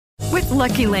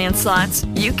Lucky Land Slots,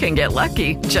 you can get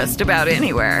lucky just about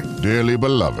anywhere. Dearly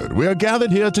beloved, we are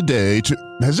gathered here today to...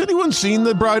 Has anyone seen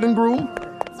the bride and groom?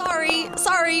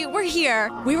 Sorry, we're here.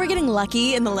 We were getting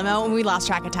lucky in the limo and we lost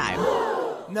track of time.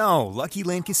 No, Lucky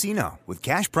Land Casino, with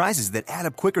cash prizes that add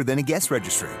up quicker than a guest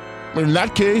registry. In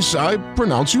that case, I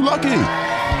pronounce you lucky.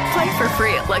 Play for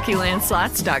free at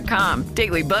LuckyLandSlots.com.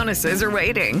 Daily bonuses are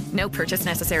waiting. No purchase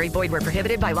necessary. Void where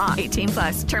prohibited by law.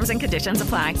 18+. Terms and conditions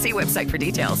apply. See website for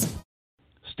details.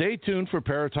 Stay tuned for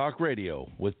Paratalk Radio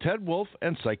with Ted Wolf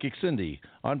and Psychic Cindy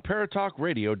on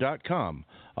Paratalkradio.com,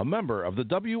 a member of the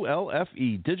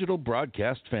WLFE digital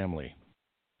broadcast family.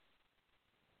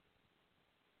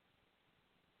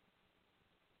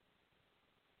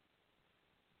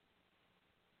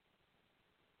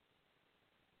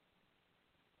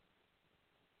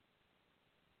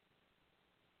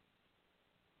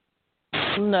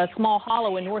 In the small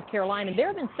hollow in North Carolina, there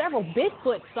have been several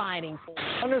Bigfoot sightings.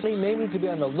 Hunters may need to be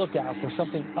on the lookout for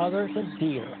something other than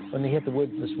deer when they hit the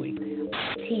woods this week.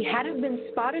 He hadn't been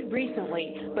spotted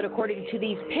recently, but according to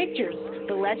these pictures,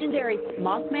 the legendary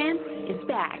Mothman is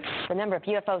back. The number of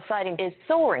UFO sightings is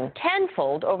soaring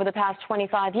tenfold over the past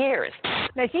 25 years.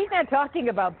 Now, she's not talking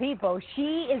about people.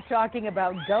 She is talking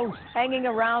about ghosts hanging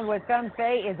around what some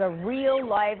say is a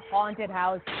real-life haunted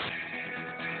house.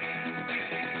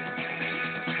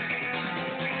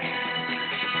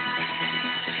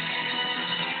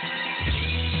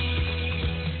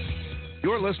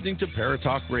 You're listening to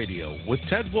Paratalk Radio with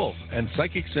Ted Wolf and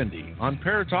Psychic Cindy on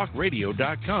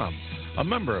Paratalkradio.com, a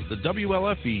member of the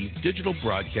WLFE digital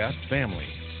broadcast family.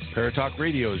 Paratalk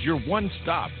Radio is your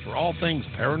one-stop for all things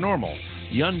paranormal,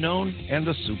 the unknown, and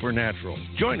the supernatural.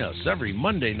 Join us every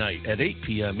Monday night at 8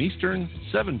 p.m. Eastern,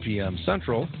 7 p.m.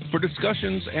 Central for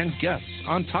discussions and guests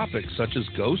on topics such as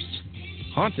ghosts,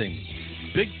 haunting,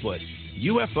 Bigfoot,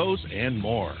 UFOs, and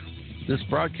more. This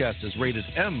broadcast is rated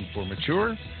M for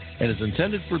mature and is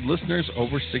intended for listeners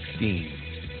over 16.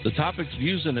 The topics,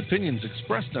 views, and opinions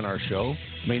expressed on our show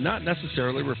may not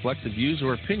necessarily reflect the views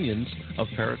or opinions of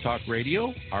Paratalk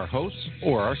Radio, our hosts,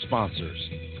 or our sponsors.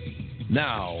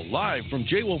 Now, live from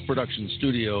J. Wolf Production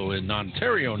Studio in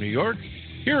Ontario, New York,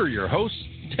 here are your hosts,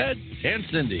 Ted and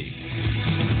Cindy.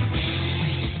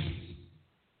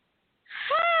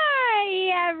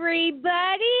 Hi,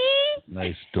 everybody.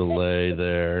 Nice delay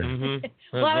there. Mm-hmm.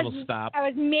 Well, I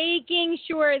was making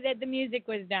sure that the music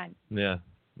was done. Yeah.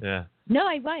 No,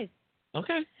 I was.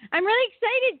 Okay. I'm really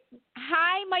excited.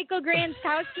 Hi, Michael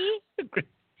Granskowski.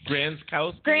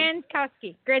 Granskowski.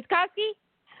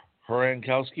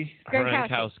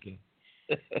 Harankowski.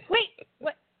 Wait,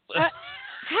 what?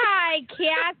 Hi,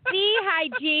 Cassie. Hi,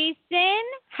 Jason.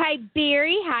 Hi,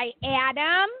 Barry. Hi,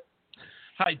 Adam.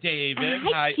 Hi, David.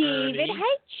 Hi, David. Ernie.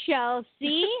 Hi,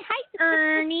 Chelsea. Hi,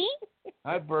 Ernie.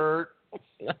 Hi, Bert.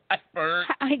 Hi, Bert.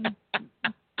 Hi,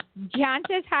 John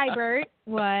says hi, Bert.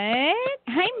 What?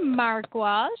 Hi, Mark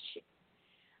Walsh.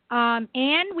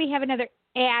 And we have another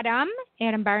Adam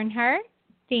Barnhart.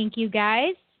 Thank you,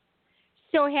 guys.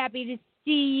 So happy to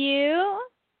see you.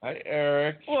 Hi,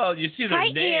 Eric. Well, you see their Hi,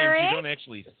 names. Eric. You don't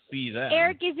actually see them.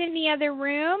 Eric is in the other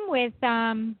room with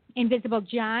Invisible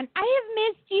John. I have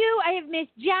missed you. I have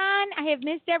missed John. I have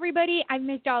missed everybody. I've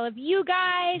missed all of you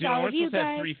guys. Dude, all we're of you supposed to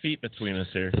guys. have 3 feet between us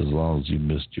here. As long as you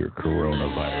missed your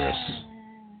coronavirus.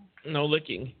 No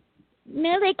licking.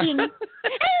 No licking. Ew, don't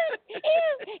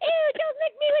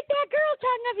lick me with that girl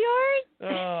tongue of yours.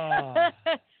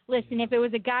 Oh. Listen, if it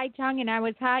was a guy tongue and I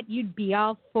was hot, you'd be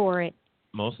all for it.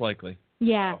 Most likely.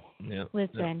 Yeah. Yeah.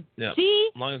 Listen. Yeah. See?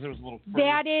 As long as there was a little fur,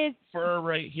 That is... fur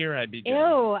right here, I'd be good.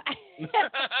 Ew.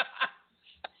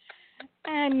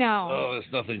 No. Oh,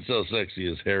 there's nothing so sexy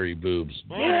as hairy boobs.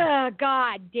 Oh,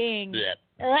 God dang. Yeah.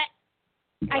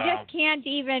 I just can't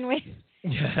even with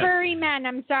furry men.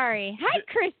 I'm sorry. Hi,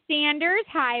 Chris Sanders.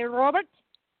 Hi, Robert.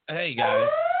 Hey, guys.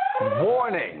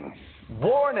 Warning.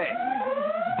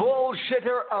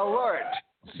 Bullshitter alert.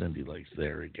 Cindy likes the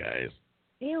hairy guys.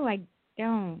 Ew, I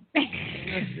don't. Yeah,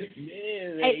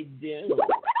 I think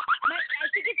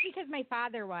it's because my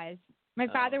father was. My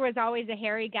father was always a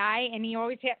hairy guy, and he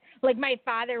always had, like, my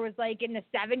father was, like, in the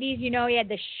 70s, you know, he had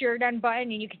the shirt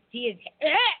unbuttoned, and you could see his,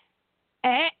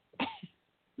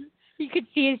 you could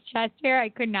see his chest hair. I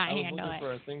could not handle it. I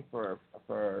was looking for a thing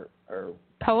for our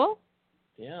pole?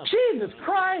 Yeah. Jesus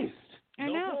Christ. I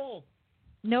know. Pole.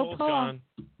 No Pole's pole. Gone.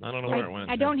 I don't know where it went.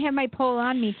 I don't have my pole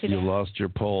on me today. You lost your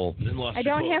pole. I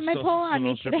don't have my pole on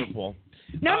me today. Pole.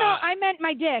 No, I meant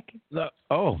my dick.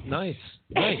 Oh, nice.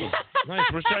 Nice.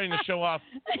 We're starting to show off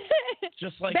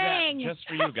just like Bang. that, just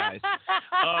for you guys.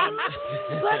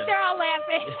 Look, they're all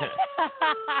laughing.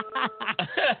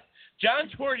 John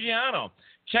Torgiano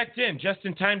checked in just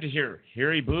in time to hear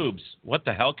hairy boobs. What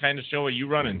the hell kind of show are you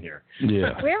running here?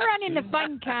 Yeah. We're running the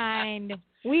fun kind.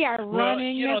 We are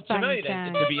running the fun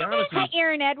kind. To be honest, Hi,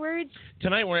 Aaron Edwards.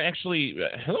 Tonight we're actually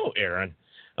hello, Aaron.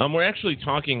 We're actually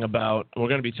talking about. We're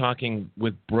going to be talking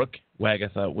with Brooke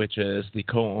Wagatha, which is the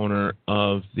co-owner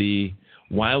of the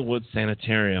Wildwood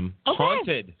Sanitarium,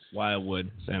 haunted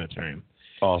Wildwood Sanitarium.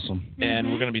 Awesome. And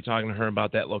we're going to be talking to her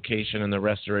about that location and the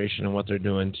restoration and what they're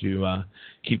doing to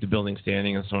keep the building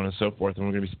standing and so on and so forth. And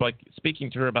we're going to be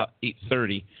speaking to her about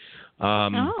 8:30.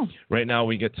 Right now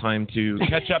we get time to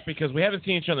catch up because we haven't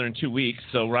seen each other in 2 weeks.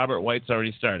 So Robert White's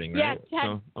already starting, right?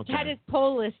 Yeah, Ted is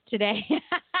poll-less today.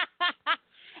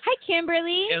 Hi,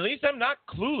 Kimberly. At least I'm not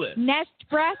clueless. Nest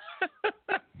breasts.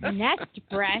 Nest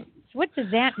breasts. What does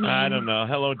that mean? I don't know.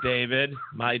 Hello, David.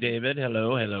 My David.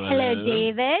 Hello. Hello,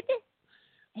 David.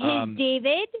 Hey,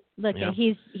 David. Look,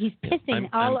 he's pissing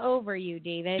all over you,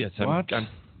 David. Yes,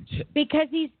 because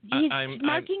he's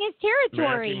marking his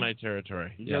territory. Marking my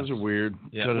territory. You guys are weird.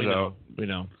 Yeah, Cut it out. We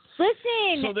know.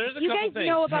 Listen, so there's a you couple guys things.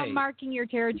 know about marking your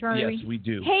territory? Yes, we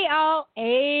do. Hey, all.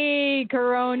 Hey,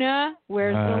 Corona.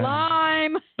 Where's the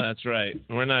lime? That's right.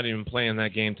 We're not even playing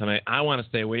that game tonight. I want to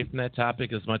stay away from that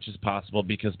topic as much as possible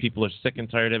because people are sick and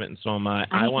tired of it, and so am I.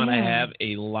 I want to have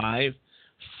a live,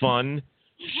 fun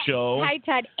show. Hi,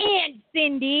 Todd and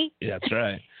Cindy. That's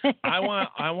right. I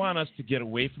want us to get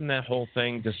away from that whole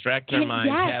thing, distract our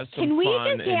minds, have some Can we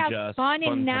fun, just have fun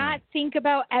and not think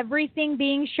about everything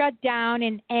being shut down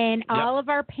and all of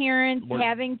our parents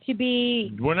having to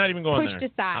be We're not even going pushed there.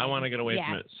 aside. I want to get away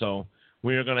from it. So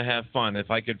we are going to have fun. If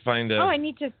I could find a... Oh, I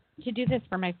need to do this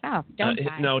for myself, don't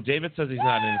I? No, David says he's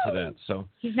not into that. So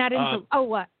he's not into...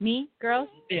 what? Me? Girls?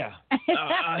 Yeah.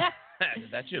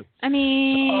 That's you. I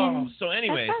mean... So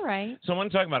anyways, that's all right. So I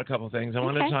want to talk about a couple of things. I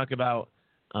want to talk about...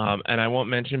 and I won't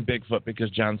mention Bigfoot because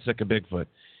John's sick of Bigfoot.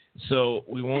 So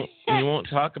we won't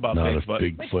talk about Bigfoot. Not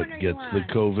if Bigfoot gets the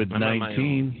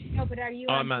COVID-19. No, but are you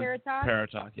on Paratalk?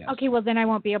 Paratalk, yes. Okay, well then I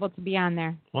won't be able to be on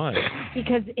there. Why?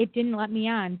 Because it didn't let me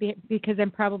on. Because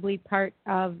I'm probably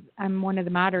I'm one of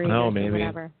the moderators or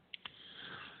whatever.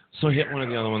 So hit one of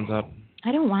the other ones up.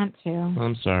 I don't want to.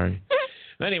 I'm sorry.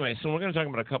 Anyway, so we're going to talk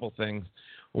about a couple things.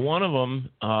 One of them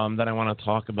that I want to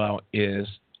talk about is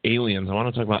aliens. I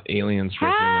want to talk about aliens for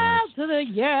a few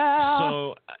minutes.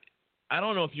 So I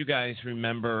don't know if you guys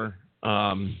remember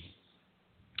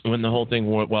when the whole thing,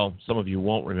 well, some of you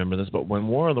won't remember this, but when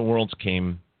War of the Worlds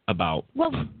came about.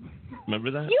 Well, remember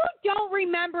that? You don't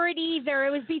remember it either. It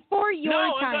was before your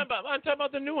time. I'm talking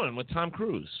about the new one with Tom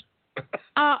Cruise.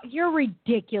 You're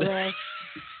ridiculous.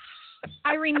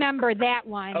 I remember that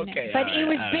one, but it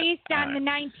was based on the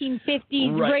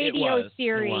 1950s radio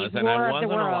series, War of the Worlds. And I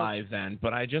wasn't alive then,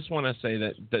 but I just want to say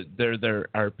that there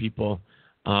are people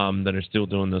that are still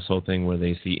doing this whole thing where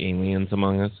they see aliens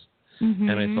among us. Mm-hmm.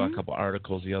 And I saw a couple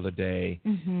articles the other day,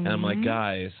 and I'm like,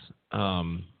 guys,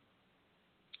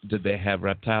 did they have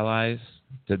reptile eyes?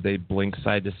 Did they blink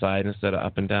side to side instead of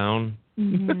up and down?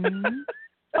 Mm-hmm.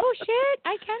 Oh shit!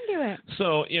 I can do it.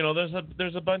 So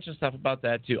there's a bunch of stuff about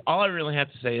that too. All I really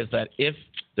have to say is that if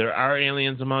there are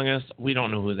aliens among us, we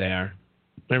don't know who they are.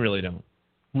 We really don't.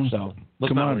 So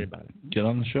let's not worry about it. Get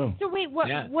on the show. So wait, what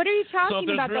are you talking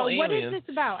about though? Aliens, what is this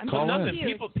about? I'm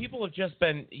nothing. People have just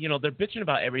been, they're bitching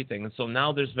about everything, and so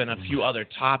now there's been a few other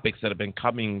topics that have been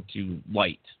coming to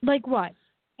light. Like what?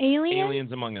 Aliens?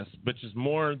 Aliens among us, which is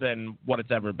more than what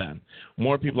it's ever been.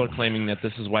 More people are claiming that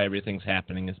this is why everything's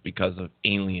happening is because of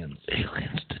aliens.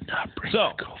 Aliens did not bring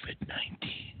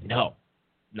COVID-19. No.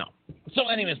 So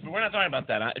anyways, but we're not talking about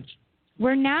that.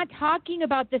 We're not talking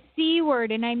about the C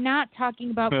word, and I'm not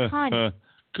talking about cunt.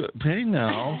 Hey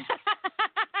now.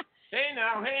 Hey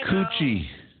now. Coochie.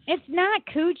 It's not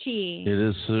coochie. It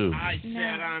is Sue. I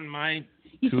sat on my...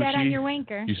 You Coochie. sat on your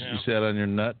wanker. You sat on your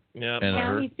nut? Yeah.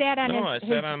 No, he sat on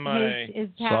his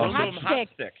hot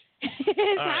stick. His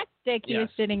hot stick he was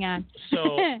sitting on.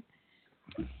 So,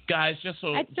 guys, just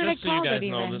so you guys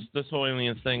know, this whole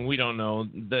aliens thing, we don't know.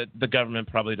 The government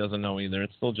probably doesn't know either.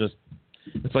 It's still just,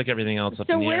 it's like everything else up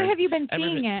in the air. So where have you been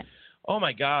seeing it? Oh,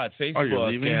 my God,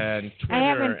 Facebook and Twitter. I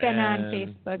haven't been on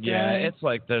Facebook. Yeah, really. it's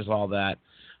like there's all that.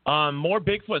 More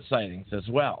Bigfoot sightings as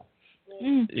well.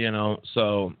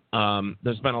 So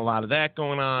there's been a lot of that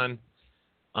going on.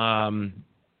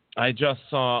 I just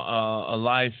saw a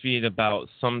live feed about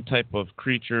some type of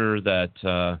creature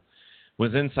that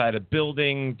was inside a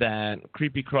building that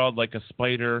creepy crawled like a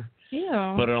spider. Ew.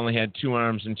 But it only had 2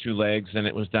 arms and 2 legs, and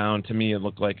it was down. To me, it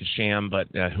looked like a sham, but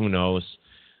who knows?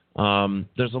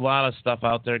 There's a lot of stuff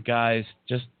out there, guys.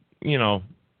 Just,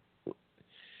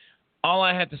 All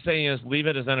I have to say is leave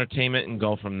it as entertainment and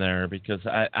go from there, because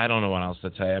I don't know what else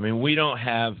to tell you. I mean, we don't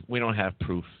have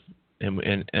proof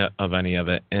of any of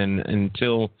it, and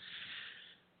until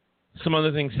some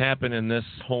other things happen in this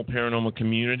whole paranormal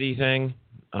community thing,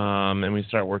 and we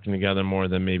start working together more,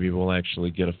 then maybe we'll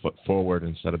actually get a foot forward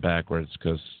instead of backwards,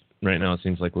 because right now it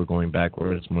seems like we're going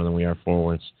backwards more than we are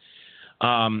forwards.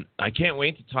 I can't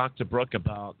wait to talk to Brooke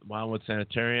about Wildwood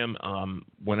Sanitarium.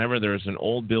 Whenever there's an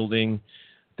old building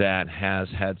that has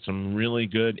had some really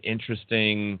good,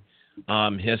 interesting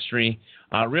history.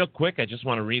 Real quick, I just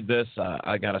want to read this.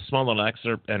 I got a small little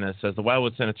excerpt, and it says, the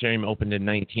Wildwood Sanitarium opened in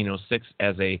 1906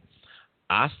 as a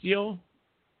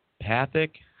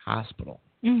osteopathic hospital.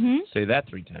 Mm-hmm. Say that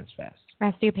 3 times fast.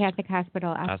 Osteopathic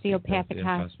hospital, osteopathic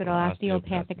hospital,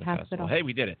 osteopathic hospital. Hey,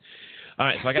 we did it. All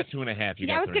right, so I got 2.5. You got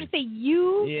 3. I was going to say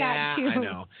you got 2. Yeah, I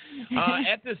know.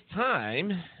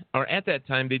 At that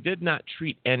time, they did not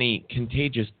treat any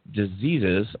contagious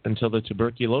diseases until the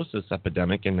tuberculosis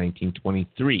epidemic in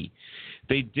 1923.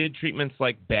 They did treatments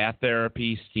like bath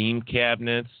therapy, steam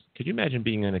cabinets. Could you imagine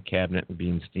being in a cabinet and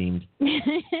being steamed?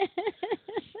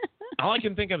 All I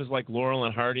can think of is like Laurel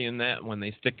and Hardy in that, when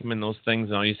they stick them in those things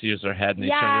and all you see is their head and they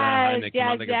turn around and they come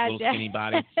out like a little skinny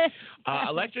body.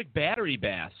 Electric battery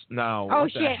baths. No. Oh,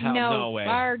 what the shit. hell? No. No way.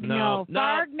 Farg, no.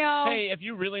 Farg, no. Hey, if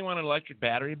you really want an electric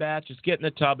battery bath, just get in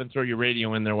the tub and throw your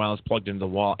radio in there while it's plugged into the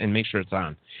wall and make sure it's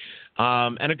on.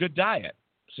 And a good diet.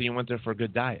 So you went there for a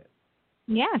good diet.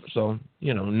 Yes. So,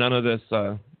 none of this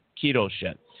keto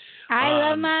shit. I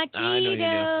love my keto. I know you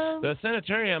do. The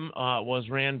sanitarium was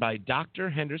ran by Dr.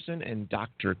 Henderson and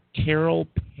Dr. Carol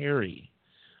Perry,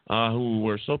 who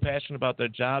were so passionate about their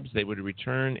jobs they would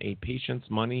return a patient's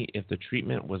money if the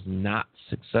treatment was not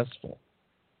successful.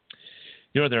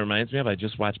 You know what that reminds me of? I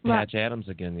just watched Patch Adams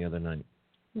again the other night.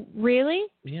 Really?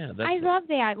 Yeah. I love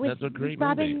that. That's a great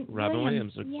movie. Robin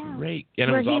Williams was great. And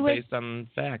it was all based on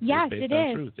fact. Yes, it was based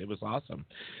on truth. It was awesome.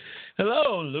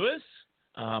 Hello, Lewis.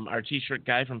 Our T-shirt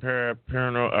guy from Winter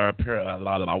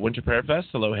Parafest.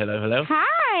 Hello.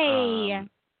 Hi.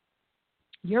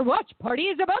 Your watch party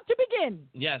is about to begin.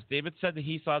 Yes, David said that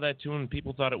he saw that too, and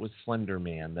people thought it was Slender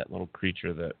Man, that little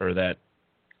creature that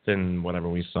thin whatever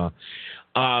we saw.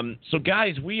 So,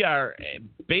 guys, we are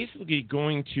basically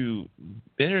going to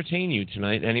entertain you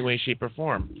tonight, any way, shape, or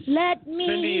form. Let me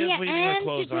Cindy is leaving her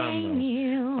clothes on,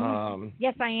 you.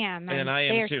 Yes, I am. And I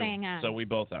am too. So we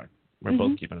both are. We're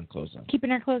both keeping our clothes on. Keeping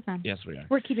our clothes on. Yes, we are.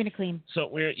 We're keeping it clean. So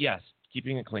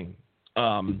keeping it clean.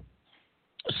 But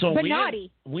naughty.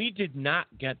 We did not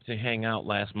get to hang out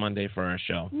last Monday for our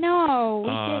show. No, we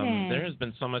didn't. There has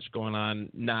been so much going on,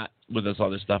 not with this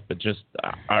other stuff, but just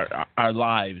our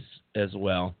lives as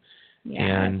well.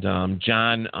 Yeah. And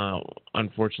John,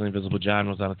 unfortunately, Invisible John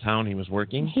was out of town. He was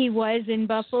working. He was in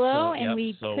Buffalo, and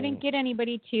we couldn't get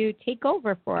anybody to take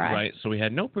over for us. Right. So we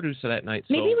had no producer that night.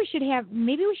 Maybe we should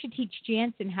teach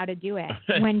Jansen how to do it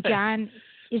when John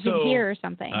isn't here or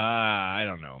something. I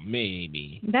don't know.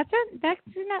 Maybe. That's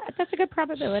a good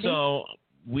probability. So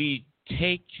we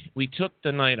took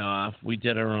the night off. We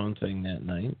did our own thing that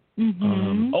night.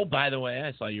 Mm-hmm. By the way,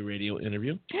 I saw your radio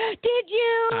interview. Did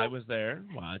you? I was there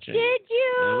watching. Did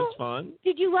you? It was fun.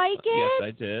 Did you like it? Yes,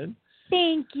 I did.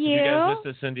 Thank you. You guys missed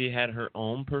that Cindy had her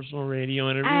own personal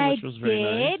radio interview, which was very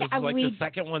nice. This is like the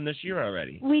second one this year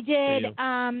already. We did.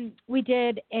 We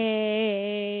did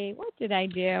a. What did I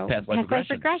do? Past life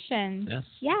regression. Yes.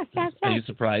 Yes, that's Are you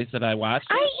surprised that I watched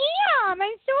it? I am.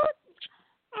 I'm so.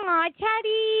 Aw,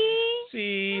 Teddy.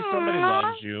 See, somebody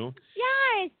loves you.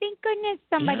 Yes, thank goodness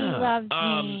somebody loves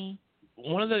me.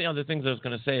 One of the other things I was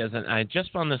going to say is, and I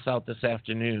just found this out this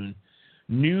afternoon,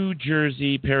 New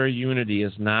Jersey Para-Unity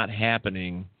is not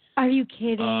happening. Are you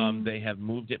kidding? They have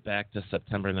moved it back to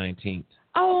September 19th.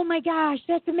 Oh, my gosh,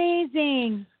 that's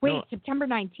amazing. Wait, September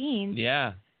 19th?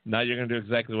 Yeah. Now you're going to do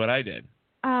exactly what I did.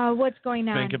 What's going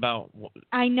on? Think about...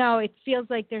 I know. It feels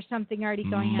like there's something already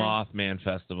going on. Mothman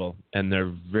Festival, and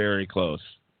they're very close.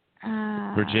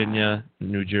 Virginia,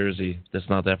 New Jersey. That's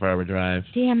not that far of a drive.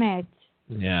 Damn it.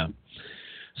 Yeah.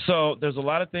 So there's a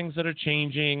lot of things that are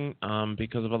changing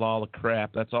because of all the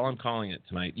crap. That's all I'm calling it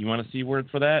tonight. You want a C word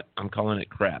for that? I'm calling it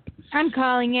crap. I'm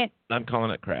calling it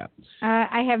crap.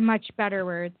 I have much better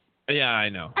words. Yeah, I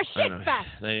know. A shit fest.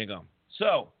 There you go.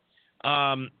 So...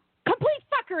 complete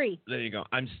fuckery. There you go.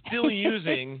 I'm still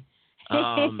using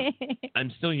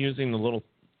the little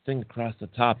thing across the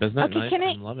top. Isn't that nice?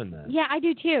 I'm loving that. Yeah, I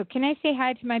do too. Can I say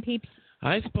hi to my peeps?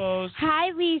 I suppose.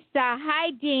 Hi, Lisa. Hi,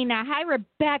 Dana. Hi,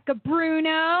 Rebecca.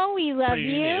 Bruno. We love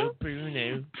you.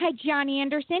 Bruno. Hi, Johnny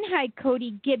Anderson. Hi,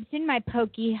 Cody Gibson, my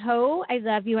pokey ho. I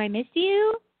love you. I miss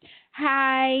you.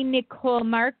 Hi, Nicole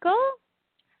Markle.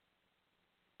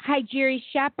 Hi, Jerry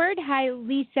Shepard. Hi,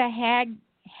 Lisa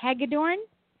Hagedorn.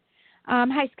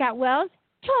 Hi, Scott Wells.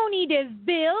 Tony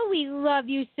DeVille, we love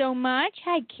you so much.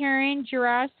 Hi, Karen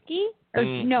Jurowski.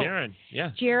 Karen,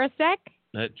 yeah. Jarosek.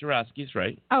 Jurowski's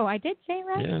right. Oh, I did say it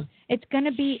right? Yeah. It's going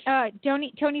to be,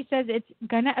 Tony says it's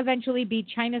going to eventually be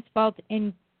China's fault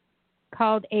in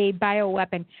called a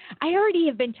bioweapon. I already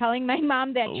have been telling my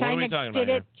mom that China did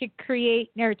it to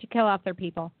create, or to kill off their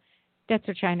people. That's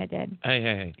what China did.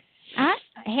 Hey.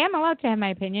 I'm allowed to have my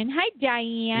opinion. Hi,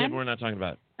 Diane. Yeah, but we're not talking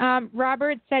about it.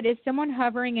 Robert said, is someone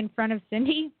hovering in front of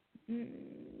Cindy?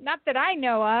 Not that I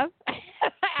know of.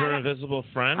 Her invisible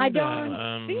friend? I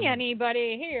don't see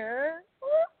anybody here.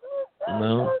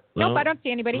 No. Nope, I don't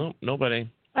see anybody. Nope, nobody.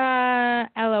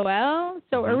 LOL.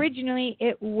 So originally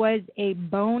it was a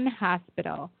bone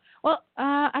hospital. Well,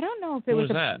 I don't know if it was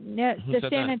the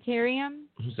sanitarium.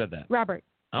 Who said that? Robert.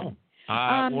 Oh.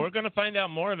 We're going to find out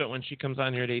more of it when she comes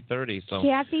on here at 8:30. So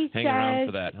hang around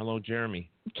for that. Hello, Jeremy.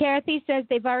 Kathy says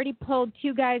they've already pulled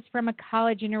 2 guys from a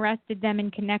college and arrested them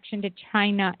in connection to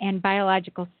China and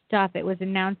biological stuff. It was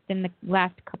announced in the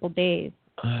last couple days.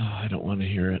 Oh, I don't want to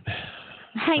hear it.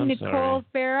 Hi, I'm Nicole sorry.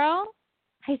 Farrell.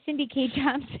 Hi, Cindy K.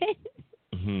 Johnson.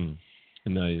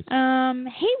 Nice.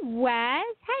 Hey, Wes.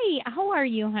 Hi, how are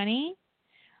you, honey?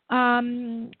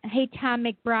 Hey, Tom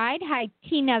McBride. Hi,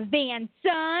 Tina Van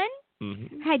Son.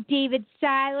 Hi, David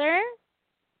Seiler.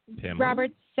 Pamela.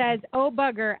 Robert says, oh,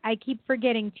 bugger, I keep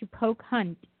forgetting to poke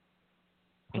hunt.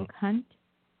 Poke hunt?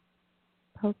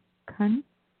 Poke hunt?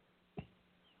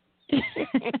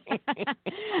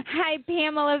 Hi,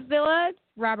 Pamela Phillips.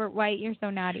 Robert White, you're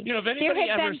so naughty. You know, if anybody there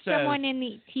had ever been says, someone in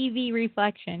the TV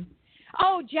reflection.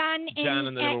 Oh, John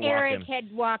and Eric had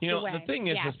walked away. The thing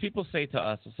is people say to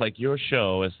us, it's like, your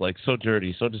show is like so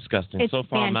dirty, so disgusting, so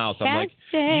foul-mouthed. I'm like,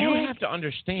 you have to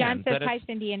understand John says, that hi,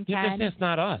 Cindy and Todd. It's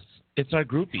not us. It's our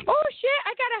groupies. Oh, shit,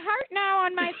 I got a heart now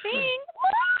on my thing.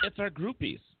 It's our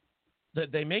groupies.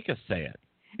 They make us say it.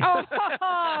 Oh,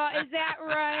 is that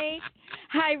right?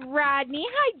 Hi, Rodney.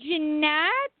 Hi,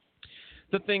 Jeanette.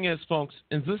 The thing is, folks,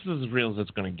 and this is as real as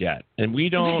it's going to get. And we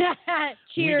don't...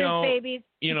 Cheers, babies.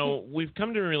 You know, we've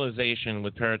come to a realization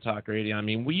with Paratalk Radio. I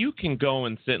mean, you can go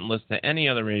and sit and listen to any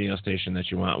other radio station that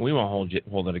you want. We won't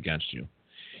hold it against you.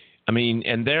 I mean,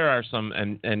 and there are some...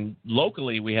 And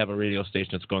locally, we have a radio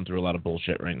station that's going through a lot of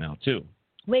bullshit right now, too.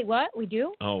 Wait, what? We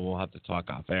do? Oh, we'll have to talk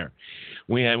off air.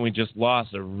 We just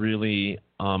lost a really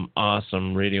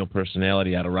awesome radio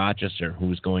personality out of Rochester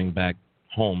who's going back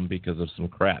home because of some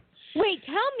crap. Wait,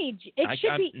 tell me.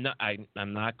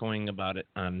 I'm not going about it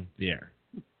on the air.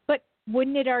 But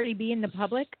wouldn't it already be in the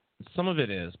public? Some of it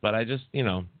is, but I just,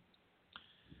 Well,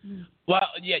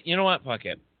 yeah, you know what? Fuck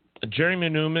it. Jeremy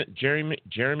Newman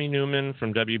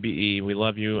from WBE, we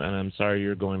love you, and I'm sorry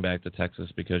you're going back to Texas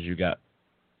because you got...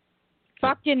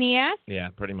 Fucked in the ass? Yeah,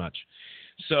 pretty much.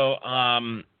 So,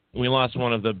 we lost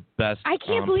one of the best I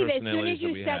can't believe it. As soon as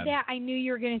you said had. that, I knew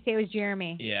you were going to say it was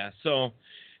Jeremy. Yeah, so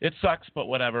it sucks, but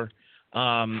whatever.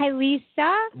 Hi,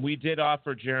 Lisa. We did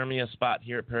offer Jeremy a spot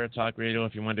here at Paratalk Radio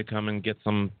if you wanted to come and get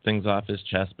some things off his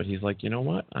chest, but he's like, you know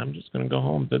what? I'm just going to go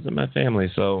home, visit my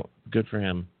family. So good for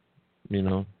him.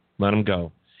 Let him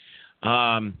go.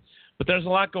 But there's a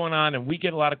lot going on, and we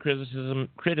get a lot of criticism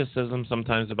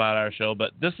sometimes about our show,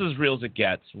 but this is real as it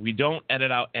gets. We don't edit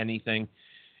out anything.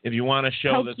 If you want a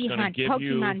show that's going to give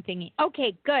Pokemon thingy.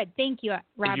 Okay, good. Thank you,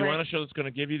 Robert. If you want a show that's going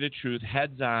to give you the truth,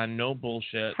 heads on, no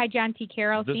bullshit. Hi, John T.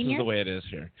 Carroll, This Sr. is the way it is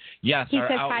here. Yes, he our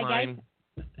says, outline. hi, guys.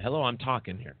 Hello, I'm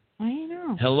talking here. I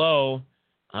know. Hello.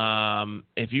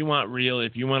 If you want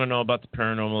to know about the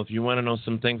paranormal, if you want to know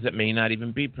some things that may not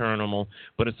even be paranormal,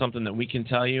 but it's something that we can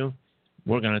tell you,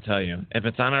 we're going to tell you. If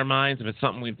it's on our minds, if it's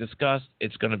something we've discussed,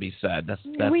 it's going to be said.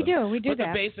 We do that.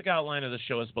 The basic outline of the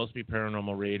show is supposed to be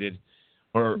paranormal rated.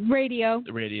 Or radio,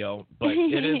 but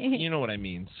it is, you know what I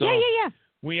mean. So yeah.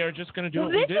 We are just going to do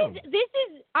what we do. This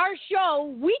is our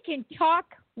show. We can talk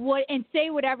and say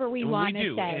whatever we want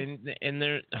to say. And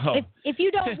there. If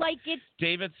you don't like it,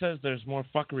 David says there's more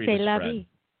fuckery to spread.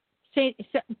 Say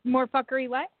more fuckery.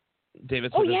 What?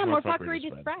 David says there's more fuckery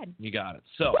to spread. You got it.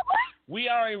 So we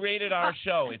are a rated R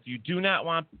show. If you do not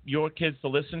want your kids to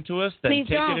listen to us, then take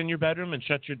it in your bedroom and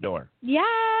shut your door.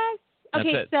 Yes.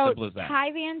 Okay, so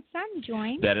Ty Van Son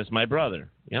joined. That is my brother.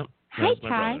 Yep.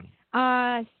 Hi,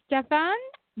 Ty. Stefan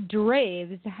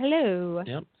Draves. Hello.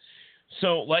 Yep.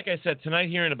 So, like I said, tonight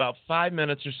here in about 5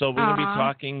 minutes or so, we're going to be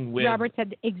talking with... Robert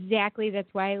said exactly. That's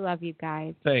why I love you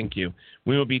guys. Thank you.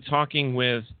 We will be talking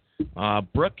with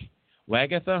Brooke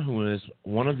Wagatha, who is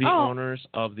one of the owners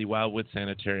of the Wildwood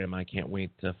Sanitarium. I can't wait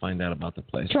to find out about the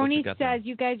place. Tony says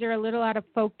you guys are a little out of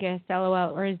focus,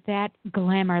 LOL, or is that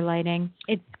glamour lighting?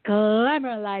 It's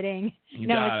glamour lighting.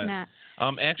 No, it's not.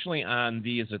 Actually, on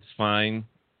these, it's fine.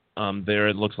 There,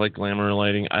 it looks like glamour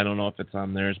lighting. I don't know if it's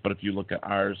on theirs, but if you look at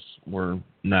ours, we're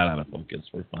not out of focus.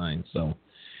 We're fine. So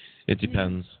it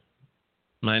depends.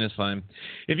 Mine is fine.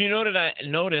 If you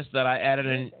noticed that I added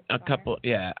in a couple,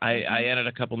 I added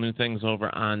a couple new things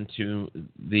over onto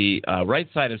the right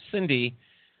side of Cindy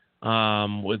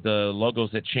with the logos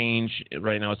that change.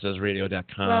 Right now it says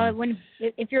radio.com. Well,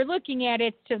 if you're looking at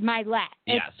it, to my left.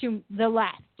 Yes. It's to the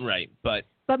left. Right, but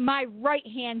my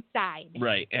right-hand side.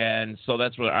 Right, and so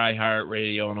that's what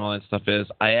iHeartRadio and all that stuff is.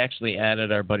 I actually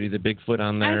added our buddy the Bigfoot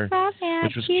on there, I saw that.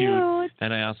 which was cute.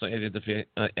 And I also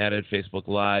added Facebook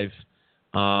Live.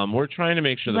 We're trying to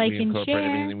make sure that we incorporate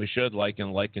everything we should, like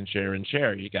and share and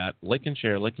share. You got lick and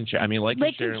share. I mean, like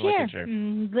and share and lick and share.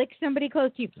 Lick somebody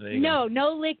close to you.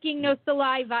 No licking, no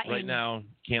saliva. Right now,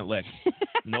 can't lick.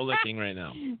 No licking right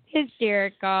now.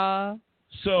 Hysterical.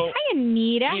 So, hi,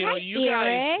 Anita. Hi, Eric.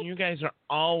 You guys are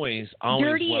always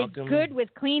dirty welcome. Dirty is good with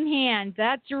clean hands.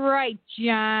 That's right,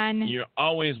 John. You're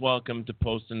always welcome to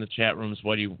post in the chat rooms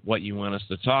what you want us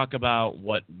to talk about,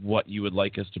 what you would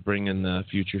like us to bring in the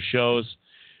future shows.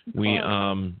 We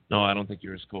no, I don't think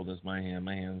you're as cold as my hand.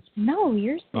 My hand's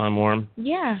yours. I'm warm.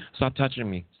 Yeah. Stop touching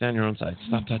me. Stay on your own side.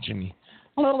 Stop touching me.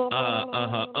 So,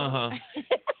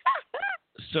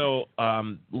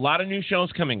 a lot of new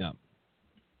shows coming up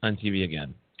on TV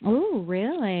again. Oh,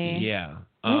 really? Yeah.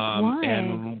 One?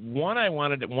 And one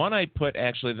I put,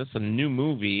 actually, this is a new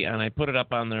movie, and I put it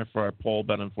up on there for our poll,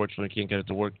 but unfortunately I can't get it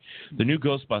to work. The new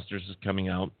Ghostbusters is coming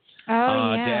out.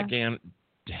 Oh, yeah. I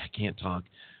can't talk.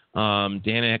 Dan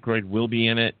Aykroyd will be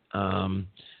in it.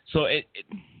 So I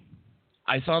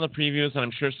saw the previews, and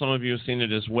I'm sure some of you have seen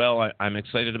it as well. I'm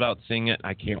excited about seeing it.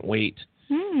 I can't wait.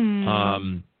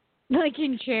 Like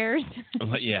in chairs.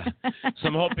 Yeah. So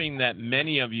I'm hoping that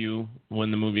many of you,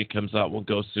 when the movie comes out, will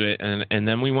go see it, and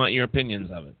then we want your opinions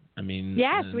of it. I mean,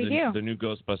 yes, we do. The new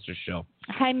Ghostbusters show.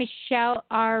 Hi, Michelle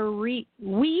R.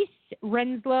 Weiss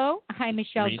Renslow. Hi,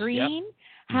 Michelle Green. Yep.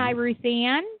 Hi, Ruth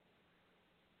Ann.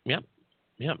 Yep.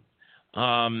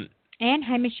 And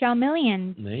hi, Michelle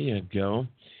Millions. There you go.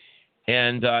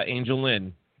 And Angel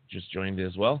Lynn just joined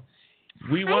as well.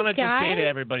 We wanted to say to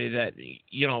everybody that,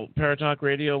 Paratalk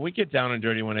Radio, we get down and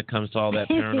dirty when it comes to all that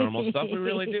paranormal stuff. We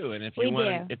really do. And if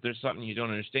if there's something you don't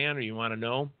understand or you want to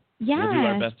know, we'll do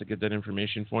our best to get that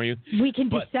information for you. We can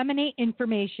disseminate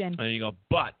information. There you go.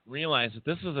 But realize that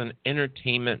this is an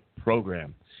entertainment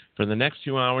program. For the next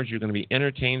 2 hours, you're going to be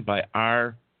entertained by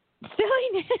our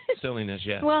silliness,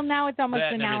 yeah. Well, now it's almost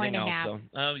that an hour and a half. So.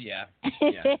 Oh, yeah.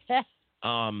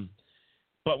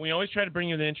 But we always try to bring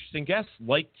you the interesting guests,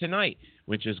 like tonight,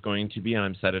 which is going to be, and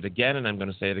I'm said it again, and I'm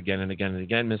going to say it again and again and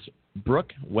again, Miss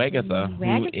Brooke Wagatha,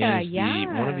 who is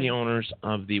one of the owners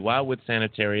of the Wildwood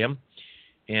Sanitarium,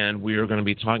 and we are going to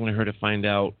be talking to her to find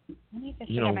out,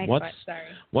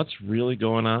 what's really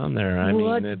going on there.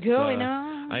 What's going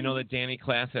on? I know that Danny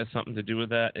Class has something to do with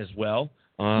that as well.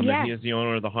 And he is the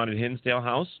owner of the Haunted Hinsdale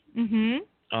House. Mm-hmm.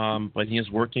 But he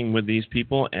is working with these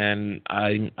people, and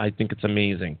I think it's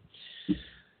amazing.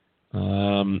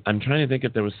 I'm trying to think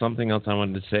if there was something else I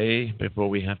wanted to say before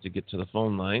we have to get to the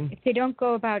phone line. If they don't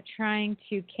go about trying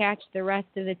to catch the rest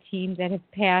of the teams that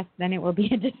have passed, then it will be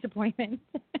a disappointment.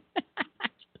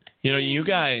 You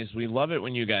guys, we love it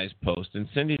when you guys post, and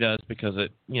Cindy does because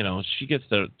she gets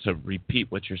to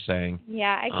repeat what you're saying.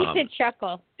 Yeah, I get to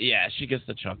chuckle. Yeah, she gets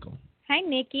to chuckle. Hi,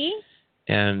 Nikki.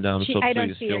 And so I please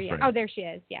don't see feel her yet. free. Oh, there she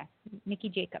is. Yeah, Nikki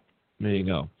Jacob. There you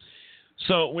go.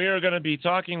 So we are going to be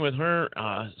talking with her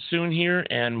soon here,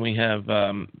 and we have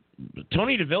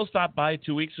Tony DeVille stopped by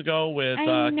 2 weeks ago with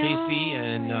Casey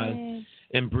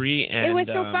and Bree. And it was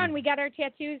so fun. We got our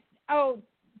tattoos. Oh,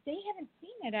 they haven't seen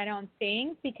it, I don't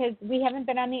think, because we haven't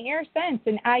been on the air since,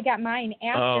 and I got mine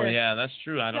after. Oh, yeah, that's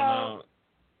true. I don't know.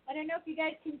 I don't know if you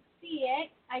guys can see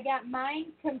it. I got mine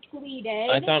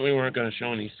completed. I thought we weren't going to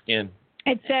show any skin.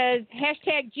 It says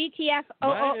 #GTFOOE.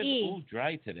 Mine is a little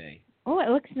dry today. Oh, it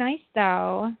looks nice,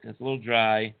 though. It's a little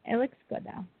dry. It looks good,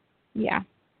 though. Yeah.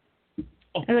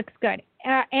 Oh. It looks good.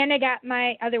 And I got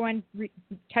my other one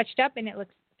touched up, and it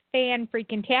looks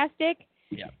fan-freaking-tastic.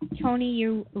 Yeah. Tony,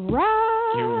 you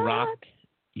rock.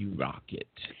 You rock it.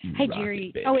 Hi,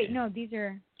 Jerry. Oh, wait, no, these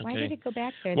are... Why did it go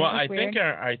back there? Well, I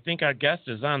think our guest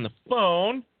is on the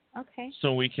phone. Okay.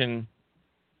 So we can...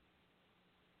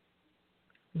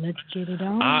 Let's get it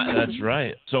on. That's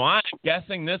right. So I'm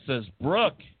guessing this is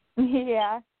Brooke.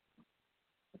 Yeah.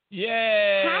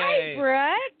 Yay! Hi,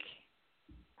 Brooke.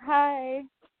 Hi.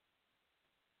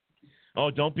 Oh,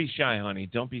 don't be shy, honey.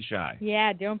 Don't be shy.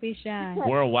 Yeah, don't be shy.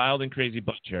 We're a wild and crazy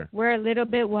bunch here. We're a little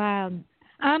bit wild.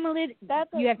 I'm a little. That's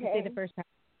You have to okay. say the first part.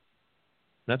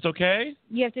 That's okay?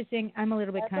 You have to sing. I'm a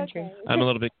little bit country. Okay. I'm a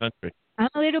little bit country. I'm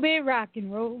a little bit rock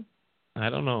and roll. I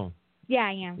don't know. Yeah,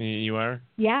 I am. You are?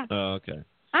 Yeah. Oh, okay.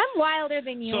 I'm wilder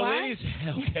than you are. Ladies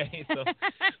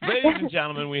and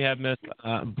gentlemen, we have Miss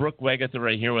Brooke Wagatha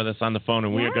right here with us on the phone,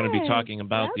 and we are going to be talking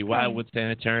about the Wildwood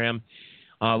Sanitarium,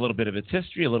 a little bit of its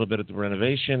history, a little bit of the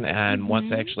renovation, and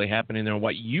what's actually happening there,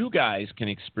 what you guys can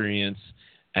experience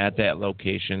at that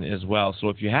location as well. So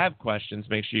if you have questions,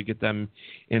 make sure you get them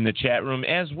in the chat room,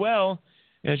 as well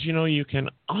as, you can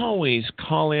always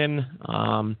call in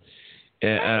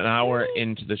an hour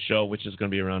into the show, which is going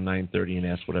to be around 9:30, and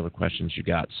ask whatever questions you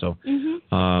got. So,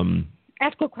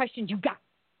 ask what questions you got.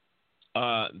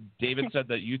 David said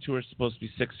that you two are supposed to be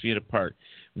 6 feet apart.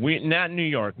 Not in New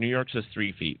York. New York says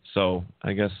 3 feet. So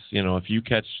I guess, if you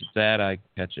catch that, I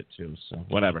catch it too. So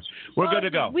whatever. We're good to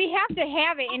go. We have to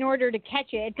have it in order to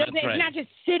catch it. That's right. It's not just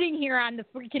sitting here on the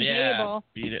freaking table.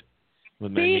 Beat it.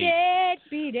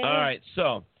 Beat it. All right.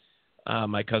 So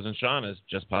my cousin Sean has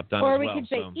just popped on or as well. Or we could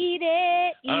say, eat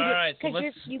it. All right. So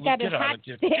you got a hot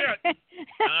stick.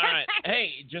 All right.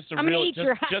 Hey, just a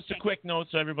quick note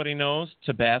so everybody knows.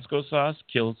 Tabasco sauce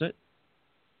kills it.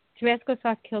 Tabasco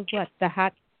sauce kills what? The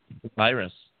hot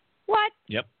virus. What?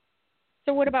 Yep.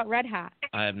 So what about Red Hot?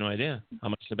 I have no idea how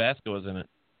much Tabasco is in it.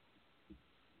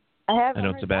 I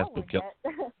know Tabasco kills.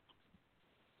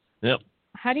 Yep.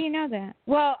 How do you know that?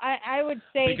 Well, I would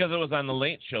say because it was on the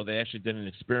Late Show. They actually did an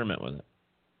experiment with it.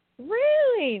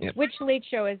 Really? Yep. Which Late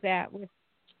Show is that? With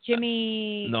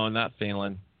Jimmy? No, not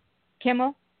Fallon.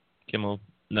 Kimmel?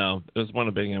 No, it was one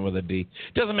beginning with a D.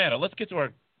 Doesn't matter. Let's get to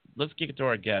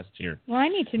our guest here. Well, I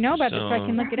need to know about this so I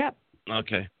can look it up.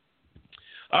 Okay.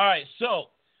 All right. So,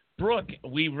 Brooke,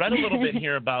 we read a little bit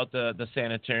here about the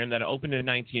sanitarium that opened in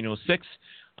 1906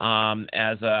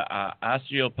 as a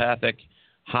osteopathic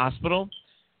hospital.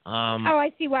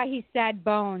 I see why he said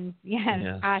bones. Yes,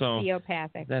 yeah,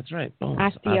 osteopathic. That's right, bones.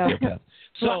 Osteopath.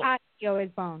 So, osteo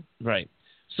is bone. Right.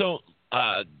 So,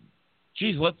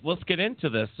 let's get into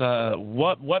this.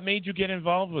 What made you get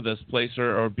involved with this place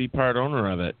or be part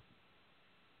owner of it?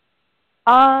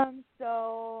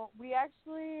 So we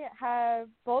actually have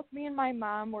both me and my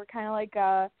mom. We're kind of like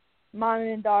a mom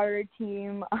and daughter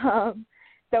team.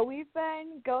 So we've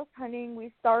been ghost hunting.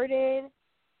 We started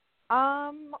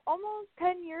almost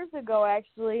 10 years ago,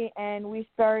 actually, and we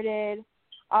started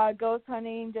ghost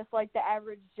hunting just like the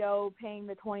average Joe, paying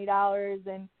the $20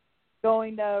 and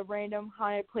going to random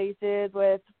haunted places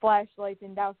with flashlights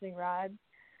and dowsing rods.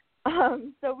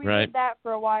 So we did that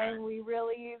for a while, and we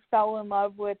really fell in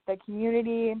love with the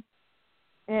community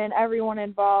and everyone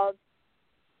involved.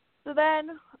 So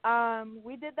then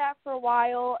we did that for a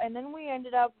while, and then we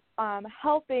ended up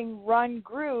helping run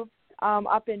groups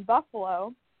up in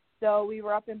Buffalo. So we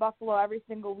were up in Buffalo every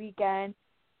single weekend,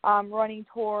 running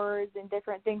tours and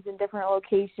different things in different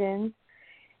locations.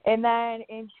 And then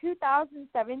in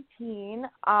 2017,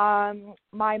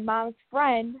 my mom's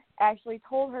friend actually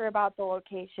told her about the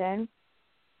location,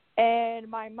 and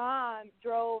my mom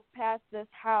drove past this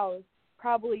house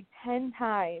probably 10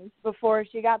 times before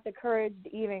she got the courage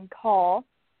to even call,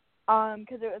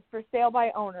 because it was for sale by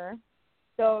owner.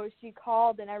 So she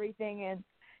called and everything, and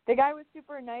the guy was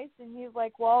super nice, and he's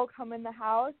like, well, come in the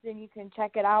house and you can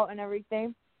check it out and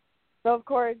everything. So, of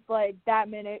course, like that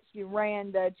minute, she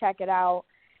ran to check it out.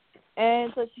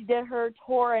 And so she did her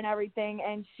tour and everything,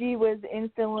 and she was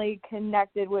instantly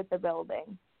connected with the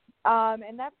building.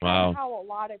 And that's kind of how a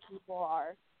lot of people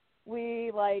are.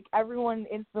 Everyone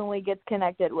instantly gets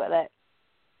connected with it.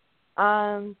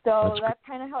 So that's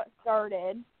kind of how it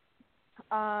started.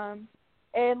 And,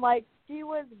 she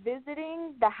was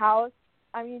visiting the house.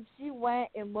 I mean, she went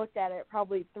and looked at it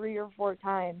probably 3 or 4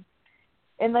 times.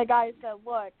 And the guy said,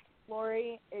 look,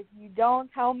 Lori, if you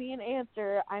don't tell me an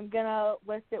answer, I'm going to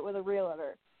list it with a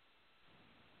realtor.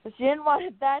 So she didn't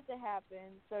want that to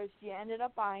happen, so she ended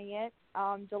up buying it.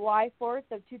 July 4th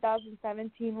of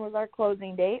 2017 was our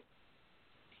closing date.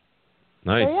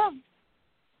 Nice. So, yeah.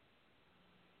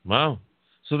 Wow.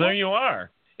 So there you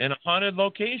are, in a haunted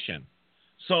location.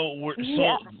 So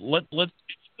let's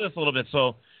get this a little bit.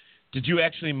 So did you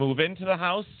actually move into the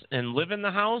house and live in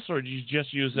the house, or did you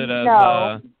just use it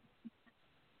as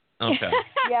Okay.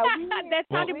 Yeah, that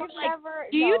sounded we've like. never,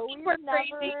 Do you no, think we've we're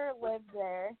crazy? never lived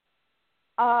there.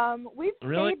 We've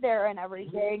Really? stayed there and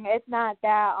everything. It's not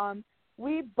that.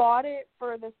 We bought it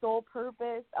for the sole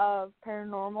purpose of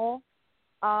paranormal.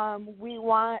 We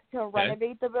want to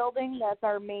renovate the building. That's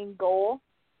our main goal.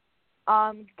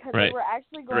 because they were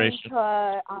actually going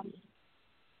to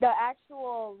the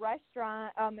actual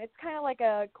restaurant. It's kind of like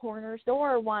a corner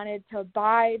store, wanted to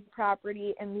buy the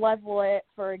property and level it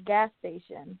for a gas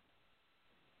station.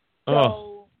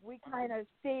 So we kind of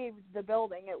saved the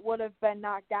building. It would have been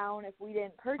knocked down if we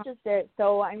didn't purchase it.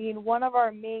 So, I mean, one of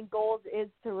our main goals is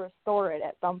to restore it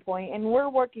at some point, and we're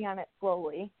working on it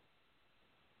slowly.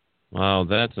 Wow,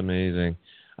 that's amazing.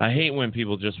 I hate when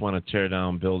people just want to tear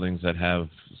down buildings that have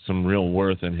some real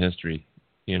worth in history.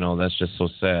 You know, that's just so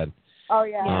sad. Oh,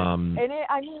 yeah.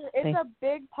 It's a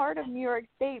big part of New York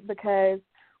State because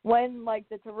when, like,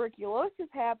 the tuberculosis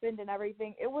happened and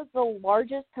everything, it was the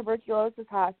largest tuberculosis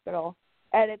hospital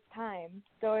at its time.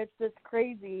 So it's just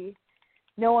crazy.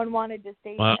 No one wanted to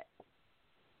save it.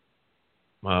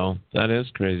 Wow, that is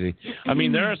crazy. I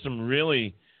mean, there are some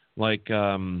really, like,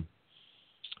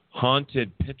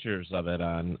 haunted pictures of it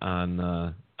on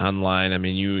online. I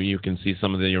mean, you can see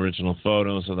some of the original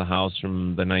photos of the house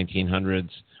from the 1900s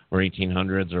or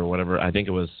 1800s or whatever. I think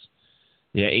it was,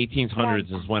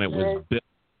 1800s is when it was built.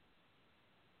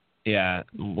 Yeah,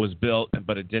 was built,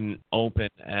 but it didn't open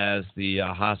as the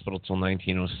hospital till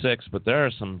 1906. But there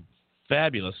are some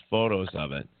fabulous photos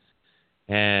of it.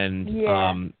 And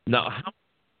now,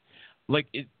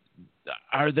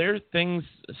 are there things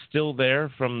still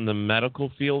there from the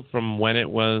medical field from when it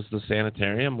was the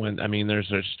sanitarium?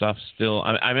 There's stuff still.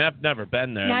 I mean, I've never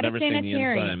been there. Not I've never seen the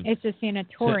inside. It's a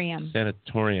sanatorium.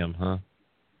 Sanatorium, huh?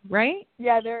 Right?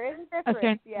 Yeah, there is a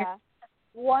difference.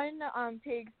 One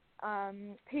takes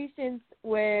patients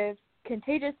with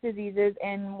contagious diseases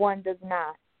and one does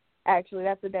not. Actually,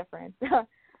 that's the difference.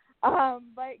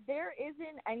 But there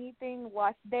isn't anything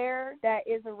left there that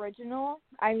is original.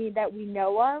 I mean, that we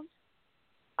know of.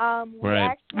 We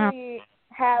actually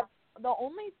have the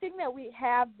only thing that we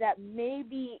have that may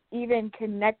be even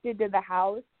connected to the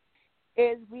house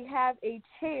is we have a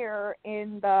chair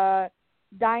in the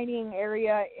dining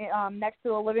area next to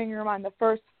the living room on the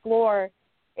first floor,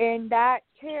 and that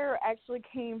chair actually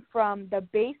came from the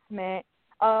basement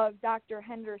of Dr.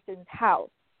 Henderson's house.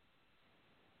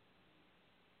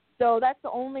 So that's the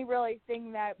only really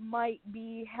thing that might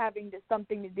be having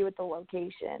something to do with the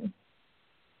location.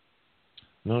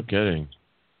 No kidding.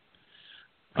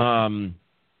 I'm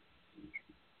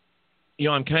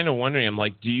kind of wondering,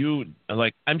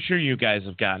 I'm sure you guys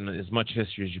have gotten as much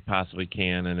history as you possibly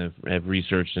can and have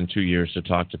researched in 2 years to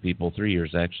talk to people, 3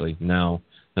 years actually, now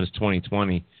that it's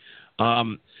 2020.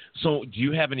 So do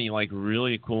you have any,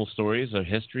 really cool stories or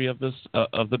history of this,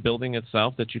 of the building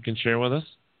itself that you can share with us?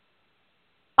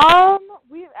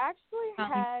 We've actually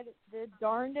had the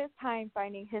darndest time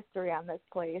finding history on this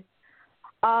place.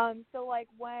 So,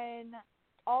 when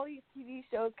all these TV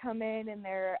shows come in and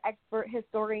their expert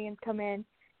historians come in,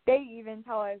 they even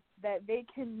tell us that they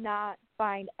cannot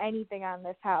find anything on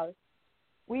this house.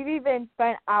 We've even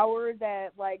spent hours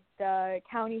at, the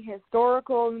County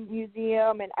Historical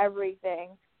Museum and everything.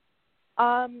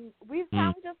 We've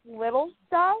found just little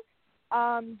stuff,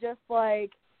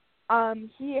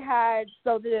 he had,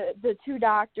 so the two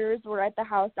doctors were at the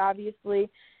house, obviously,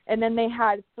 and then they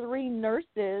had 3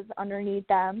 nurses underneath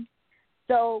them.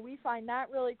 So we find that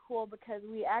really cool because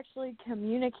we actually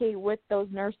communicate with those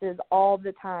nurses all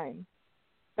the time.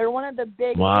 They're one of the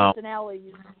big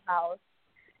personalities in the house.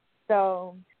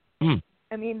 So,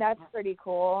 I mean, that's pretty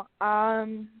cool.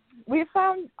 We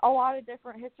found a lot of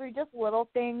different history, just little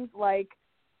things like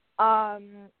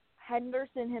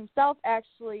Henderson himself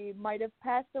actually might have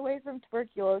passed away from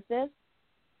tuberculosis.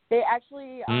 They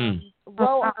actually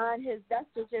wrote on his death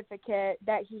certificate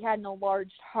that he had an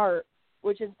enlarged heart,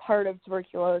 which is part of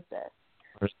tuberculosis.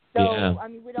 So, I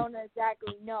mean, we don't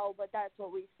exactly know, but that's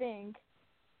what we think.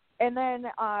 And then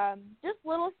just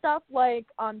little stuff like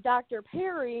Dr.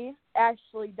 Perry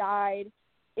actually died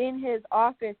in his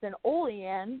office in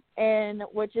Olean,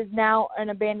 which is now an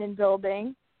abandoned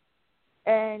building.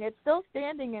 And it's still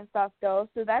standing and stuff, though,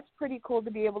 so that's pretty cool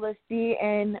to be able to see.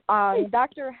 And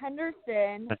Dr.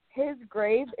 Henderson, his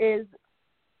grave is,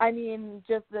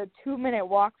 just a 2-minute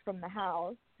walk from the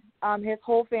house. His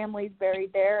whole family's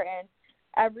buried there, and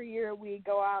every year we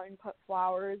go out and put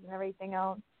flowers and everything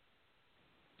else.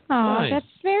 Oh, nice. That's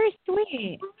very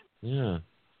sweet. Yeah.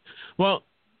 Well,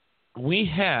 we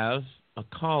have a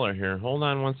caller here. Hold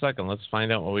on one second. Let's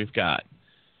find out what we've got.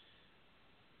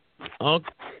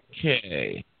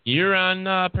 Okay. You're on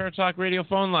Paratalk Radio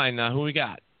phone line now. Who we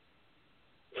got?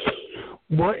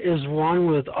 What is wrong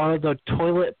with all the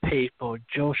toilet paper?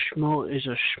 Joe Schmo is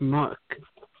a schmuck.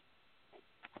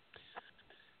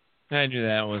 I knew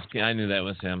that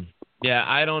was him. Yeah,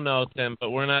 I don't know, Tim, but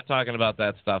we're not talking about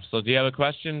that stuff. So do you have a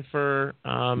question for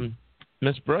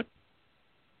Miss Brooke?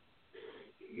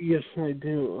 Yes, I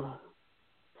do.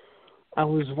 I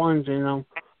was wondering,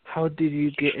 how did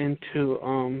you get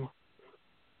into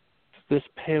this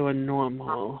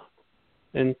paranormal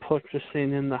and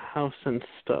purchasing in the house and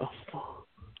stuff?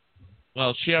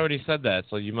 Well, she already said that,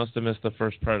 so you must have missed the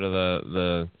first part of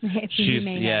the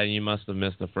you must have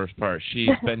missed the first part. She's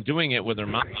been doing it with her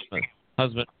mom,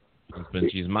 husband.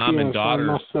 She's mom and daughter.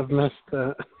 I must have missed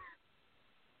that.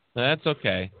 That's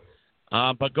okay.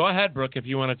 But go ahead, Brooke, if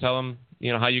you want to tell them,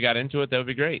 how you got into it, that would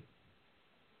be great.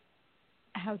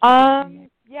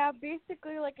 Yeah,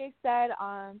 basically, like I said,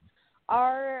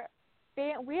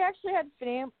 we actually had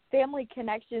family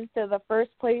connections to the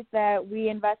first place that we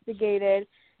investigated.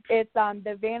 It's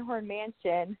the Van Horn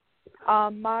Mansion.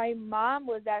 My mom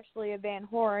was actually a Van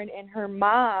Horn, and her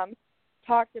mom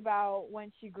talked about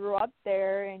when she grew up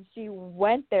there, and she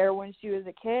went there when she was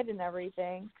a kid and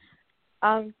everything.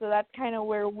 So that's kind of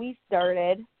where we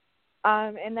started.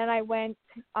 And then I went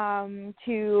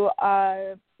to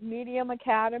Medium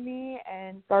Academy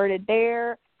and started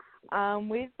there.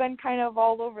 We've been kind of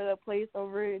all over the place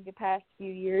over the past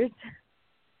few years.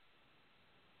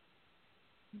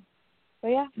 But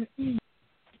yeah.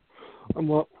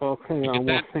 Well,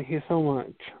 thank you so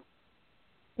much.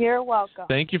 You're welcome.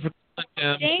 Thank you for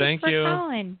calling. Thanks for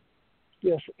calling.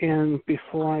 Yes, and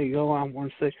before I go, I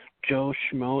want to say Joe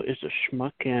Schmo is a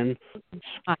schmuck, and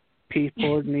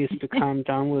people needs to calm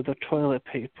down with the toilet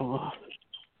paper.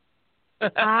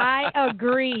 I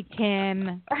agree,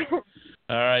 Tim.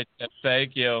 All right,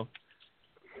 thank you.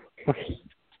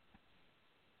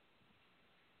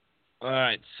 All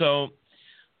right, so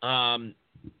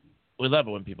we love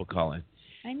it when people call in.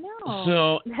 I know.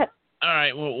 So, all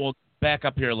right, we'll back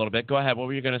up here a little bit. Go ahead. What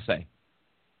were you going to say?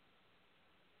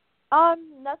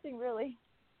 Nothing really.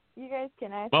 You guys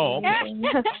can ask. Oh, me.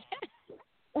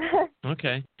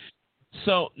 Okay.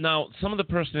 So now some of the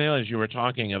personalities you were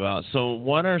talking about. So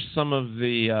what are some of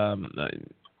the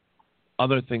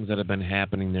other things that have been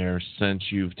happening there since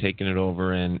you've taken it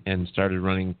over and started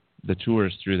running the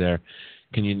tours through there?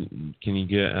 Can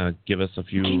you give us a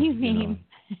few? Can you name?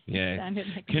 Yeah.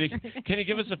 Can you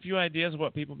give us a few ideas of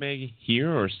what people may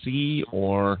hear or see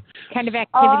or kind of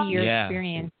activity or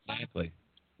experience? Exactly.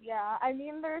 Yeah, I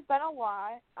mean, there's been a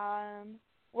lot.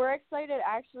 We're excited.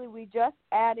 Actually, we just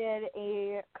added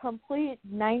a complete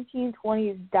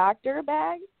 1920s doctor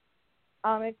bag.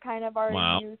 It's kind of our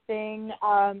new thing.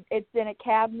 It's in a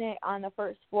cabinet on the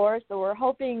first floor, so we're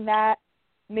hoping that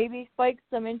maybe spikes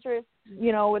some interest,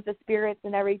 with the spirits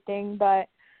and everything. But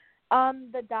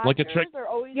the doctors are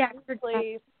always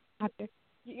usually.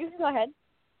 You can go ahead.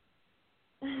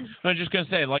 I was just gonna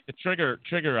say, like the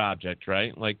trigger object,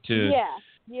 right? Like to.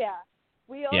 Yeah.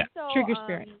 We also trigger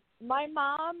spirit. My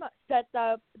mom sets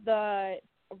up the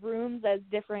rooms as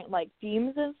different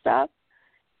themes and stuff,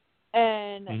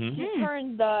 and she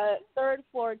turned the third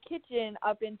floor kitchen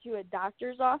up into a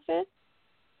doctor's office.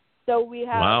 So we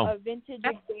have a vintage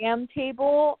exam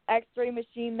table, X-ray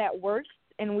machine that works,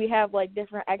 and we have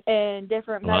different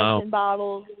medicine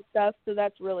bottles and stuff. So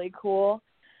that's really cool.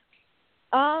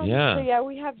 So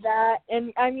we have that,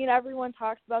 and I mean everyone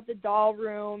talks about the doll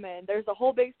room, and there's a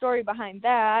whole big story behind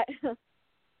that.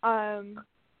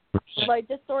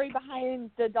 The story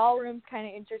behind the doll room's kind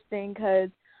of interesting because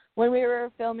when we were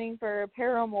filming for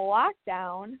Paranormal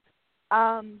Lockdown,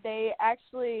 they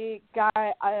actually got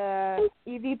a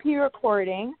EVP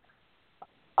recording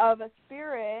of a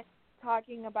spirit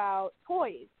talking about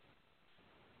toys.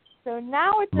 So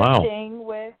now it's a thing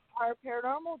with our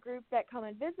paranormal group that come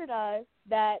and visit us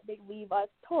that they leave us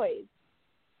toys.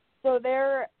 So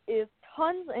there is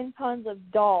tons and tons of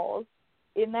dolls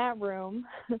in that room.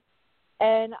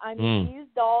 And I mean these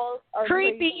dolls are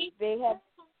creepy. Crazy.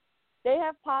 They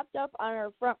have popped up on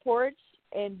our front porch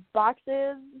in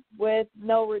boxes with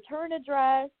no return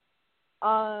address,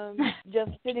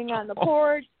 just sitting on the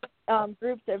porch.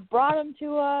 Groups have brought them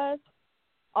to us,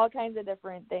 all kinds of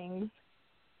different things.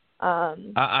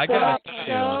 I gotta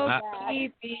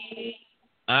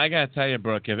tell you,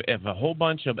 Brooke, if a whole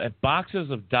bunch of boxes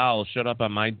of dolls showed up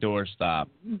on my doorstep,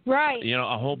 right?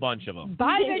 A whole bunch of them.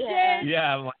 Bye, bitches.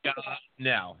 Yeah, I'm like,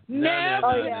 no.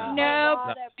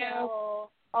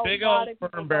 Big old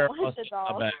fern barrel.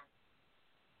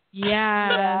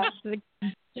 Yeah, the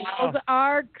dolls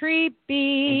are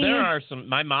creepy. There are some.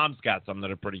 My mom's got some that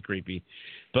are pretty creepy,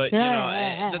 but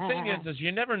the thing is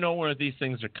you never know where these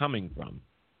things are coming from.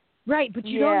 Right, but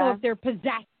you don't know if they're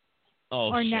possessed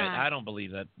or shit. not. I don't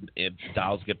believe that if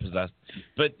dolls get possessed.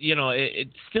 But,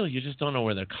 it's still, you just don't know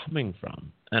where they're coming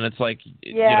from. And it's like,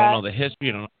 you don't know the history.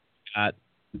 You don't know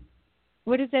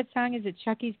what is that song? Is it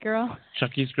Chucky's Girl?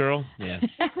 Chucky's Girl? Yeah.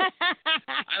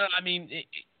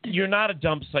 you're not a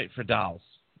dump site for dolls.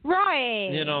 Right.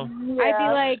 You know. Yeah. I'd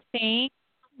be like, thanks.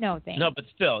 No, thanks. No, but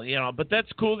still, but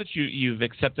that's cool that you've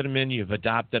accepted them in, you've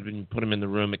adopted them, and put them in the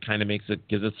room. It kind of gives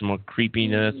it some more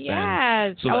creepiness. Yes.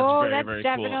 And so that's very, very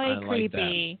definitely cool.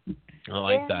 creepy. I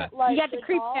like that. Like, you got the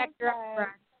creep factor up front.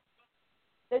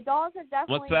 The dolls have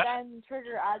definitely What's that? been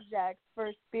trigger objects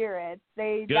for spirits.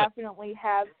 They Good. definitely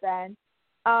have been.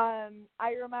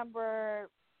 I remember,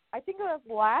 I think it was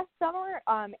last summer,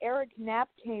 Eric Knapp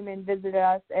came and visited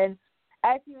us, and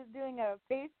as he was doing a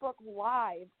Facebook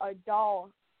Live, a doll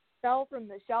fell from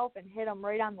the shelf and hit him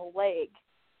right on the leg.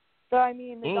 So, I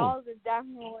mean, the dolls are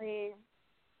definitely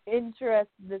interest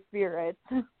the spirits.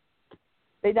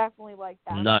 They definitely like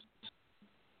that.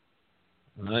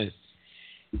 Nice.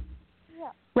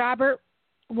 Yeah. Robert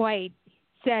White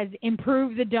says,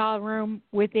 improve the doll room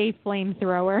with a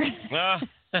flamethrower.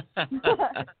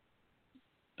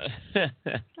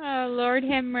 Oh, Lord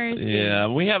have mercy. Yeah,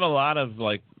 we have a lot of,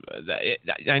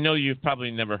 I know you've probably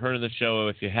never heard of the show.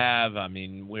 If you have, I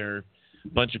mean, we're a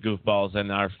bunch of goofballs,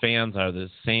 and our fans are the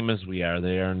same as we are.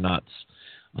 They are nuts,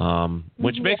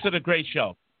 which makes it a great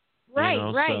show. Right,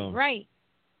 so. right.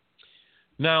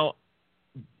 Now,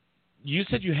 you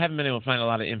said you haven't been able to find a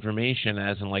lot of information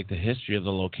as in, the history of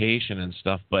the location and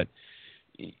stuff, but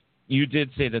you did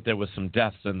say that there was some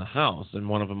deaths in the house, and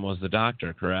one of them was the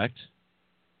doctor, correct?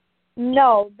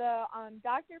 No, the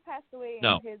doctor passed away in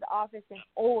No. his office in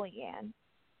Olean.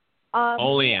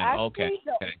 Olean, okay.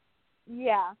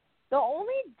 Yeah. The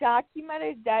only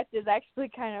documented death is actually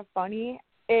kind of funny.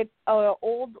 It's an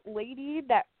old lady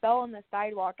that fell on the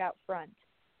sidewalk out front.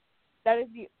 That is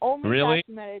the only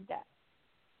documented death.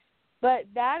 But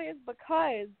that is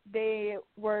because they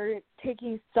were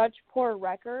taking such poor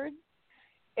records.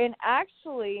 And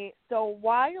actually, so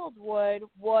Wildwood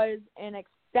was an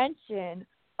extension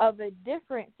of a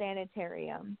different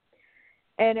sanitarium.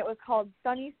 And it was called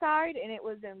Sunnyside, and it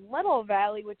was in Little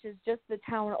Valley, which is just the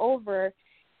town over.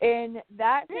 And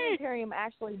that sanitarium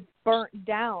actually burnt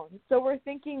down. So we're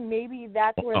thinking maybe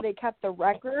that's where they kept the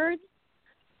records.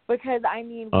 Because, I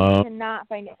mean, we cannot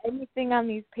find anything on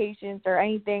these patients or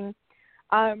anything.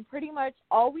 Pretty much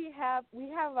all we have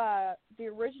the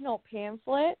original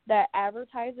pamphlet that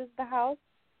advertises the house.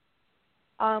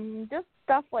 Just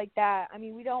stuff like that. I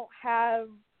mean, we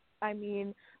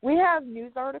have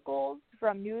news articles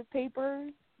from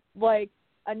newspapers,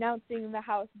 announcing the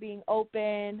house being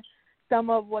open, some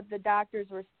of what the doctors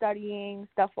were studying,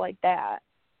 stuff like that.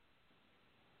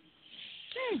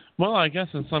 Well, I guess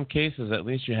in some cases, at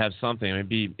least you have something. It'd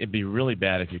be really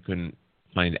bad if you couldn't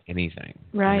find anything.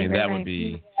 Right. I mean, that right. would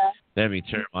be that'd be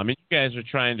terrible. I mean, you guys are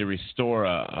trying to restore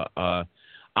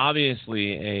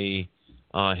obviously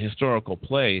a historical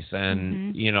place,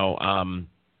 and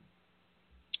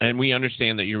and we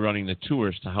understand that you're running the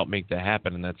tours to help make that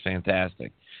happen, and that's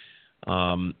fantastic.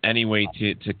 Anyway,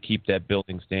 to keep that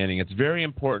building standing, it's very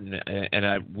important,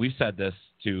 and we've said this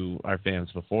to our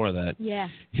fans before, that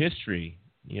history,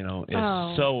 is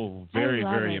so very,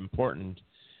 very important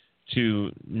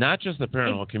to not just the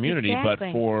paranormal community, but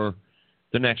for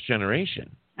the next generation.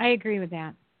 I agree with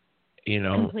that.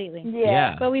 Completely.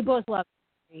 Yeah. But we both love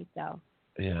history, so.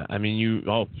 Yeah, I mean,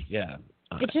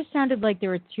 It just sounded like there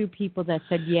were two people that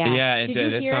said yeah. Yeah, it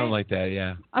did. It sounded it? like that,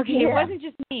 yeah. Okay, it wasn't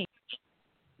just me.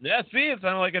 Yeah, see, it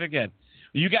sounded like it again.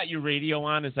 You got your radio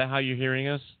on? Is that how you're hearing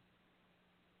us?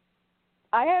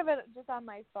 I have it just on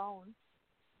my phone.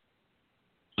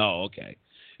 Oh, okay.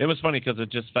 It was funny because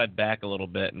it just fed back a little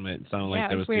bit, and it sounded like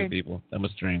there was weird. two people. That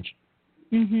was strange.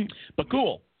 Mm-hmm. But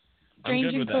cool. Strange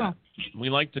I'm good with and cool. that. We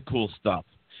like the cool stuff.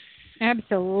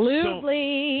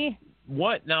 Absolutely. So,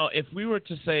 what now? If we were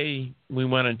to say we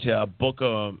wanted to book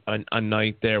a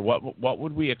night there, what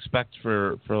would we expect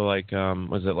for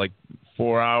was it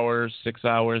 4 hours, 6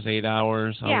 hours, 8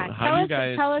 hours?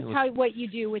 Tell us what you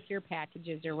do with your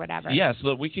packages or whatever. Yeah, so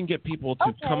that we can get people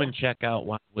to come and check out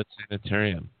Wildwood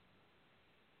Sanitarium.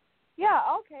 Yeah,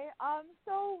 okay.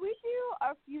 So we do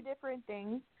a few different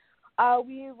things.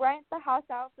 We rent the house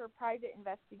out for private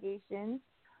investigations.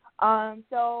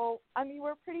 So, I mean,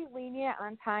 we're pretty lenient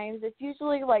on times. It's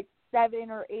usually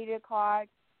 7 or 8 o'clock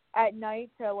at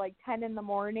night to 10 in the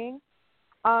morning.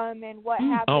 And what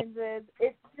happens is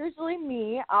it's usually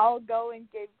me. I'll go and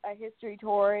give a history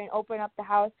tour and open up the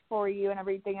house for you and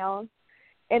everything else.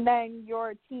 And then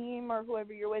your team or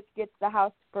whoever you're with gets the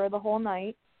house for the whole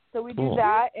night. So we do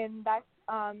that, and that's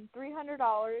 $300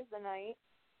 a night.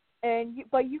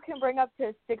 But you can bring up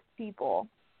to 6 people.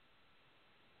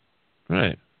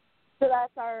 Right. So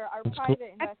that's our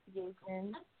private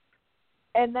investigation.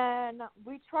 And then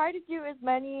we try to do as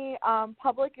many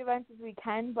public events as we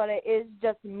can, but it is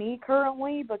just me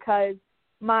currently because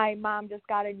my mom just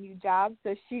got a new job,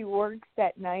 so she works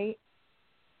at night.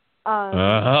 So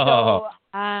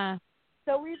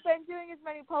we've been doing as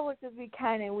many Publix as we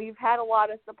can, and we've had a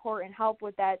lot of support and help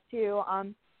with that too.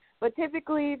 But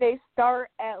typically they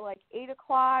start at like 8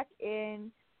 o'clock,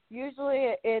 and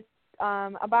usually it's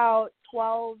about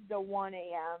 12 to 1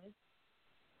 a.m.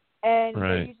 And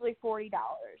they're usually $40.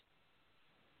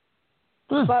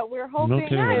 But we're hoping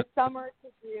this summer to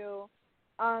do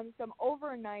some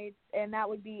overnights, and that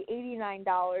would be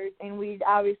 $89, and we'd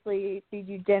obviously feed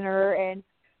you dinner, and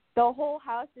the whole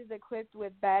house is equipped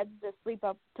with beds to sleep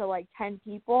up to like 10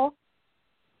 people.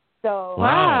 So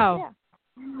wow,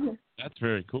 yeah. That's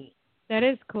very cool. That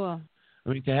is cool. I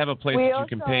mean, to have a place that you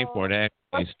can pay for to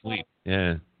actually sleep.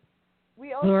 Yeah.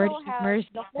 We also have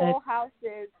the whole house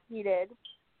is heated.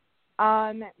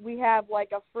 We have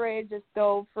like a fridge, a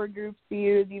stove for groups to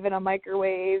use, even a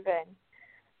microwave,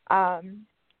 and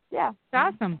yeah, it's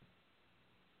awesome.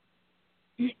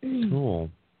 Cool.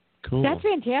 That's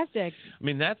fantastic. I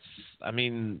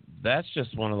mean, that's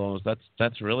just one of those.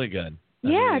 That's really good.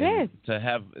 It is. To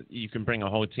have, you can bring a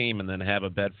whole team and then have a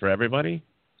bed for everybody.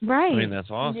 Right. I mean,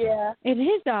 that's awesome. Yeah, it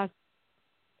is awesome.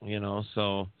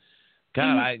 So,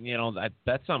 God,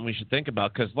 that's something we should think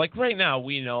about, because like right now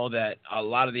we know that a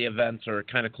lot of the events are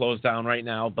kind of closed down right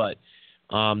now, but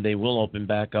they will open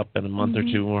back up in a month or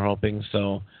two. We're hoping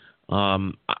so.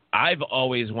 I've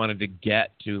always wanted to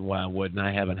get to Wildwood, and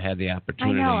I haven't had the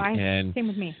opportunity. I know. And same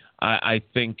with me. I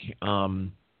think,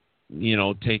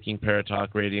 taking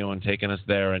Paratalk Radio and taking us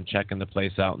there and checking the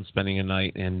place out and spending a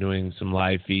night and doing some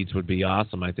live feeds would be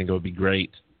awesome. I think it would be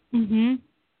great.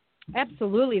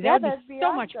 Absolutely. That would be so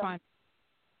awesome. much fun.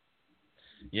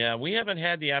 Yeah, we haven't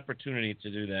had the opportunity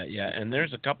to do that yet, and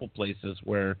there's a couple places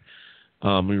where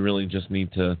we really just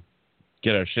need to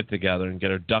get our shit together and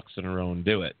get our ducks in a row and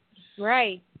do it.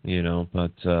 Right.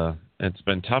 But it's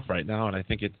been tough right now, and I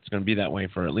think it's going to be that way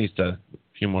for at least a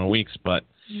few more weeks, but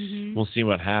we'll see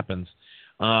what happens.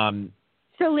 So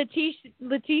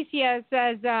Leticia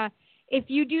says, if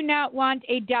you do not want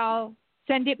a doll,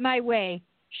 send it my way.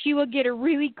 She will get a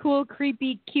really cool,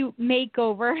 creepy, cute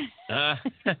makeover.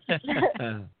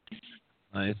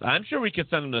 Nice. I'm sure we could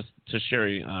send them to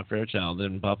Sherry Fairchild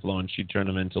in Buffalo, and she'd turn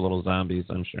them into little zombies,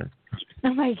 I'm sure.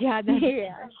 Oh, my God.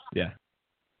 Yeah.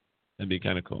 That'd be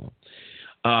kind of cool.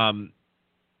 Now,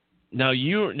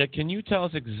 can you tell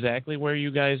us exactly where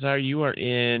you guys are? You are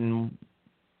in...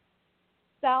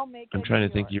 Salmaker, I'm trying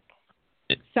to think.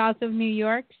 South of New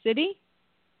York City?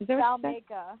 Is that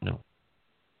Salmaker. No.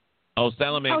 Oh,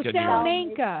 Salamanca, New York.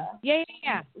 Salamanca. Yeah.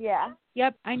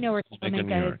 Yep, I know where Salamanca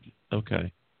New York. is.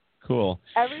 Okay, cool.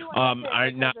 Everyone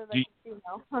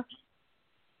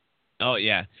Oh,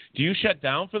 yeah. Do you shut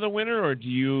down for the winter, or do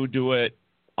you do it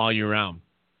all year round?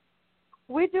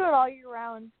 We do it all year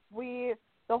round. The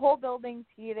whole building's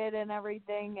heated and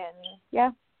everything, and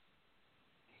yeah.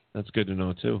 That's good to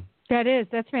know, too.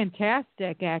 That's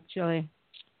fantastic, actually.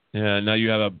 Yeah, now you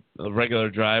have a regular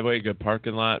driveway, good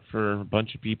parking lot for a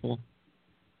bunch of people?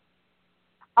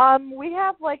 We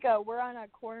have we're on a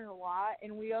corner lot,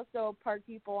 and we also park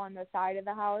people on the side of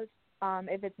the house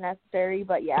if it's necessary,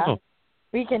 but yeah,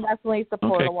 we can definitely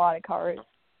support a lot of cars.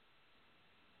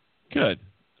 Good.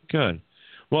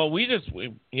 Well,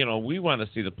 we want to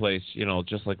see the place,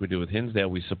 just like we do with Hinsdale.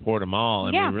 We support them all,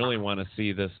 and we really want to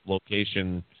see this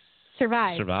location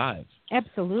survive.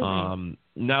 Absolutely.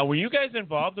 Now, were you guys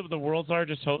involved with the World's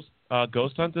Largest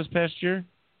Ghost Hunt this past year?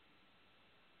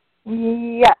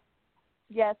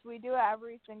 Yes, we do it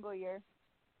every single year.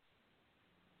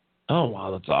 Oh,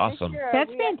 wow, that's awesome. That's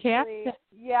fantastic.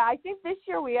 I think this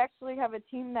year we actually have a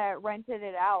team that rented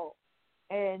it out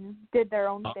and did their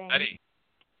own thing. Eddie.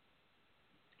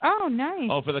 Oh, nice.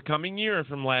 Oh, for the coming year or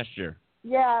from last year?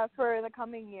 Yeah, for the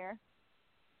coming year.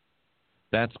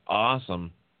 That's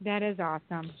awesome. That is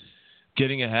awesome.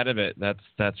 Getting ahead of it,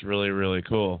 that's really, really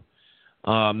cool.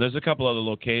 There's a couple other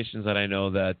locations that I know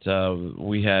that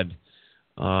we had.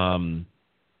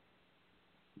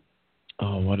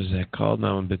 What is that called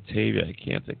now in Batavia? I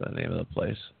can't think of the name of the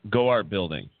place. Go Art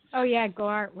Building. Oh, yeah, Go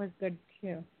Art was good,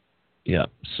 too. Yeah,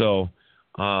 so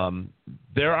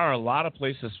there are a lot of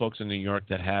places, folks, in New York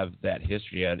that have that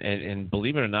history. And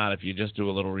believe it or not, if you just do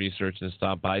a little research and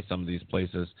stop by some of these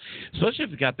places, especially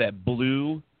if you've got that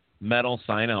blue metal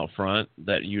sign out front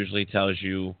that usually tells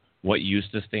you what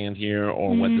used to stand here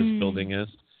or what this building is.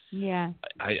 Yeah.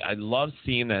 I love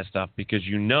seeing that stuff because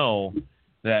you know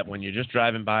that when you're just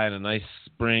driving by on a nice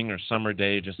spring or summer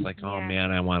day, just like, oh,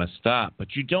 man, I want to stop.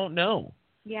 But you don't know.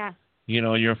 Yeah.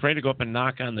 you're afraid to go up and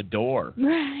knock on the door.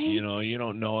 Right. You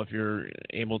don't know if you're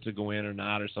able to go in or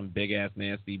not, or some big ass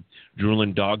nasty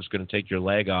drooling dog's going to take your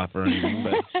leg off or anything.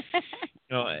 But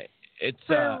it's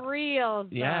for real. Though.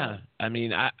 Yeah, I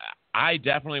mean, I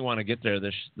definitely want to get there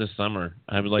this summer.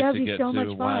 I would like to get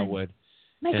to Wildwood.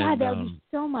 My God, that would be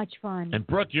so much fun. And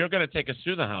Brooke, you're going to take us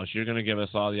through the house. You're going to give us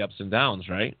all the ups and downs,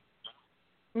 right?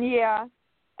 Yeah.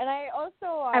 And I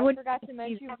also forgot to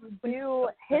mention we do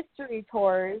history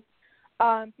tours.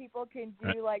 People can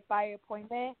do by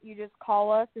appointment. You just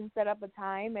call us and set up a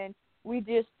time, and we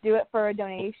just do it for a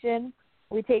donation.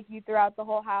 We take you throughout the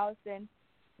whole house, and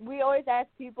we always ask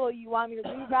people, you want me to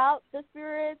leave out the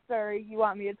spirits or you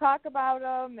want me to talk about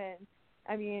them? And,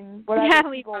 I mean,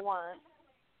 whatever people want.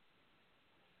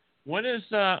 What is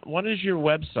your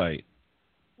website?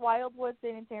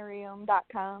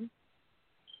 WildwoodSanitarium.com.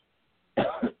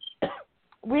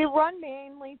 We run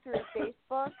mainly through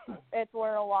Facebook. It's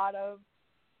where a lot of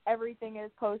everything is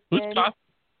posted. Who's talking?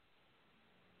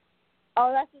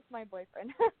 Oh, that's just my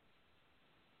boyfriend.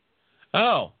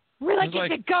 Oh. We're like,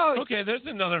 it's a ghost. Okay, there's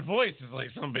another voice. It's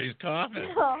like somebody's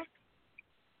coughing. Oh.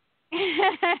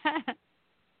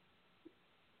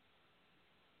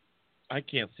 I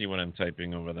can't see what I'm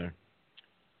typing over there.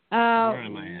 Where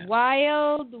am I at?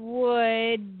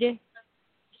 Wildwood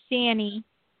Sani.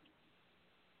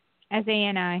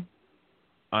 SANI.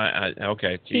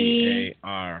 Okay.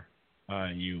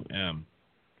 TARIUM.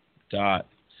 Dot.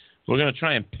 We're going to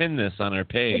try and pin this on our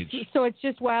page. So it's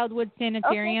just Wildwood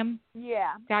Sanitarium? Okay.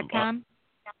 Yeah. .com?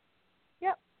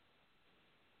 Yep.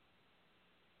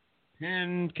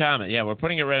 Pinned comment. Yeah, we're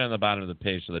putting it right on the bottom of the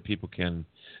page so that people can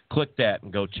click that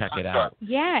and go check it out.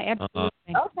 Yeah, absolutely.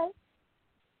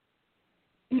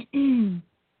 Okay.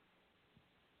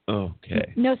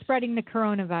 Okay. No spreading the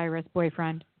coronavirus,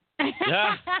 boyfriend.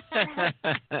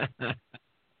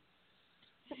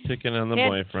 Picking on the it's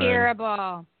boyfriend.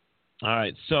 Terrible. All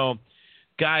right, so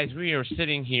guys, we are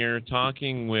sitting here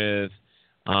talking with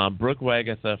Brooke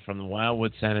Wagatha from the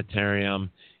Wildwood Sanitarium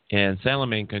in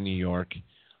Salamanca, New York.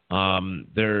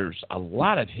 There's a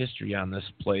lot of history on this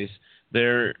place.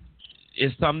 There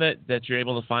is some that you're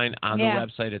able to find on the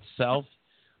website itself.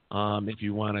 If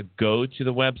you want to go to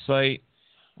the website,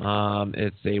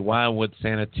 it's a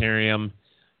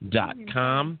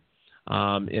wildwoodsanitarium.com.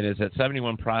 It is at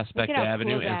 71 Prospect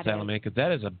Avenue in Salamanca.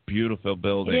 That is a beautiful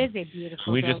building. It is a beautiful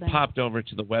building. We just popped over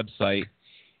to the website,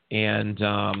 and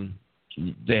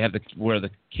they have the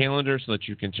calendar so that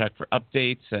you can check for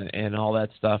updates and all that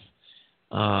stuff.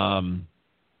 Current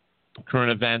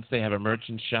events. They have a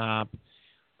merchant shop,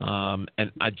 and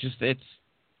that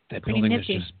building is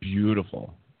just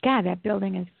beautiful. God, that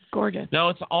building is gorgeous. No,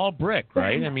 it's all brick,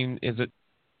 right? I mean, is it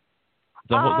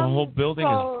the whole building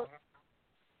is?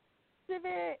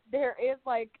 There is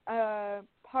like a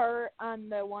part on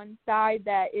the one side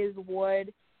that is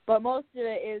wood, but most of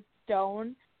it is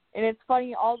stone. And it's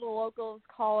funny, all the locals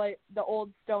call it the old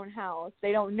stone house.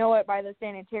 They don't know it by the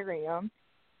sanitarium.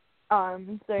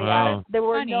 They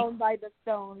were known by the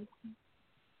stones.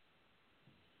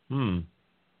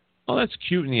 Oh, that's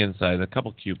cute in the inside. A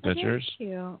couple cute pictures.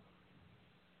 Cute.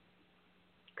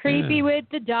 Creepy with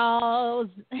the dolls.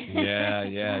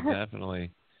 Yeah, definitely.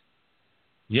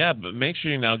 Yeah, but make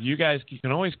sure you guys, you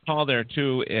can always call there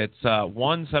too. It's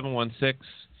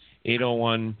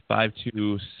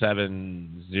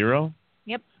 1-716-801-5270.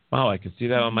 Yep. Wow, I can see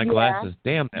that on my glasses.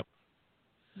 Damn that.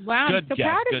 Wow, good I'm so guess,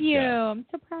 proud of you. Guess. I'm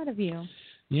so proud of you.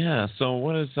 Yeah. So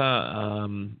what is I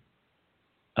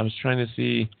was trying to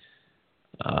see.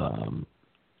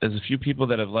 There's a few people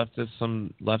that have left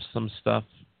some stuff.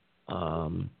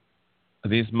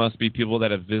 These must be people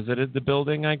that have visited the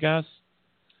building, I guess.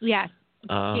 Yes.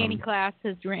 Danny Class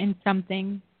has written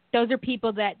something. Those are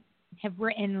people that have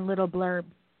written little blurbs.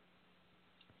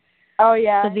 Oh,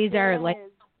 yeah. So these are like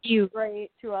cute.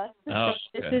 Great to us. Oh,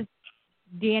 This is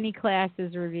Danny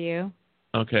Class's review.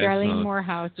 Okay. Darlene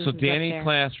Morehouse. So Danny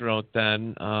Class wrote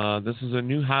then, this is a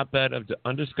new hotbed of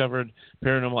undiscovered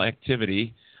paranormal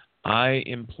activity. I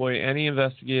employ any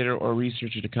investigator or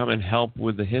researcher to come and help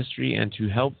with the history and to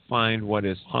help find what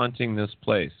is haunting this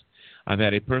place. I've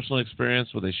had a personal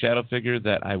experience with a shadow figure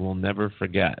that I will never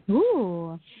forget.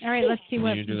 Ooh. All right, let's see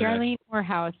what Darlene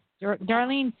Morehouse.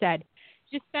 Darlene said,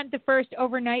 just spent the first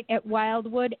overnight at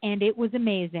Wildwood, and it was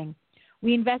amazing.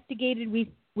 We investigated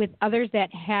with others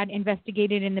that had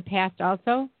investigated in the past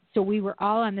also, so we were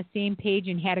all on the same page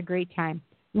and had a great time.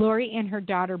 Lori and her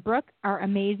daughter Brooke are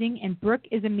amazing, and Brooke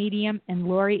is a medium, and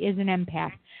Lori is an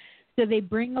empath. So they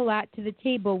bring a lot to the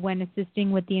table when assisting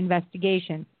with the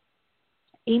investigation.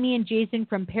 Amy and Jason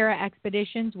from Para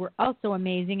Expeditions were also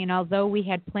amazing, and although we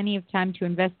had plenty of time to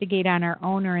investigate on our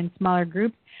own or in smaller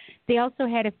groups, they also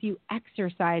had a few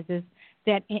exercises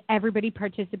that everybody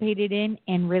participated in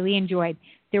and really enjoyed.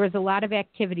 There was a lot of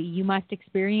activity. You must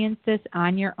experience this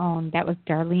on your own. That was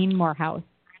Darlene Morehouse.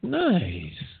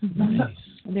 Nice. Mm-hmm. Nice.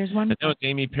 There's one. I know it's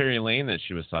Amy Perry Lane that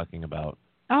she was talking about.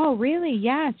 Oh, really?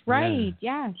 Yes, right.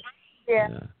 Yes. Yeah.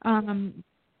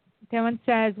 That one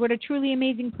says, what a truly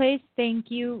amazing place.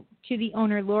 Thank you to the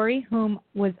owner, Lori, whom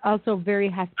was also very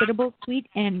hospitable, sweet,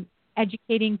 and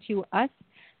educating to us.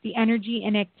 The energy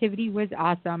and activity was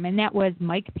awesome. And that was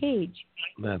Mike Page.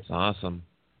 That's awesome.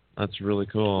 That's really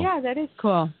cool. Yeah, that is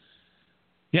cool.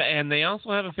 Yeah, and they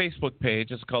also have a Facebook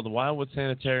page. It's called the Wildwood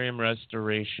Sanitarium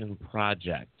Restoration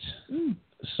Project. Mm.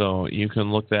 So you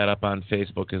can look that up on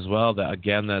Facebook as well.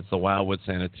 Again, that's the Wildwood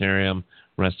Sanitarium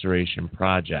Restoration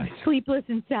Project. Sleepless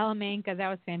in Salamanca. That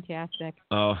was fantastic.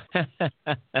 Oh.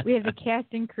 We have the cast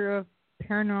and crew of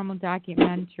Paranormal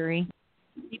Documentary.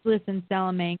 Sleepless in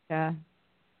Salamanca.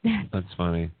 That's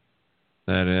funny.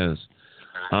 That is.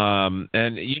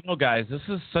 And, you know, guys, this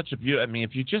is such a beautiful... I mean,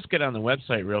 if you just get on the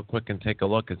website real quick and take a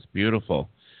look, it's beautiful.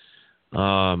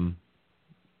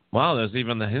 Wow, there's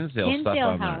even the Hinsdale stuff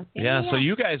on House. there. Yeah, so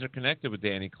you guys are connected with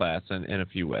Danny Class in a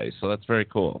few ways, so that's very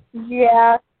cool.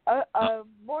 Yeah,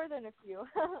 more than a few.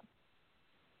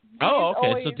 Oh,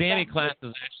 okay, so Danny Class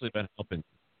has actually been helping.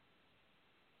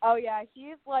 Oh, yeah,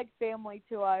 he's like family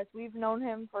to us. We've known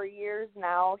him for years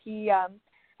now. He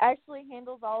actually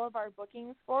handles all of our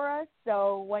bookings for us,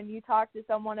 so when you talk to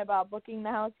someone about booking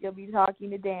the house, you'll be talking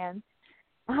to Dan.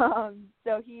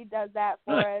 So he does that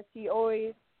for us. He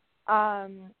always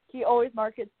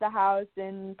markets the house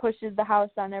and pushes the house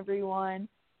on everyone.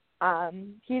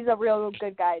 He's a real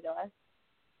good guy to us.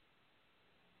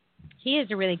 He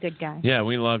is a really good guy. Yeah,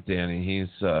 we love Danny. He's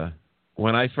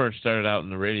when I first started out in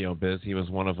the radio biz, he was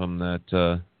one of them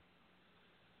that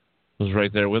was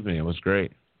right there with me. It was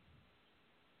great.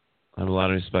 I have a lot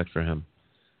of respect for him.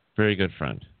 Very good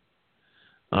friend.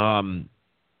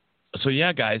 So,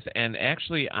 yeah, guys, and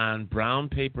actually on brown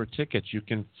paper tickets, you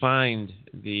can find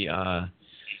the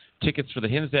tickets for the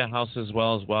Hinsdale House as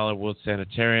well as Wildwood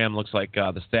Sanitarium. Looks like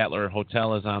the Statler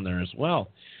Hotel is on there as well.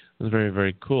 It's very,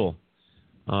 very cool.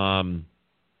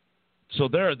 So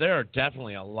there are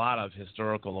definitely a lot of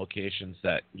historical locations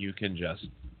that you can just,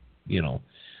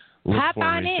 look Hop for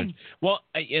on research. in. Well,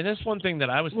 and that's one thing that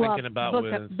I was thinking about book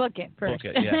with... it first. Book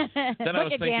it, yeah. Then I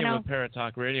was thinking Dano. with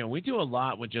Paratalk Radio, we do a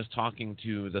lot with just talking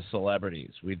to the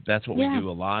celebrities. That's what Yeah. we do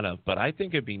a lot of. But I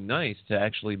think it'd be nice to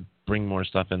actually bring more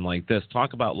stuff in like this.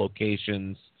 Talk about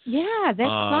locations. Yeah, that's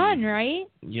fun, right?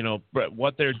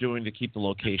 What they're doing to keep the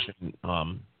location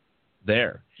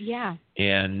there. Yeah.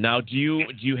 And now, do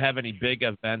you have any big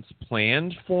events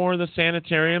planned for the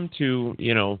sanitarium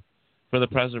for the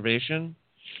preservation?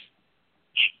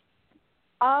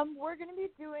 We're going to be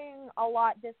doing a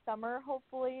lot this summer,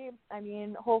 hopefully. I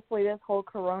mean, hopefully this whole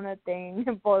corona thing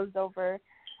blows over.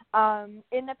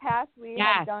 In the past, we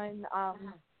have done,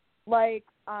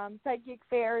 psychic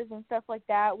fairs and stuff like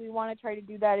that. We want to try to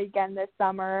do that again this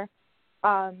summer.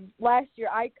 Last year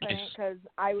I couldn't because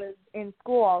I was in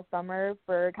school all summer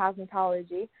for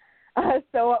cosmetology.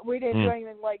 So we didn't do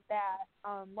anything like that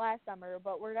last summer,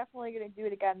 but we're definitely going to do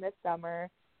it again this summer.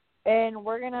 And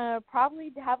we're going to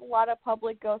probably have a lot of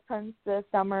public ghost hunts this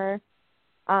summer,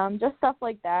 just stuff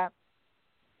like that.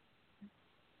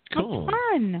 Cool. That's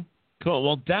fun. Cool.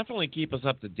 Well, definitely keep us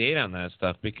up to date on that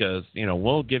stuff because,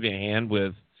 we'll give you a hand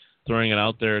with throwing it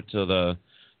out there to the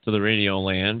radio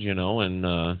land,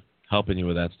 and helping you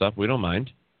with that stuff. We don't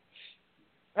mind.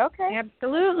 Okay.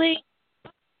 Absolutely.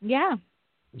 Yeah.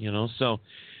 So,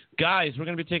 guys, we're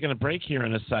going to be taking a break here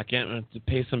in a second. We have to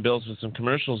pay some bills with some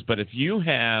commercials. But if you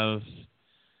have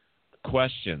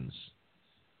questions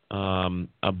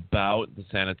about the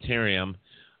sanitarium,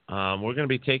 we're going to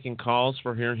be taking calls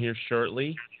for here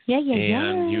shortly. Yeah.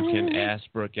 And you can ask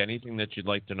Brooke anything that you'd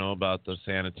like to know about the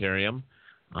sanitarium.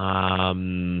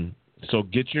 So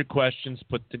get your questions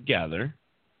put together.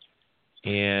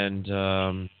 And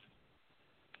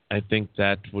I think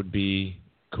that would be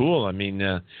cool. I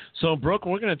mean, so, Brooke,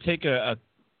 we're going to take a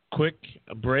quick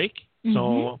break. Mm-hmm.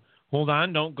 So hold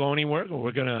on. Don't go anywhere.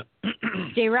 We're going to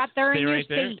stay right there in your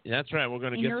there. seat. That's right. We're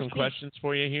going to get some questions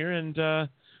for you here, and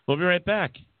we'll be right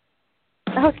back.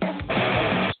 Okay.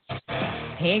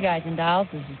 Hey, guys and dolls,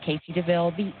 this is Casey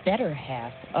DeVille, the better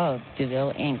half of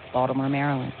DeVille Inc., Baltimore,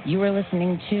 Maryland. You are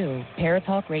listening to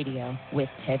Paratalk Radio with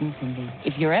Ted and Cindy.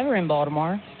 If you're ever in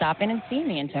Baltimore, stop in and see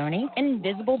me and Tony.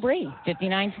 Invisible Bree,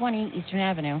 5920 Eastern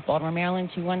Avenue, Baltimore, Maryland,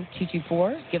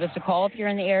 21224. Give us a call if you're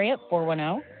in the area,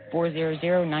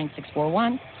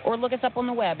 408-400-9641, or look us up on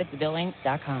the web at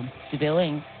DeVilleInc.com. DeVille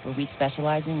Inc., where we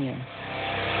specialize in you.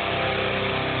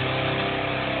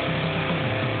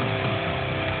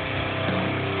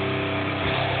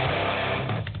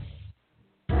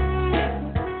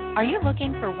 Are you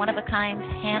looking for one-of-a-kind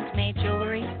handmade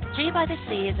jewelry? G by the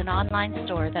Sea is an online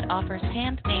store that offers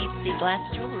handmade sea glass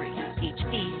jewelry. Each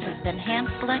piece has been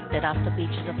hand-selected off the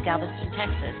beaches of Galveston,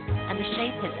 Texas, and the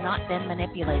shape has not been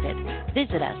manipulated.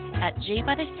 Visit us at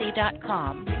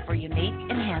gbythesea.com for unique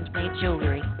and handmade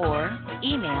jewelry, or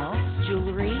email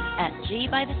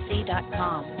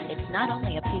jewelry@gbythesea.com. It's not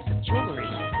only a piece of jewelry,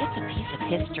 it's a piece of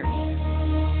history.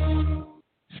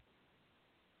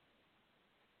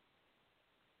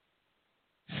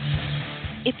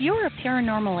 If you're a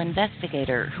paranormal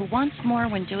investigator who wants more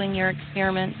when doing your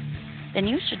experiments, then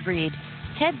you should read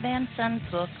Ted Van Sund's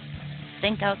book,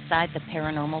 Think Outside the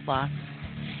Paranormal Box.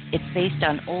 It's based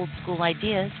on old school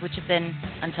ideas which have been,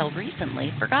 until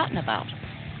recently, forgotten about.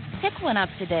 Pick one up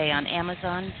today on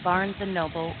Amazon, Barnes &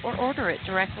 Noble, or order it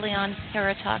directly on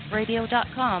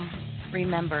Paratalkradio.com.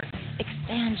 Remember,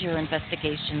 expand your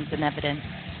investigations and evidence.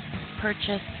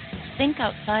 Purchase Think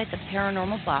Outside the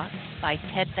Paranormal Box by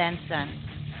Ted Van Sund.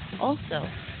 Also,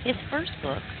 his first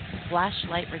book,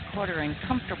 Flashlight Recorder and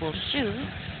Comfortable Shoes,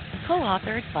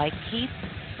 co-authored by Keith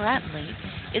Spratley,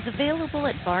 is available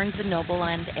at Barnes & Noble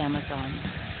and Amazon.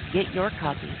 Get your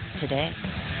copy today.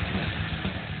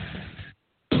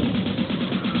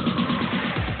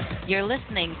 You're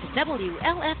listening to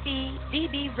WLFE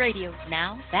DB Radio.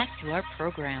 Now, back to our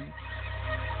program.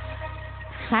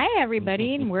 Hi,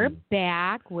 everybody, and we're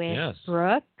back with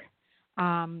Brooke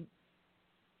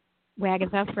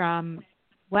Wagatha from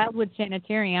Wildwood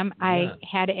Sanitarium. I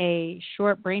had a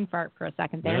short brain fart for a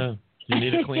second there. Yeah. You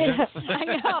need a cleaner? I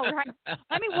know, right?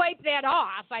 Let me wipe that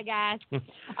off, I guess.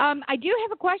 I do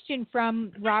have a question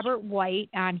from Robert White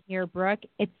on here, Brooke.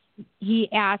 He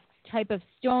asks, type of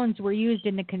stones were used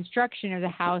in the construction of the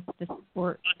house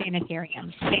or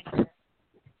sanitarium?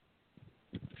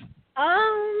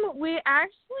 We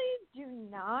actually do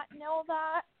not know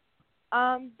that,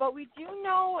 but we do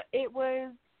know it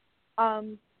was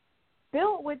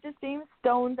built with the same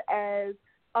stones as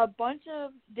a bunch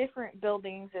of different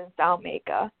buildings in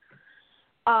Salmaca.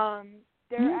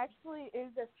 There actually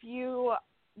is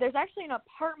there's actually an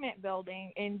apartment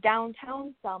building in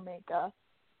downtown Salmaca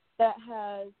that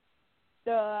has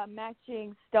the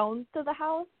matching stones to the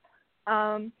house.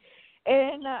 And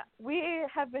we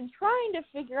have been trying to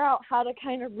figure out how to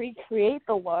kind of recreate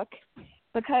the look,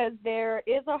 because there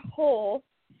is a hole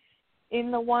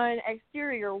in the one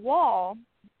exterior wall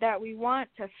that we want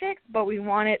to fix, but we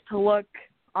want it to look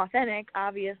authentic,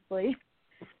 obviously.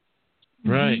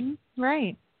 Right. Mm-hmm.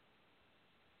 Right.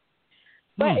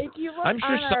 But if you look on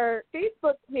our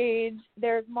Facebook page,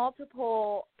 there's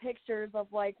multiple pictures of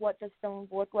like what the stones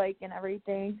look like and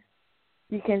everything.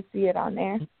 You can see it on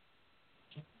there.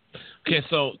 Okay,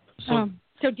 so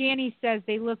Danny says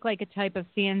they look like a type of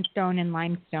sandstone and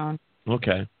limestone.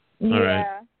 Okay. All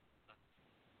right.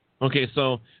 Okay,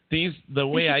 so the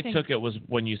way I took it was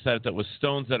when you said that was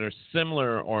stones that are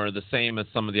similar or the same as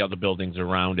some of the other buildings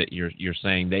around it. You're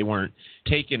saying they weren't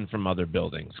taken from other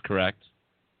buildings, correct?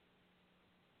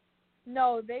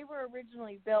 No, they were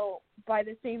originally built by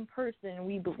the same person,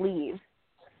 we believe.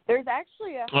 There's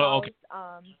actually a house.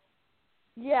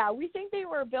 Yeah, we think they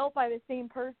were built by the same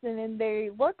person, and they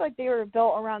look like they were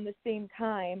built around the same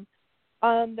time.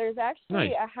 There's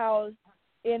actually a house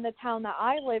in the town that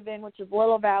I live in, which is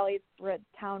Little Valley. It's the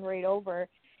town right over.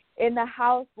 And the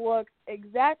house looks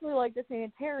exactly like the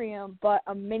sanitarium, but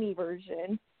a mini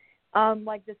version.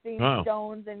 Like the same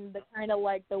stones and the kind of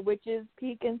like the witch's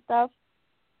peak and stuff.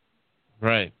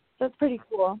 Right. So it's pretty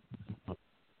cool.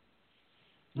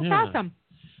 That's awesome.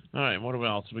 All right, what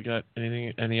else? We got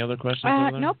any other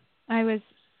questions? Nope. I was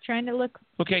trying to look.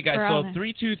 Okay, guys, so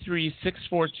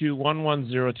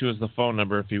 323-642-1102 is the phone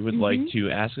number if you would like to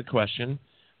ask a question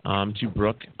to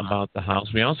Brooke about the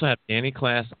house. We also have Danny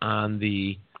Class on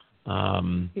the...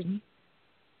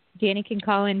 Danny can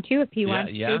call in, too, if he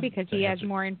wants to, because he has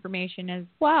more information as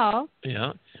well.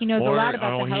 Yeah. He knows a lot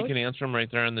about the house. He can answer them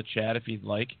right there in the chat if he'd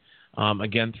like.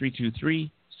 Again,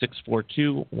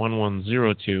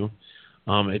 323-642-1102.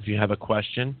 If you have a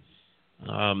question.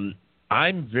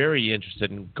 I'm very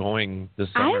interested in going this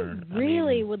summer. I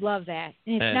really would love that.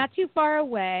 And it's not too far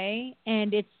away,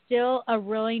 and it's still a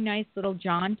really nice little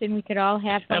jaunt, and we could all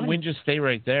have fun. And we can just stay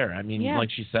right there. I mean,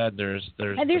 like she said, there's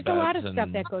a lot of stuff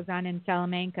that goes on in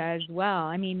Salamanca as well.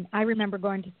 I mean, I remember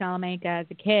going to Salamanca as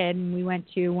a kid, and we went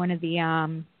to one of the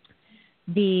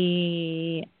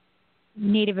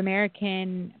Native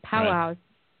American powwows.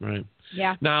 Right.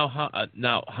 Yeah. Now,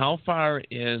 how far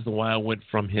is the Wildwood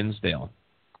from Hinsdale?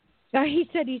 He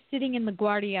said he's sitting in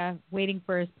LaGuardia waiting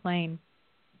for his plane.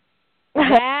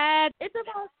 That's it's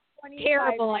about 25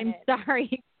 terrible. minutes. I'm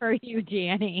sorry for you,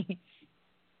 Janny.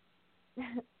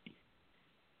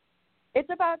 It's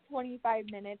about 25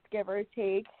 minutes, give or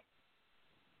take.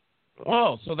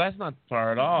 Oh, so that's not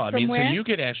far at all. From where? So you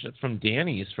could actually, from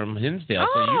Danny's, from Hinsdale,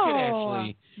 so you could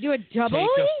actually do a double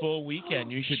take a full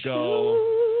weekend. You should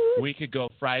go. We could go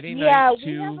Friday night Yeah, to.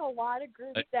 we have a lot of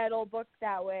groups that'll book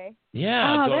that way.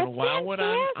 Yeah, oh, go that's to Wildwood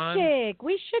fantastic.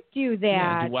 We should do that.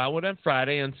 Yeah, do Wildwood on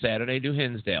Friday, and Saturday do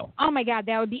Hinsdale. Oh my God,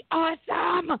 that would be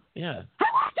awesome. Yeah. I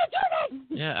want to do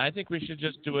this. Yeah, I think we should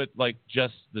just do it like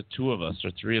just the two of us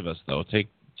or three of us, though. Take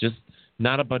just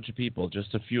not a bunch of people,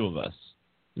 just a few of us.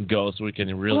 Go so we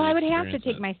can really. Well, I would have to experience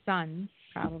take it. my sons,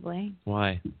 probably.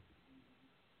 Why?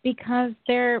 Because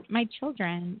they're my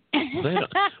children.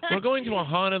 We're going to a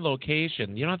haunted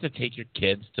location. You don't have to take your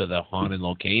kids to the haunted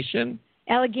location.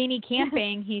 Allegheny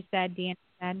camping, he said. Danny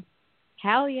said,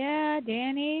 "Hell yeah,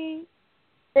 Danny."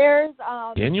 There's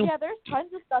Daniel? yeah, there's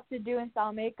tons of stuff to do in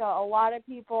Salmaca. A lot of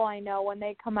people I know when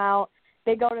they come out,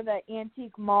 they go to the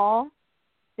antique mall.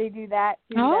 They do that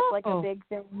too. Oh. That's like a big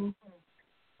thing.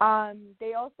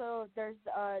 They also there's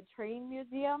a train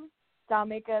museum.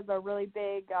 Salmaca is a really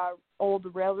big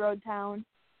old railroad town.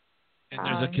 And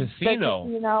there's a casino.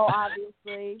 The casino,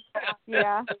 obviously.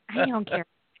 Yeah. I don't care.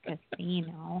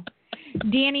 Casino.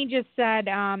 Danny just said.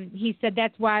 He said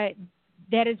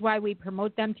that is why we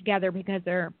promote them together, because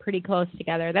they're pretty close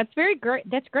together. That's very great.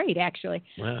 That's great, actually.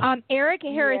 Wow. Eric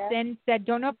Harrison said,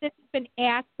 "Don't know if this has been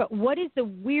asked, but what is the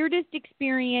weirdest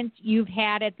experience you've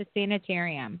had at the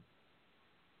sanitarium?"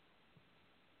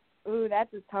 Ooh,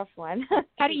 that's a tough one.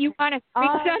 How do you want to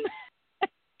speak them?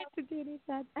 That's what Danny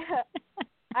said.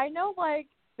 I know, like,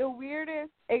 the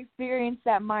weirdest experience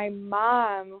that my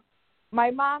mom's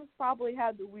probably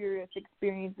had the weirdest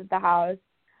experience at the house.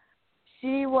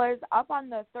 She was up on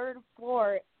the third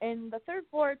floor, and the third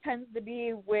floor tends to be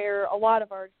where a lot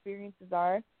of our experiences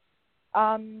are.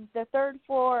 The third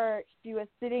floor, she was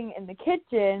sitting in the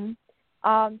kitchen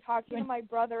talking to my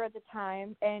brother at the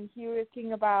time, and he was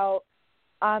talking about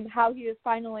how he was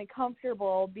finally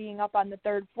comfortable being up on the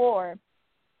third floor.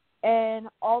 And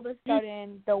all of a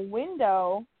sudden, the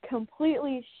window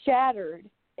completely shattered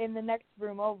in the next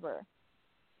room over.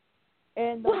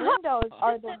 And the windows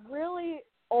are the really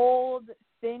old,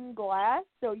 thin glass,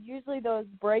 so usually those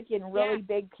break in really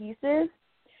big pieces.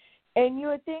 And you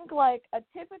would think, like, a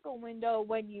typical window,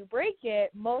 when you break it,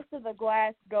 most of the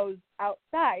glass goes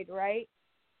outside, right?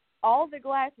 All the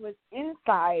glass was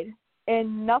inside,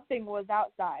 and nothing was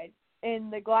outside.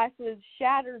 And the glass was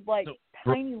shattered like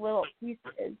tiny little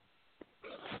pieces.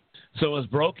 So it was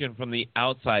broken from the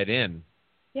outside in.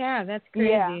 Yeah, that's crazy.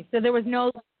 Yeah. So there was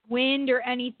no wind or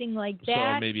anything like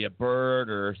that. So maybe a bird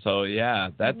or so. Yeah,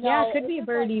 that's. Yeah, it could be a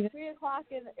bird like even. 3 o'clock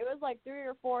it was like 3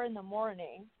 or 4 in the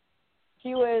morning.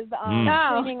 He was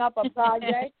cleaning up a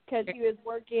project because he was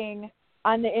working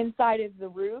on the inside of the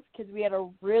roof because we had a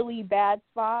really bad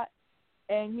spot,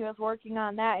 and he was working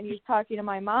on that, and he was talking to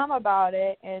my mom about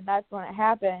it, and that's when it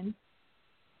happened.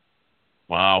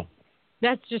 Wow.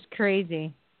 That's just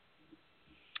crazy.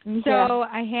 Yeah. So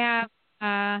I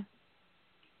have,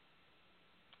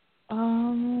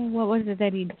 what was it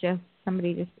that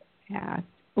somebody just asked?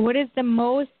 What is the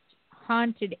most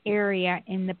haunted area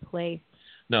in the place?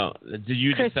 No, did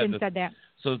you just Kristen said that.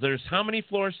 So there's how many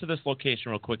floors to this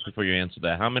location, real quick, before you answer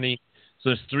that? How many? So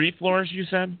there's 3 floors, you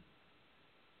said?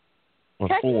 Or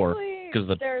 4?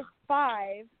 Technically, there's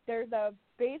 5. There's a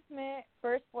basement,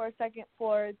 first floor, second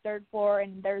floor, third floor,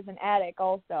 and there's an attic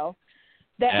also.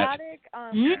 The attic,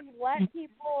 we let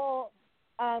people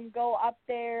go up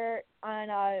there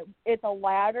on it's a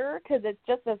ladder because it's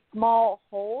just a small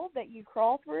hole that you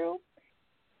crawl through,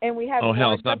 and we have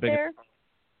it's not up big. there.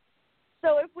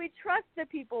 So if we trust the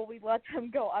people, we let them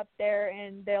go up there,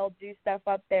 and they'll do stuff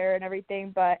up there and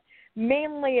everything, but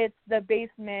mainly it's the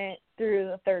basement through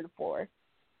the third floor.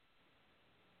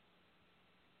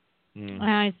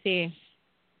 I see.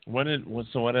 What did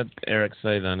Eric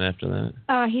say then after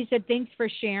that? He said, "Thanks for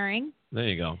sharing." There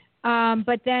you go.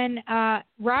 But then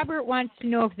Robert wants to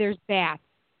know if there's bats.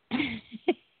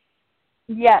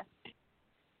 Yes.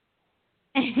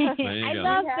 I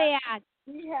love bats.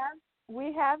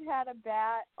 We have had a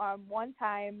bat one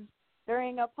time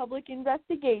during a public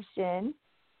investigation.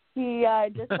 He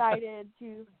decided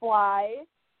to fly,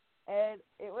 and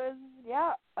it was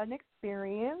an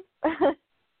experience.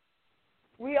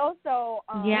 We also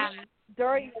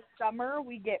during the summer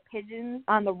we get pigeons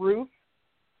on the roof,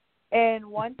 and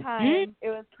one time it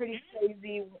was pretty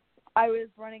crazy. I was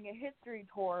running a history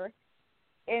tour,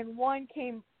 and one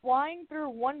came flying through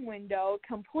one window,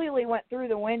 completely went through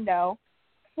the window,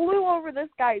 flew over this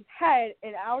guy's head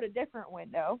and out a different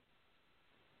window.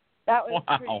 That was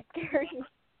pretty scary.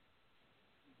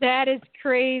 That is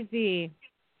crazy.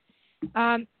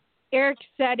 Eric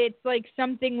said it's like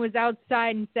something was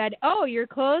outside and said, "Oh, you're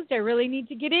closed. I really need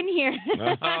to get in here."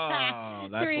 Oh,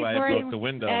 that's why I broke the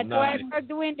window. That's why I broke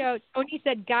the window. Tony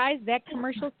said, "Guys, that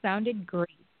commercial sounded great."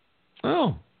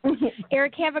 Oh.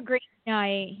 Eric, have a great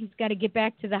night. He's got to get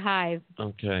back to the hive.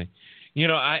 Okay. You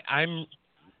know, I'm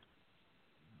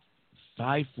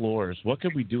 5 floors. What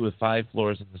could we do with 5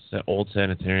 floors in the old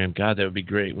sanitarium? God, that would be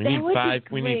great. We need 5.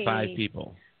 We need 5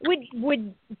 people.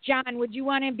 Would John? Would you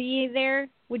want to be there?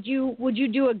 Would you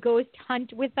do a ghost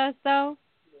hunt with us though?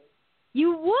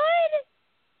 You would?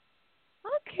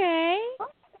 Okay.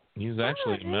 He's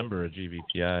actually a member of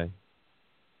GVPI.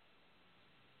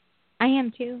 I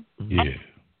am too. Yeah.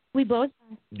 We both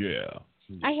are. Yeah.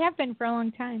 I have been for a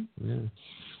long time. Yeah.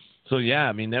 So yeah,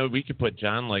 I mean, we could put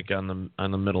John like on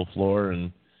the middle floor,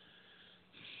 and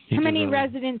how many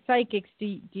resident psychics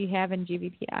do you have in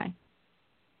GVPI?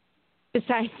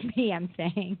 Besides me, I'm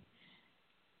saying.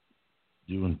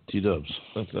 You and T-Dubs.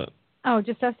 That's it. Oh,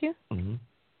 just us two? Mm-hmm.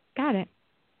 Got it.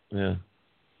 Yeah.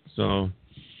 So,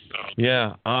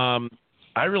 yeah.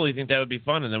 I really think that would be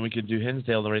fun, and then we could do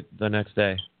Hinsdale the next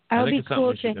day. It would be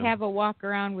cool to have a walk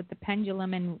around with the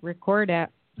pendulum and record all.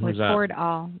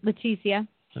 Leticia.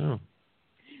 Oh.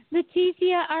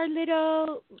 Leticia, our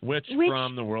little witch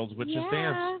from the World's Witches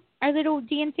Dance. Our little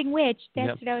dancing witch.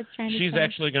 That's what I was trying to say. She's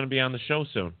actually going to be on the show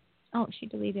soon. Oh, she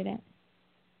deleted it.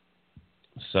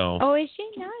 So. Oh, is she?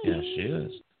 Nice. Yeah, she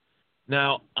is.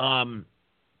 Now,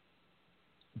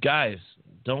 guys,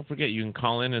 don't forget you can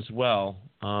call in as well.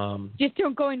 Just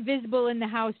don't go invisible in the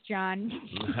house, John.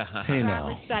 Hey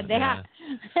now. Said that.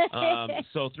 Yeah.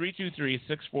 So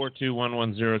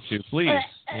 323-642-1102. Please.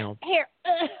 Here.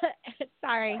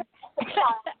 Sorry.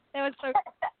 That was so.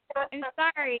 I'm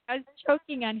sorry. I was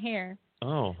choking on hair.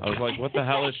 Oh, I was like, what the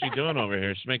hell is she doing over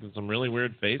here? She's making some really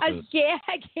weird faces. I was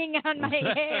gagging on my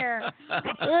hair.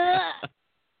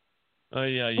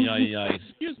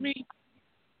 Excuse me.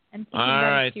 All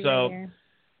right, so,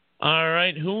 all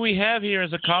right, who we have here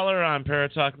is a caller on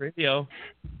Paratalk Radio.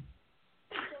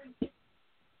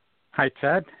 Hi,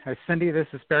 Ted. Hi, Cindy. This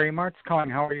is Barry Martz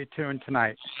calling. How are you doing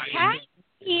tonight? Hi,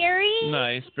 Barry.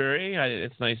 Nice, Barry.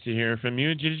 It's nice to hear from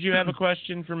you. Did you have a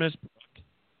question for Miss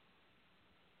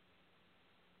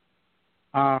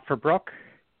Brooke? For Brooke?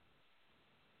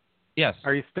 Yes.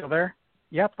 Are you still there?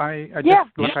 Yep. I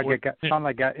just look like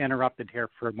I got interrupted here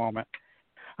for a moment.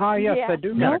 Yes, I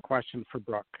do got a question for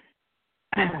Brooke.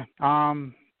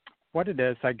 What it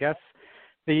is, I guess,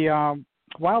 the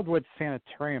Wildwood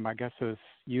Sanitarium, I guess, was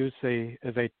used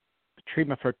as a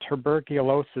treatment for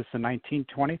tuberculosis in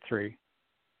 1923.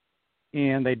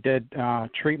 And they did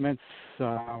treatments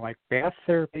like bath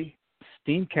therapy,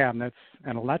 steam cabinets,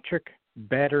 and electric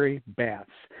battery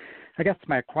baths. I guess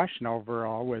my question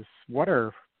overall was, what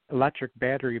are electric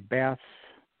battery baths,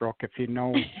 Brooke, if you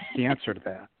know the answer to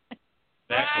that?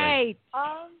 Right.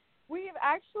 We've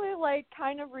actually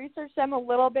kind of researched them a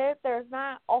little bit. There's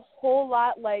not a whole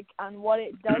lot on what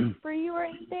it does for you or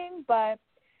anything, but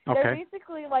they're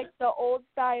basically like the old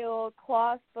style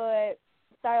clawfoot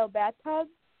style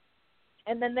bathtubs,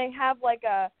 and then they have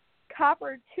a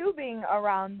copper tubing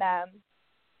around them,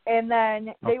 and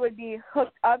then they would be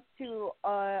hooked up to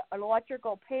an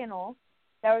electrical panel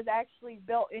that was actually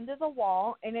built into the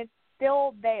wall, and it's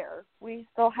still there. We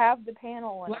still have the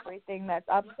panel and everything that's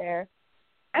up there.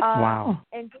 Wow.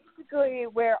 And basically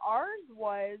where ours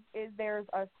is there's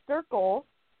a circle.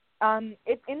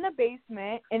 It's in the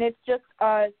basement, and it's just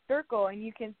a circle, and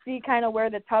you can see kind of where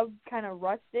the tub kind of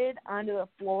rusted onto the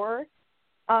floor.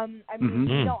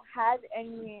 We don't have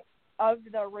any of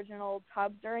the original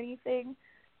tubs or anything,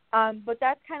 but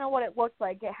that's kind of what it looked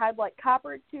like. It had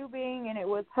copper tubing, and it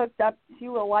was hooked up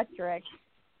to electric.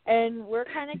 And we're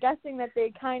kind of guessing that they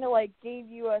kind of gave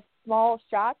you a small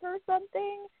shock or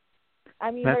something.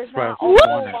 There's not a whole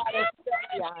lot of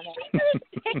study on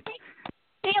it.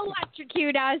 They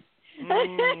electrocute us.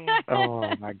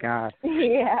 Oh, my God.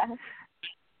 Yeah.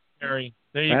 Barry.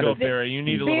 There you go, Barry. You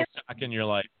need a little shock in your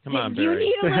life. Come on, Barry. You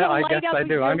need a little I light guess up I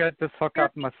do. your... I'm going to just hook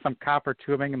up some copper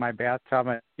tubing in my bathtub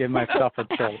and give myself a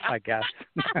jolt, I guess.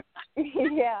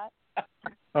 Yeah.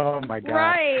 Oh, my God.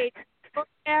 Right.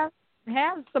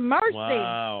 Have some mercy.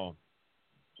 Wow.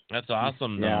 That's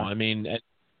awesome, though. Yeah.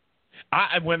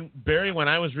 When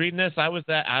I was reading this, I was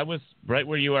right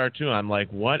where you are too. I'm like,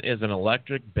 what is an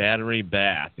electric battery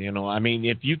bath?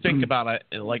 If you think about it,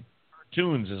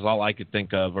 cartoons is all I could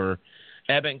think of, or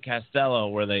Abbott and Costello,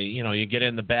 where they, you get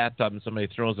in the bathtub and somebody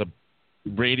throws a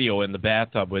radio in the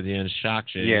bathtub with you and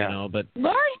shocks you, but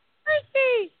Lord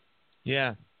mercy.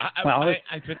 Yeah. I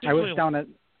was down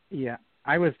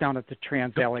at the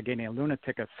Trans-Allegheny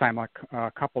Lunatic Asylum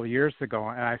a couple of years ago,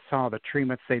 and I saw the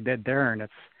treatments they did there, and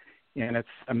it's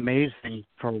amazing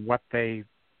for what they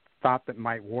thought that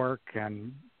might work,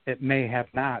 and it may have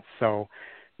not. So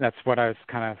that's what I was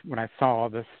when I saw all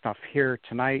this stuff here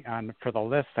tonight for the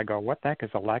list, I go, what the heck is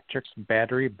electric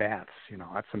battery baths?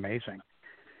 That's amazing.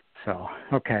 So,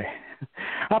 okay.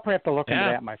 I'll probably have to look into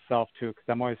that myself, too, because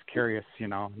I'm always curious,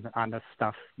 on this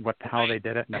stuff, how they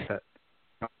did it, and if it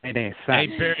made any sense. Hey,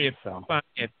 Barry,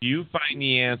 if you find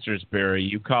the answers, Barry,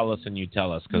 you call us and you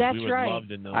tell us, because we would love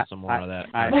to know some more of that.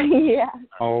 Yeah.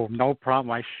 Oh, no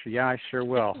problem. I sure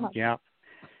will. Yeah.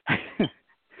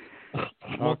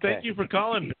 Well, thank you for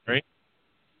calling, Barry.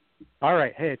 All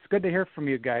right. Hey, it's good to hear from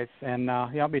you guys, and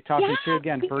I'll be talking to you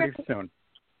again pretty soon.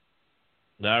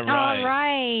 All right. All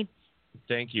right.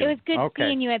 Thank you. It was good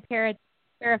seeing you at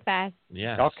Parafest.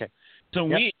 Yeah. Okay. So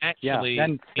we actually.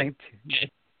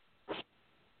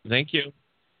 Thank you.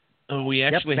 We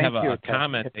actually have a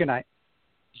comment. Good night.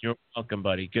 You're welcome,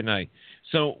 buddy. Good night.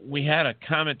 So we had a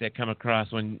comment that come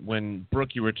across when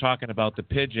Brooke, you were talking about the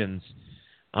pigeons.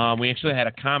 We actually had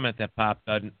a comment that popped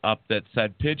up that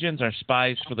said, "Pigeons are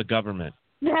spies for the government."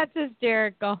 That's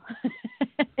hysterical.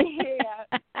 Yeah.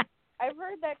 I've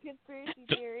heard that conspiracy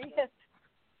theory.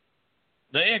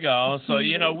 There you go. So,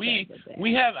 we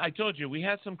have, I told you, we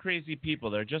have some crazy people.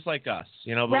 They're just like us,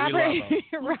 but we love them.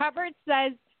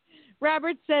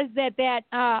 Robert says that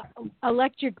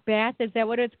electric bath, is that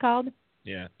what it's called?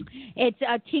 Yeah. It's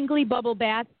a tingly bubble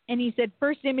bath, and he said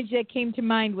first image that came to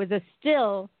mind was a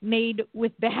still made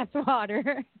with bath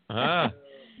water. Ah.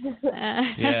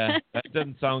 Yeah, that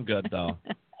doesn't sound good, though.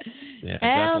 Yeah,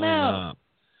 hell definitely no. not.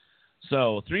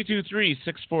 So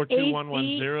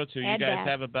 323-642-1102. You guys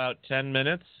have about 10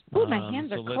 minutes. Ooh, my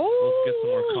hands are cold. Let's get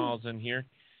some more calls in here.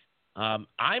 I'm,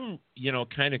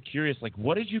 kind of curious. Like,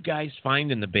 what did you guys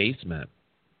find in the basement?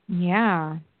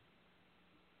 Yeah.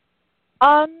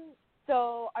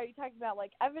 So are you talking about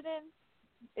evidence?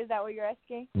 Is that what you're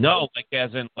asking? No,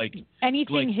 as in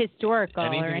anything historical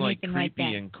anything or anything like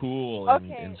creepy that. and cool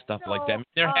and stuff like that. I mean,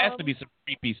 there has to be some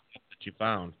creepy stuff that you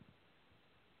found.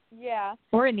 Yeah.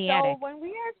 Or in the attic. So when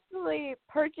we actually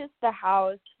purchased the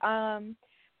house,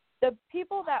 the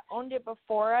people that owned it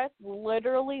before us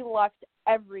literally left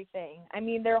everything. I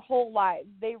mean, their whole lives.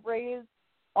 They raised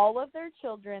all of their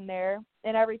children there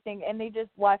and everything, and they just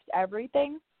left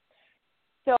everything.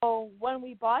 So when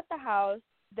we bought the house,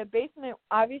 the basement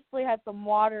obviously had some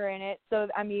water in it. So,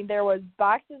 I mean, there was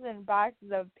boxes and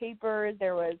boxes of papers.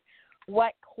 There was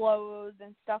wet clothes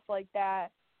and stuff like that.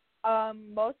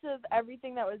 Most of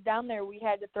everything that was down there we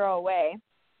had to throw away.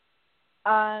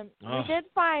 We did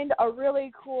find a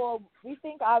really cool, we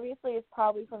think obviously it's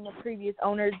probably from the previous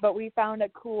owners, but we found a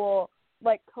cool,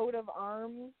 coat of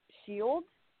arms shield.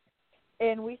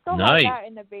 And we still have that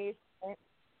in the basement.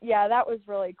 Yeah, that was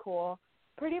really cool.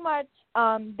 Pretty much,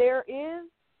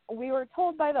 we were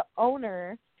told by the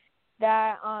owner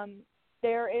that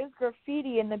there is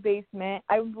graffiti in the basement.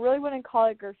 I really wouldn't call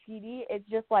it graffiti. It's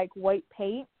just white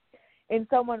paint. And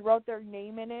someone wrote their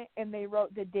name in it, and they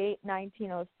wrote the date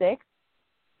 1906.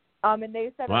 And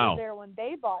they said it was there when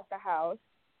they bought the house.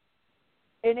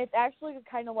 And it's actually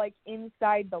kind of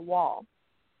inside the wall.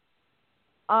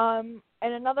 And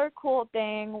another cool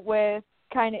thing with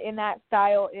kind of in that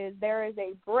style is there is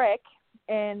a brick,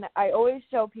 and I always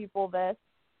show people this.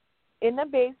 In the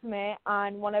basement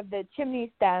on one of the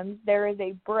chimney stems, there is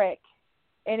a brick.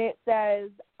 And it says,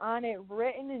 on it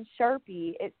written in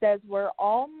Sharpie, it says, where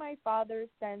all my father's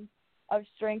sense of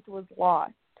strength was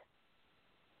lost.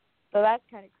 So that's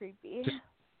kind of creepy.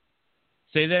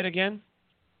 Say that again?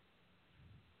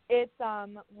 It's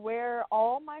where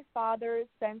all my father's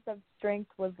sense of strength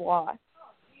was lost.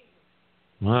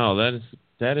 Wow,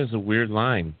 that is a weird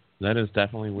line. That is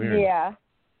definitely weird. Yeah.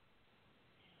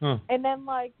 Huh. And then,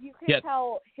 you can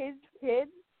tell his kids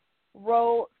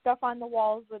wrote stuff on the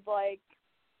walls with,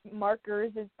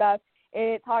 markers and stuff, and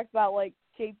it talks about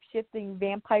shape-shifting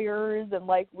vampires and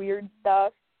weird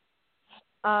stuff.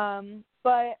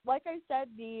 But like I said,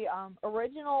 the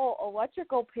original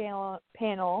electrical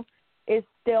panel is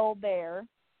still there.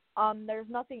 There's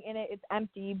nothing in it; it's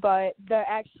empty. But the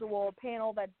actual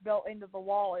panel that's built into the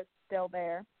wall is still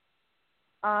there.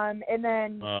 And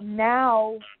then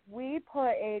now we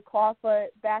put a clawfoot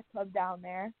bathtub down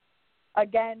there,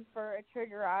 again for a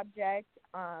trigger object.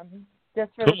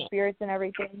 Just for the spirits and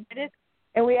everything.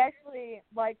 And we actually,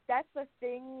 that's the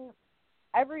thing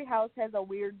every house has a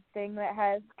weird thing that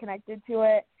has connected to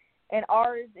it, and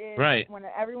ours is when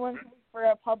everyone goes for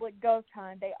a public ghost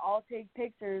hunt, they all take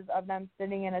pictures of them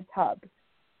sitting in a tub.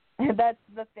 That's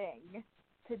the thing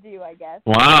to do, I guess.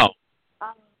 Wow.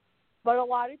 But a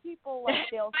lot of people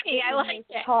they'll sit I like in this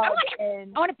it. tub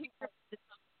I want a picture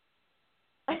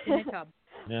of in the tub.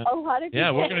 Yeah. A lot of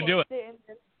people we're gonna do it. sit in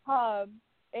this tub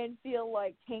and feel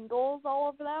like tingles all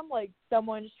over them, like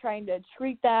someone's trying to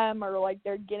treat them or like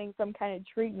they're getting some kind of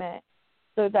treatment.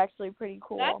 So it's actually pretty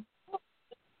cool.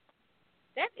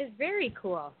 That is very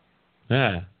cool.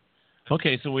 Yeah.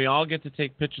 Okay, so we all get to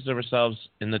take pictures of ourselves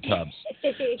in the tubs.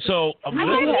 So I'm going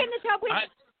to be in the tub with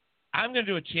I'm going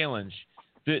to do a challenge.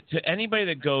 To anybody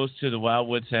that goes to the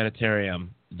Wildwood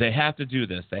Sanitarium, they have to do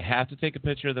this. They have to take a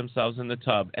picture of themselves in the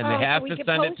tub, and they have to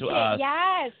send it to us.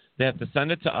 Yes. They have to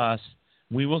send it to us.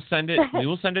 We will send it. We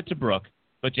will send it to Brooke,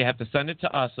 but you have to send it to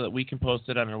us so that we can post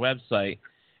it on our website.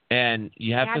 And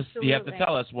you have to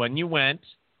tell us when you went,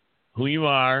 who you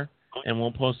are, and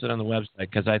we'll post it on the website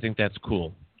because I think that's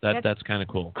cool. That's kind of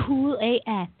cool. Cool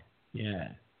AF. Yeah.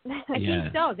 I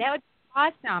think so. That would be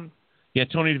awesome. Yeah,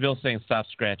 Tony DeVille saying stop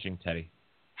scratching, Teddy.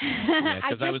 Yeah,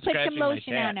 I was put scratching some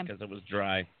lotion my hat on him because it was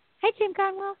dry. Hi, Tim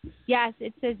Conwell. Yes,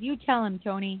 it says you tell him,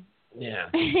 Tony. Yeah.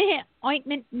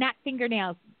 Ointment, not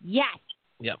fingernails. Yes.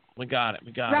 Yep, we got it.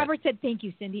 Robert said thank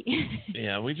you, Cindy.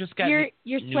 Yeah, we just got your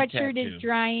new sweatshirt tattoo. is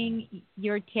drying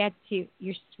your tattoo.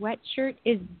 Your sweatshirt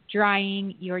is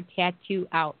drying your tattoo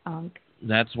out, Unc.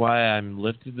 That's why I'm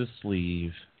lifted the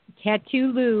sleeve.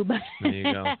 Tattoo lube. There you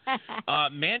go.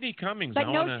 Mandy Cummings.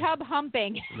 But no tub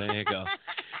humping. There you go.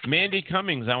 Mandy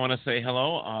Cummings, I want to say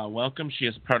hello. Welcome. She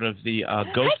is part of the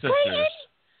Ghost Sisters.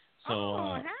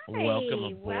 So welcome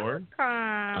aboard. Welcome.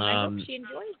 I hope she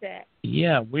enjoys it.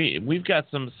 Yeah, we've got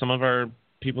some of our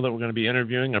people that we're going to be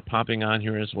interviewing are popping on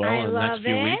here as well in the next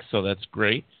few weeks, so that's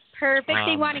great. Perfect.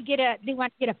 They want to get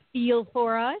a feel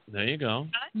for us. There you go.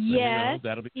 Yes.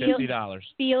 That'll be $50.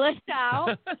 Feel us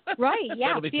out. Right. Yeah.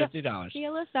 That'll be $50.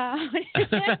 Feel us out.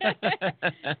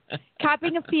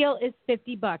 Copying a feel is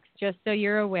 $50, just so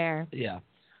you're aware. Yeah.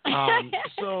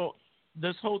 So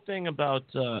this whole thing about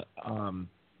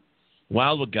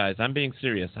Wildwood guys, I'm being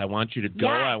serious. I want you to go.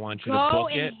 Yes, I want you to book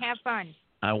it. Go and have fun.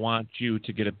 I want you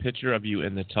to get a picture of you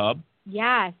in the tub.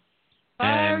 Yes.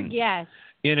 Yes.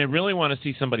 And I really want to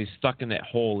see somebody stuck in that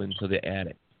hole into the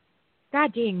attic.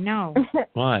 God dang, no.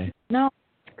 Why? No,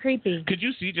 it's creepy. Could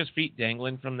you see just feet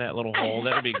dangling from that little hole?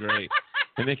 That would be great.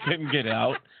 And they couldn't get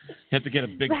out. You have to get a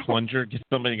big plunger. Get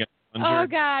somebody to get a plunger. Oh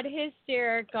God,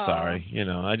 hysterical. Sorry,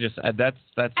 that's.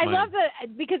 I love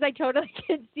it because I totally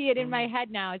can see it in my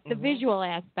head now. It's the visual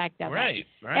aspect of it. Right.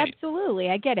 Absolutely,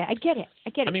 I get it.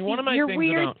 I mean, one of my your things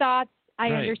weird about, thoughts. I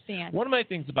understand. One of my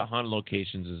things about haunted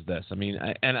locations is this. I mean,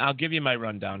 and I'll give you my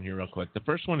rundown here real quick. The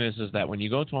first one is that when you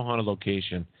go to a haunted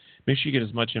location, make sure you get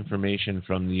as much information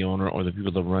from the owner or the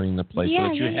people that are running the place so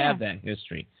that you have that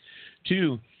history.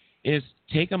 2 is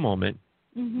take a moment,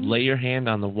 lay your hand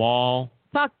on the wall.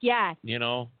 Fuck yes.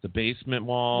 The basement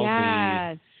wall.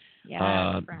 Yes.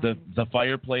 The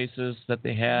fireplaces that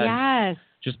they had. Yes.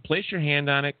 Just place your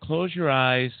hand on it, close your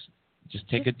eyes, just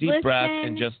take a deep breath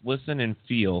and just listen and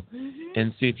feel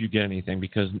and see if you get anything,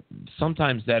 because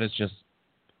sometimes that is just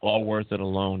all worth it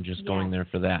alone, just going there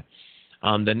for that.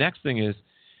 The next thing is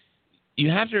you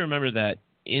have to remember that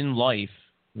in life,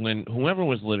 when whoever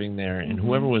was living there and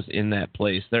whoever was in that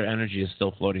place, their energy is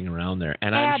still floating around there.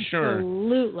 And I'm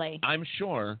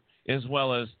sure, as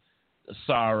well as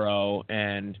sorrow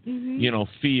and,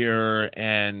 fear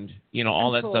and,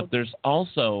 all that stuff, there's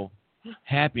also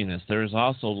happiness. There's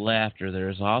also laughter.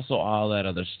 There's also all that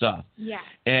other stuff. Yeah.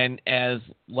 And as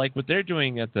like what they're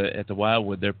doing at the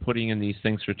Wildwood, they're putting in these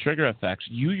things for trigger effects.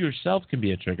 You yourself can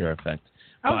be a trigger effect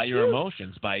by your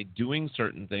emotions, by doing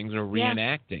certain things or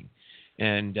reenacting.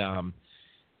 And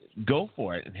go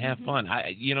for it and have fun.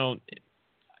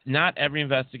 Not every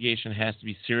investigation has to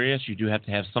be serious. You do have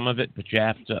to have some of it, but you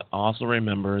have to also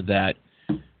remember that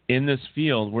in this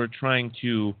field, we're trying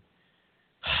to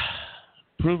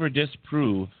prove or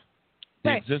disprove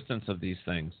the existence of these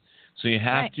things. So you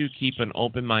have to keep an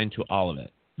open mind to all of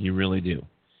it. You really do.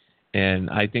 And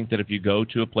I think that if you go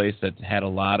to a place that had a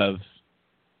lot of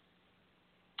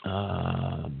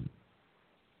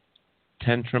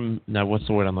what's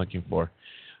the word I'm looking for?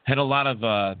 Had a lot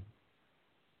of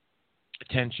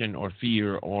tension or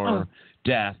fear or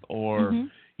death or,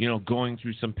 going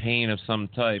through some pain of some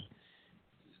type.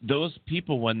 Those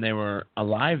people, when they were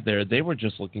alive there, they were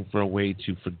just looking for a way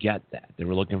to forget that. They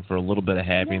were looking for a little bit of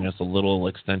happiness, a little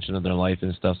extension of their life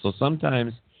and stuff. So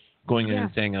sometimes going in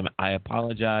and saying, I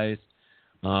apologize,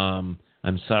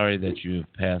 I'm sorry that you've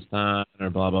passed on, or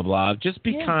blah, blah, blah. Just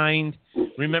be kind.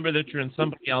 Remember that you're in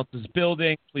somebody else's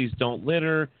building. Please don't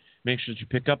litter. Make sure that you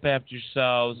pick up after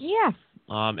yourselves. Yeah.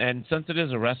 And since it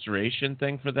is a restoration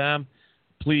thing for them,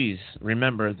 please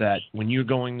remember that when you're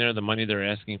going there, the money they're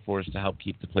asking for is to help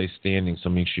keep the place standing. So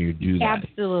make sure you do that.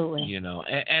 Absolutely. You know,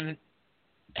 and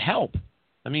help.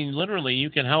 I mean, literally,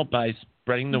 you can help by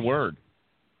spreading the word.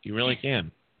 You really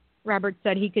can. Robert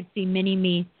said he could see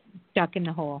Mini-Me stuck in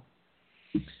the hole.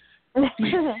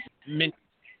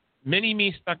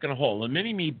 Mini-Me stuck in a hole. A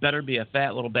Mini-Me better be a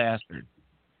fat little bastard.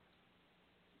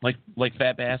 Like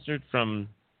Fat Bastard from...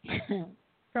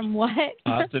 From what?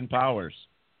 Austin Powers.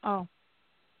 Oh,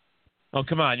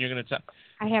 come on. You're going to tell...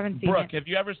 I haven't seen Brooke, it. have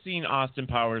you ever seen Austin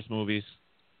Powers movies?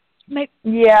 My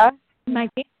family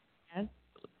has.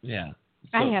 Yeah.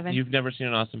 I haven't. You've never seen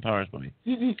an Austin Powers movie?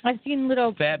 Mm-mm. I've seen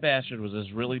little... Fat Bastard was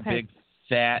this really big,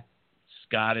 fat,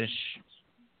 Scottish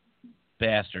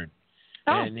bastard.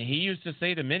 Oh. And he used to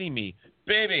say to Mini-Me,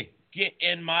 "Baby, get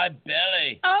in my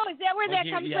belly." Oh, is that where that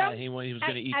comes from? Yeah, he was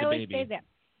going to eat the baby. I always say that.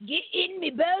 Get in me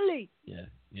belly. Yeah.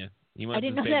 He wants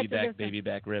his baby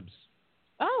back ribs.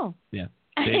 Oh. Yeah.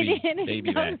 I didn't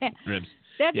baby know back that. ribs.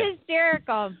 That's Yeah.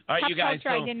 hysterical. All right, you guys.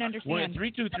 I didn't understand. We're at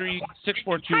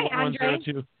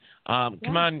 323-642-1102.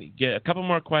 Come on, get a couple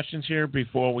more questions here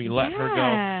before we let her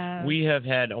go. We have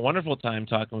had a wonderful time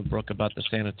talking with Brooke about the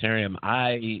sanitarium.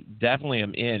 I definitely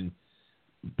am in.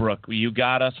 Brooke, you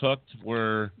got us hooked.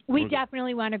 We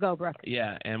definitely want to go, Brooke.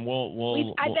 Yeah, and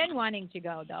we'll I've been wanting to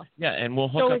go though. Yeah, and we'll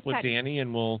hook up with Danny,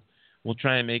 and we'll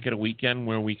try and make it a weekend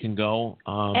where we can go.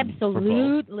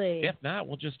 Absolutely. If not,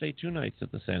 we'll just stay 2 nights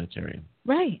at the sanitarium.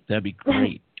 Right. That'd be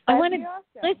great. I want to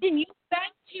listen. You've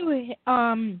been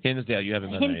to Hinsdale. You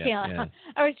haven't been there yet. Hinsdale. Yeah.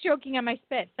 I was choking on my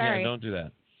spit. Sorry. Yeah, don't do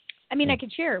that. I mean, I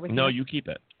could share it with you. No, you keep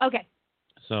it. Okay.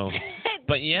 So,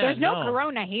 but yeah, there's no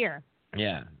Corona here.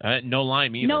 Yeah, no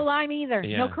lime either. No lime either.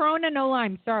 Yeah. No Corona, no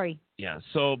lime. Sorry. Yeah.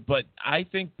 So, but I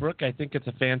think, Brooke, it's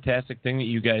a fantastic thing that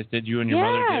you guys did. You and your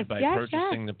mother did by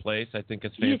purchasing the place. I think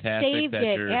it's fantastic. You saved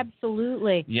it.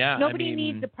 Absolutely. Yeah. Nobody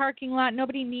needs a parking lot.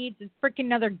 Nobody needs a freaking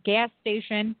another gas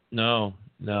station. No.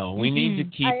 We need to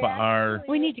keep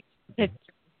We need to keep it.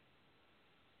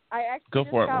 I actually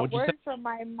just got word from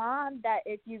my mom that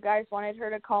if you guys wanted her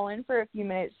to call in for a few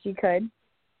minutes, she could.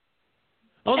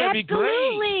 Oh, that'd be great.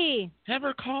 Absolutely. Have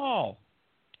her call.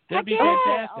 That'd be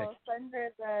fantastic. I'll send her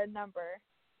the number.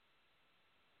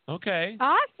 Okay.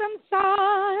 Awesome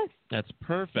sauce. That's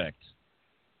perfect.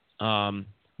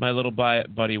 My little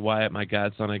buddy Wyatt, my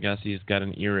godson, I guess he's got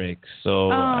an earache.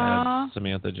 So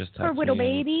Samantha just texted me. Her little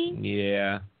baby?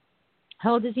 Yeah.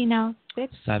 How old is he now?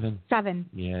 6? 7. 7.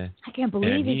 Yeah. I can't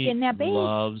believe he's getting that big. He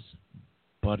loves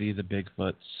Buddy the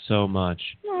Bigfoot so much.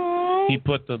 Aww. He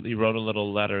wrote a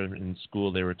little letter in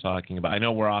school they were talking about. I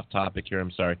know we're off topic here. I'm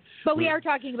sorry. But we are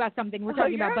talking about something. We're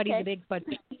talking about Buddy the Bigfoot.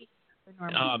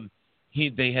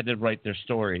 They had to write their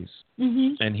stories.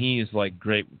 Mm-hmm. And he is like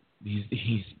great.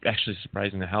 He's actually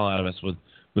surprising the hell out of us with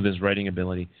his writing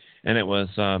ability. And it was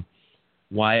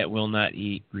Wyatt will not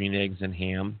eat green eggs and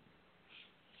ham.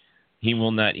 He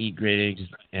will not eat green eggs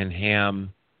and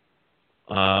ham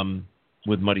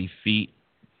with muddy feet.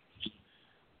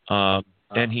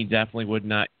 And he definitely would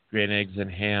not eat green eggs and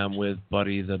ham with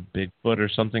Buddy the Bigfoot or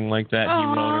something like that. Aww. He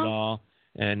wrote it all.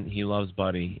 And he loves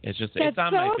Buddy. It's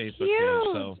on my Facebook page.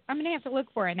 So I'm going to have to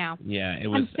look for it now. Yeah, it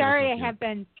was. I'm sorry I have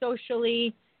been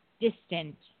socially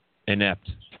distant.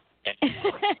 Inept.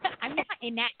 I'm not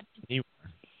inept. You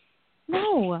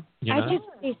No. You're I not? just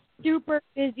had a super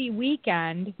busy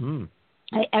weekend.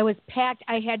 I was packed.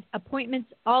 I had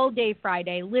appointments all day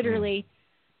Friday, literally.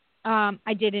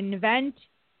 I did an event,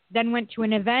 then went to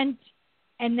an event,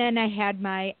 and then I had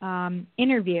my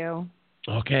interview.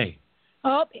 Okay.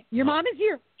 Oh, your mom is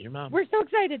here. Your mom. We're so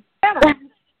excited.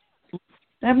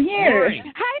 I'm here. Lori.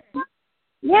 Hi.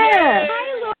 Yeah.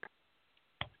 Hi, Laura.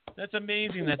 That's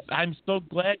amazing. I'm so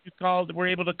glad you called. We're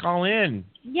able to call in.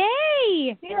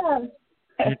 Yay. Yeah.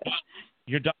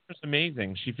 Your daughter's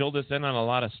amazing. She filled us in on a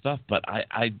lot of stuff, but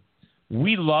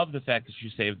we love the fact that you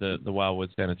saved the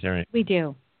Wildwood Sanitarium. We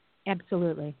do.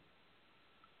 Absolutely.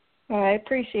 I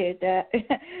appreciate that.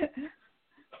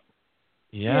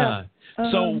 Yeah.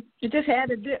 So you just had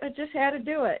to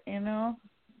do it, you know.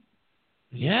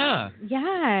 Yeah.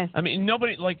 Yes. I mean,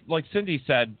 nobody like Cindy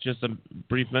said just a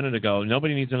brief minute ago.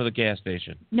 Nobody needs another gas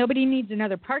station. Nobody needs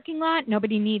another parking lot.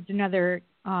 Nobody needs another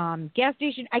gas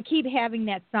station. I keep having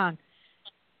that song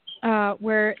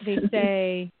where they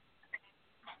say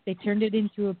they turned it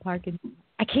into a parking.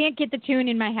 I can't get the tune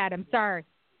in my head. I'm sorry.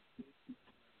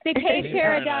 Big Cave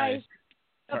Paradise.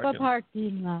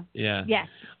 parking lot. Yeah. Yes.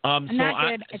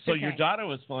 So your daughter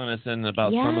was filling us in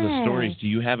about some of the stories. Do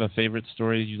you have a favorite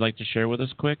story you'd like to share with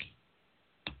us quick?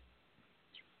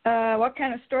 What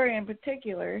kind of story in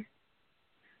particular?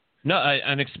 No,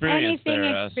 an experience Anything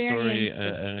there, experience. a story,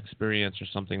 an experience or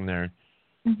something there.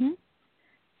 Mhm.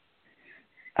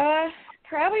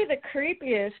 Probably the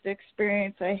creepiest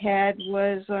experience I had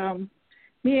was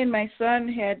me and my son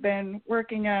had been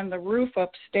working on the roof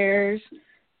upstairs,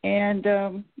 and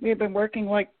we had been working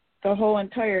like the whole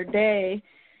entire day,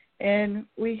 and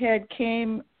we had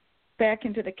came back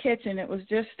into the kitchen. It was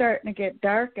just starting to get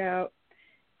dark out,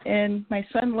 and my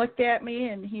son looked at me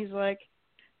and he's like,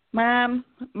 Mom,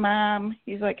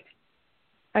 he's like,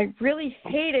 I really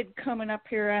hated coming up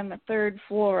here on the third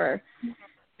floor.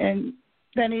 And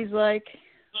then he's like,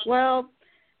 well,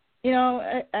 you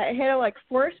know, I had to like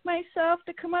force myself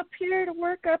to come up here to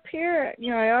work up here.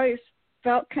 You know, I always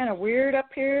felt kind of weird up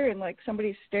here, and like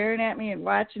somebody's staring at me and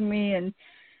watching me, and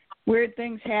weird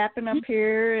things happen up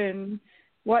here and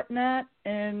whatnot.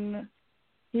 And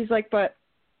he's like, but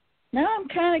now I'm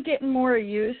kind of getting more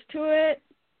used to it.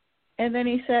 And then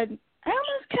he said, I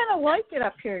almost kind of like it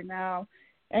up here now.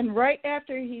 And right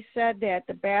after he said that,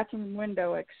 the bathroom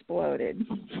window exploded.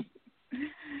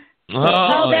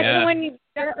 That's when you.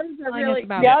 That was a really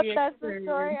Yep, that's the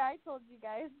story I told you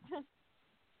guys.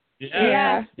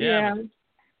 Yeah.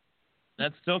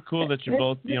 That's still cool that you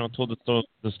both, told the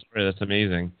story. That's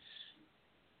amazing.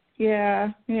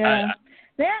 Yeah. That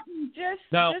and just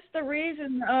the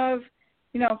reason of,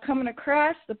 coming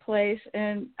across the place,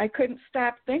 and I couldn't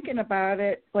stop thinking about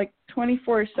it like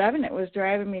 24/7. It was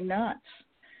driving me nuts.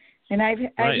 And I've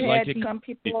had some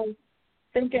people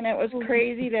thinking it was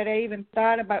crazy that I even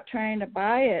thought about trying to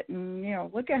buy it, and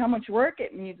look at how much work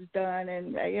it needs done,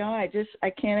 and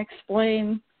I can't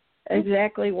explain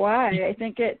exactly why. I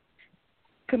think it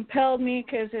compelled me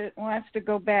because it wants to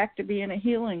go back to being a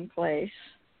healing place.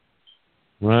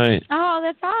 Right. Oh,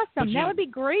 that's awesome. That would be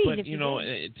great. But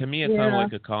to me, it sounded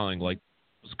like a calling, like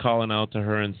I was calling out to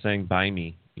her and saying, "Buy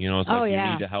me." It's like you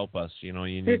need to help us. You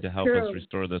need to help us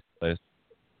restore this place.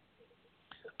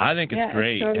 I think it's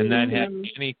great. Totally, and then having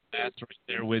Danny Class right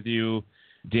there with you.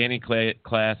 Danny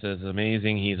Class is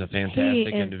amazing. He's a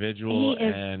fantastic individual. He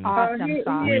is and awesome. He is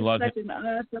such him. an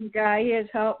awesome guy. He has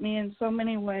helped me in so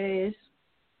many ways.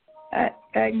 I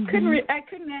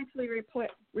couldn't actually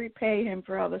repay him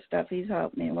for all the stuff he's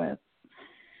helped me with.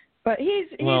 But he's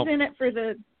in it for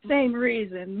the same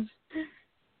reasons.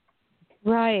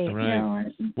 Right.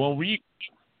 Well, we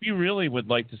really would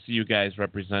like to see you guys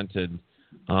represented.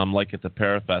 Like at the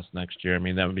Parafest next year. I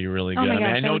mean, that would be really good. Gosh,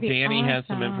 I know Danny awesome. has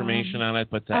some information on it,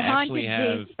 but to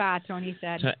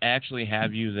actually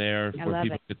have you there where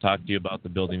people could talk to you about the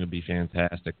building would be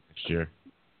fantastic next year.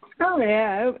 Oh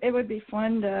yeah, it would be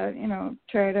fun to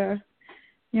try to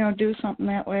do something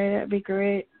that way. That'd be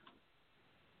great.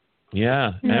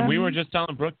 Yeah. And we were just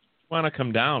telling Brooke, we want to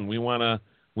come down. We want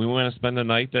to spend the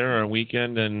night there or a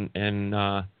weekend and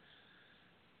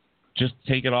just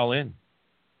take it all in.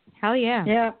 Hell yeah.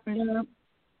 Yeah. Oh,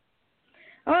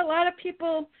 a lot of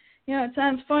people, it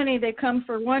sounds funny, they come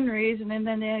for one reason and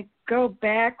then they go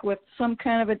back with some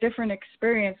kind of a different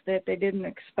experience that they didn't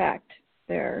expect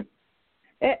there.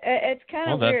 It's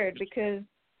kind of weird because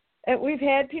we've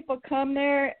had people come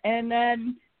there and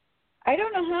then I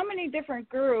don't know how many different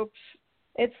groups.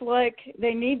 It's like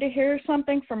they need to hear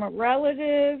something from a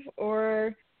relative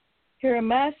or hear a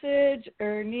message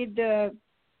or need to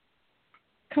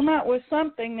come out with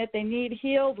something that they need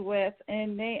healed with,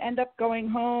 and they end up going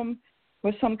home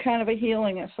with some kind of a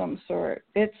healing of some sort.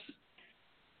 It's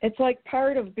like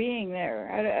part of being there.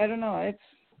 I don't know.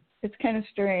 It's kind of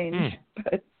strange,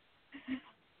 but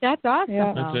that's awesome.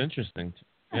 Yeah. That's interesting.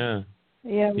 Yeah.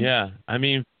 Yeah. Yeah. I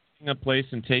mean, a place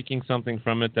and taking something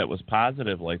from it that was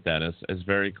positive like that is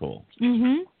very cool.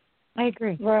 Mhm. I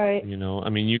agree. Right. I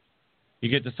mean, you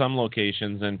get to some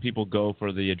locations and people go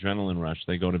for the adrenaline rush.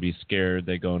 They go to be scared.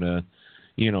 They go to,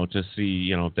 to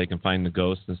see, if they can find the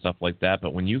ghosts and stuff like that.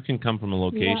 But when you can come from a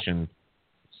location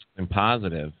and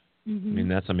positive, I mean,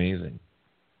 that's amazing.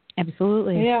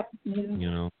 Absolutely. Yep.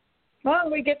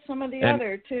 Well, we get some of the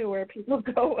other, too, where people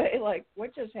go away like,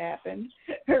 what just happened?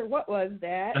 Or what was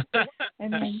that?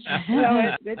 And then,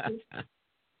 it's just,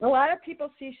 a lot of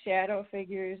people see shadow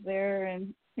figures there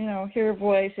and, hear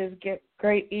voices, get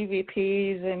great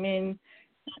EVPs. I mean,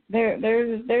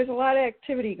 there's a lot of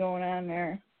activity going on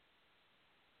there.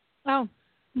 Oh.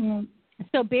 Yeah.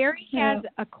 So Barry has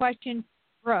a question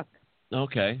for Brooke.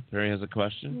 Okay. Barry has a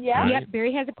question. Yeah. Right. Yep.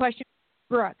 Barry has a question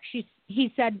for Brooke.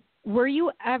 He said, were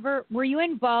you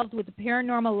involved with the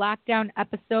paranormal lockdown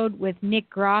episode with Nick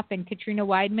Groff and Katrina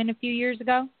Weidman a few years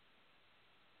ago?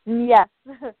 Yes.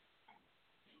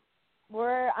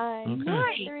 We're on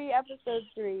episode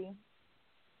 3.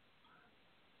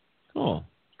 Cool.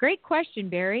 Great question,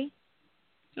 Barry.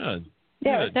 Good.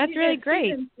 Yeah, Good. That's really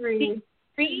great. Season 3.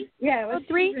 Three? Yeah, it was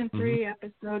Three? season 3,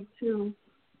 episode 2.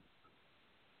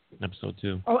 Episode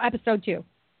 2. Oh, episode 2.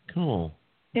 Cool.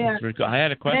 Yeah. That's very cool. I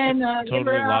had a question. And Totally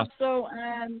we were lost. also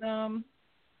on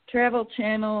Travel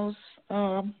Channel's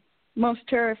Most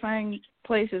Terrifying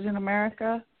Places in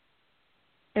America.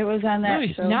 It was on that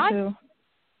show, too.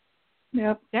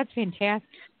 Yep. That's fantastic.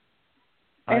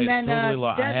 And then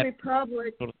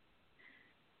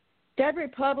Dead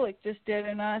Republic just did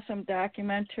an awesome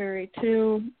documentary,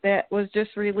 too, that was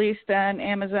just released on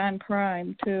Amazon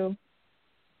Prime, too.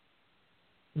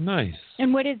 Nice.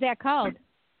 And what is that called?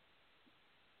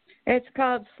 It's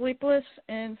called Sleepless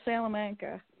in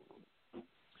Salamanca.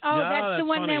 Oh, Yeah, that's the that's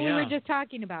one funny, that we yeah. were just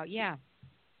talking about, yeah.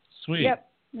 Sweet.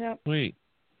 Yep. Sweet.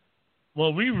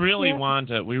 Well, we really want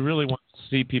to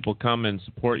see people come and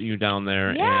support you down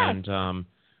there and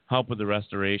help with the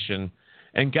restoration.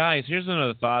 And guys, here's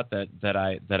another thought that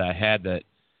I had, that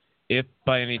if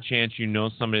by any chance you know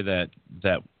somebody that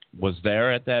was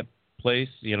there at that place,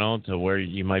 you know, to where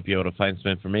you might be able to find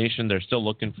some information. They're still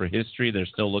looking for history. They're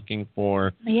still looking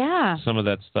for some of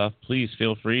that stuff. Please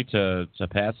feel free to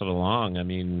pass it along. I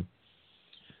mean,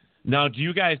 now, do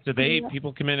you guys,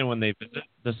 people come in and when they visit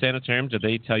the sanitarium, do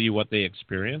they tell you what they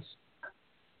experience?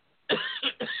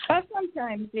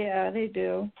 Sometimes, yeah, they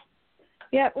do.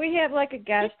 Yeah, we have like a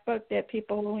guest book that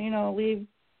people, you know, leave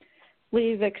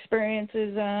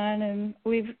experiences on, and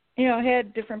we've, you know,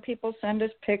 had different people send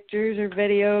us pictures or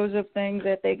videos of things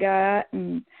that they got,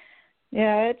 and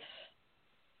yeah,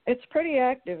 it's pretty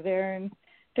active there, and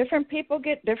different people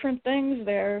get different things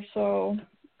there, so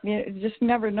you just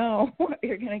never know what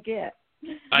you're gonna get.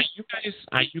 Are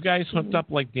you guys hooked up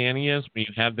like Danny is, where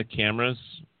you have the cameras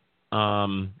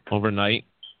overnight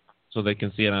so they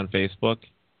can see it on Facebook?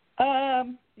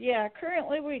 Yeah,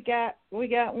 currently we got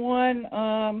one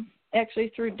actually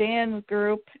through Dan's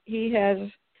group. He has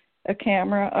a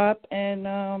camera up,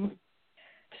 and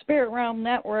Spirit Realm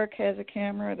Network has a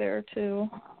camera there too.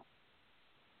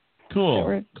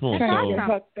 Cool. Cool. Trying to get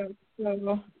hooked up.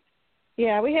 So,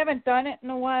 yeah, we haven't done it in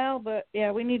a while, but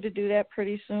yeah, we need to do that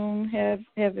pretty soon.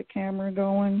 Have the camera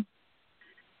going.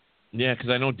 Yeah, because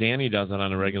I know Danny does it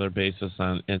on a regular basis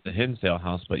at the Hinsdale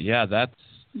House. But yeah, that's.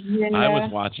 Yeah. I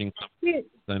was watching something,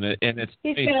 and it's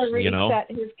he's nice, gonna reset you know.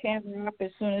 his camera up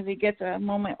as soon as he gets a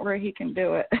moment where he can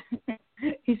do it.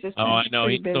 He's just I know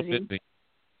he's busy. so busy.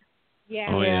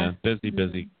 Yeah. Oh yeah,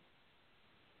 busy.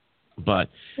 But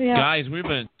guys, we've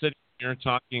been sitting here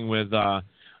talking with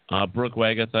Brooke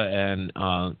Wagatha and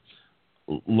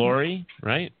Lori,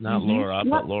 right? Not Laura,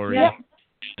 but Lori. Yep.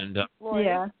 And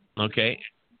yeah. Okay.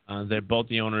 They're both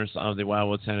the owners of the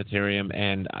Wildwood Sanitarium,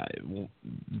 and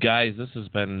guys, this has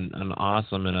been an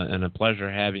awesome and a pleasure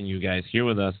having you guys here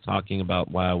with us talking about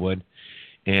Wildwood.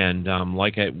 And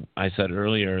like I said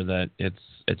earlier, that it's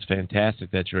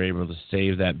fantastic that you're able to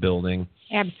save that building,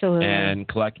 absolutely, and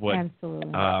collect what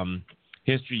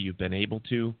history you've been able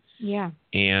to. Yeah.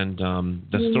 And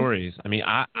the stories. I mean,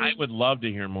 I would love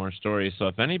to hear more stories. So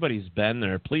if anybody's been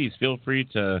there, please feel free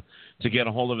to get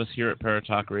a hold of us here at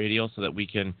Paratalk Radio so that we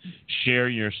can share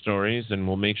your stories, and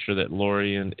we'll make sure that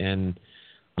Lori and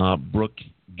Brooke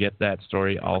get that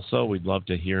story also. We'd love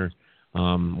to hear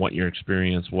what your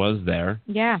experience was there.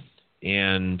 Yeah.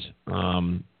 And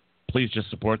please just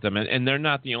support them. And they're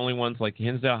not the only ones. Like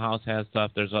Hinsdale House has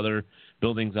stuff. There's other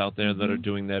buildings out there that are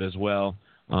doing that as well.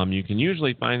 You can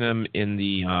usually find them in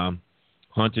the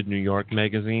Haunted New York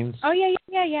magazines. Oh, yeah.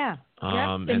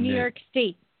 The New York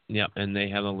State. Yep, and they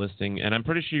have a listing. And I'm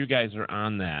pretty sure you guys are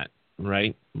on that,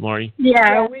 right, Lori?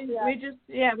 Yeah, we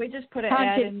just put an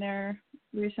ad in there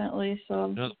recently,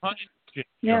 so they'll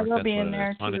be in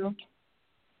there too.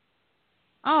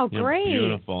 Oh, great.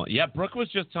 Beautiful. Yeah, Brooke was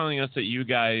just telling us that you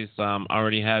guys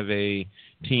already have a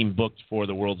team booked for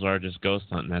the world's largest ghost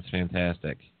hunt, and that's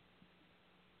fantastic.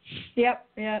 Yep.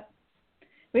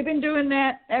 We've been doing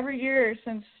that every year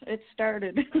since it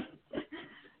started.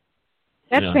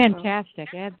 That's fantastic.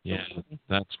 Absolutely. Yeah,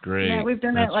 that's great. Yeah, we've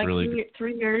done that's it like really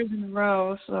 3 years in a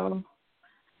row, so.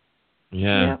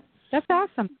 Yeah. That's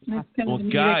awesome. Well,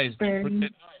 guys, go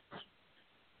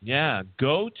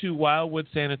to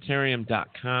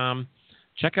wildwoodsanitarium.com.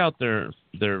 Check out their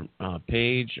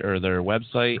page or their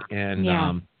website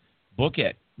and book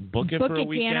it. Book it for a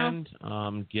weekend.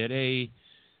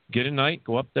 get a night,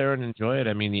 go up there and enjoy it.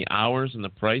 I mean, the hours and the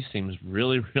price seems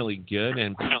really, really good.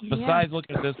 And besides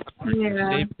looking at this, We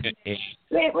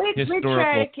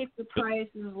try to keep the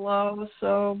prices low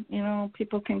so,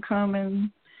 people can come and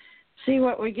see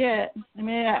what we get. I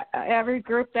mean, every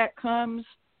group that comes,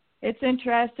 it's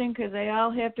interesting because they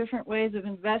all have different ways of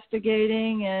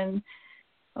investigating. And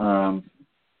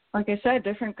like I said,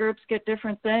 different groups get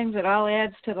different things. It all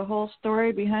adds to the whole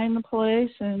story behind the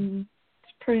place, and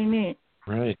it's pretty neat.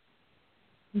 Right.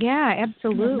 Yeah,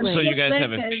 absolutely. So you guys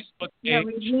have a Facebook page? Yeah,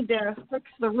 we need to fix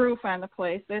the roof on the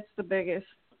place. That's the biggest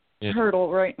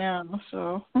hurdle right now.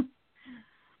 So.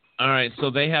 All right,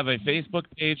 so they have a Facebook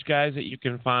page, guys, that you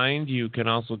can find. You can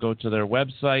also go to their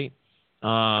website.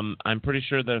 I'm pretty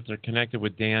sure that if they're connected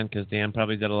with Dan, because Dan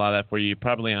probably did a lot of that for you,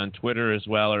 probably on Twitter as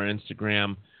well or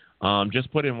Instagram.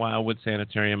 Just put in Wildwood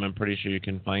Sanitarium. I'm pretty sure you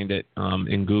can find it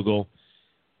in Google.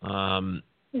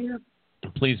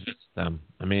 Please visit them.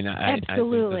 I mean,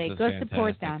 absolutely. I think go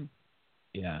support them.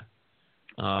 Yeah.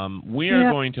 We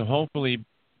are going to hopefully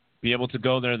be able to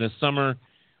go there this summer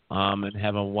and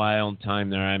have a wild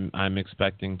time there. I'm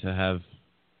expecting to have,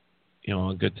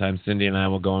 a good time. Cindy and I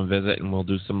will go and visit, and we'll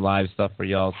do some live stuff for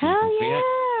y'all so you can see it.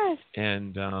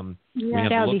 And we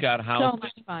have a lookout house. So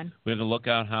much fun. We have a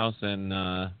lookout house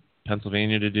in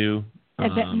Pennsylvania to do.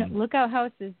 Lookout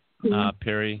house is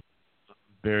Perry.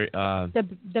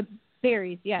 The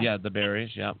berries, yeah. Yeah, the berries,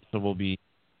 yeah. So we'll be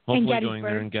hopefully going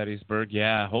there in Gettysburg.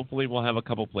 Yeah, hopefully we'll have a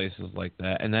couple places like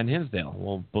that. And then Hinsdale.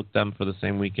 We'll book them for the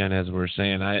same weekend as we're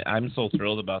saying. I'm so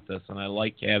thrilled about this, and I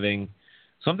like having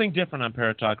something different on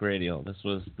Paratalk Radio. This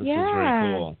was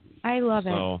very cool. I love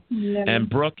it. And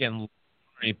Brooke and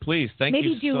Lori, please, thank you so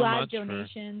much. Maybe do live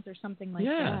donations or something like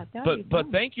that.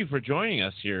 But thank you for joining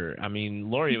us here. I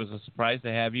mean, Lori, it was a surprise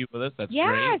to have you with us. That's great.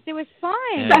 Yes, it was fun.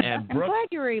 And I'm glad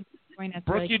you were able to join us.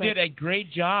 Brooke, you did a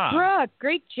great job. Brooke,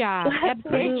 great job.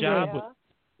 Absolutely. Great job.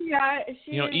 Yeah,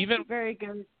 she is very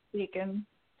good at speaking.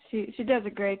 She does a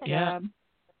great job.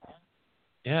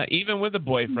 Yeah, even with a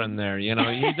boyfriend there, you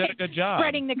did a good job.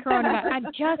 Spreading the coronavirus. I'm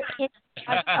just kidding.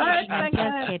 I'm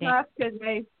just kidding. Because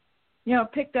I,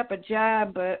 picked up a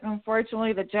job, but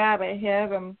unfortunately the job I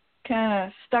have, I'm kind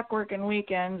of stuck working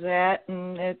weekends at,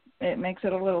 and it makes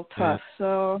it a little tough.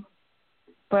 So,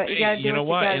 but you got to do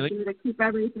what you got to do to keep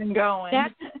everything going.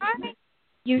 That's right.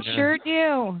 You sure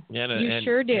do. Yeah, you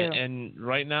sure do. And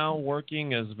right now,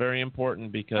 working is very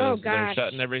important because they're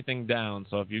shutting everything down.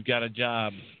 So if you've got a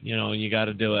job, you got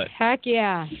to do it. Heck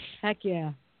yeah. Heck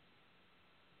yeah.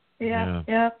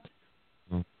 Yeah.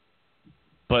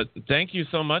 But thank you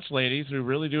so much, ladies. We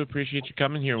really do appreciate you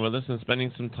coming here with us and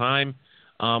spending some time.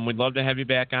 We'd love to have you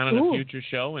back on a future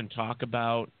show and talk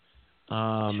about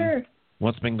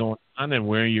what's been going on and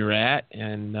where you're at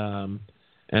and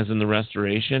as in the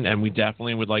restoration, and we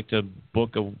definitely would like to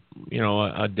book a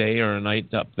day or a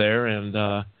night up there, and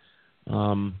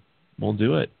we'll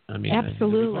do it. I mean,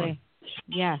 absolutely,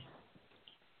 yes.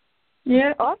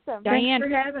 Yeah, awesome. Diane,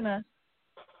 thanks for having us.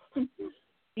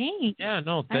 Thanks. Yeah,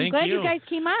 no, thank you. I'm glad you guys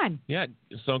came on. Yeah,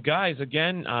 so guys,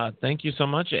 again, thank you so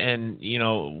much, and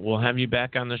we'll have you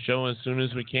back on the show as soon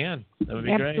as we can. That would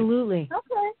be great. Absolutely.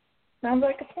 Okay, sounds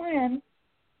like a plan.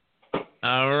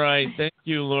 All right. Thank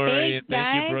you, Lori. Thanks,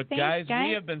 thank you, Brooke. Thanks, guys,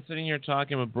 we have been sitting here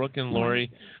talking with Brooke and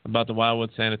Lori about the Wildwood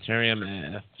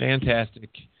Sanitarium. Fantastic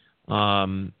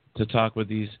to talk with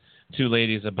these two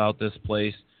ladies about this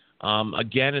place.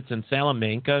 Again, it's in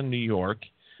Salamanca, New York,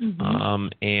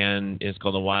 and it's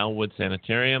called the Wildwood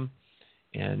Sanitarium.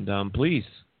 And please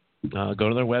go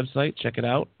to their website, check it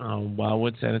out,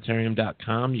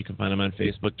 wildwoodsanitarium.com. You can find them on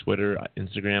Facebook, Twitter,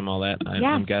 Instagram, all that,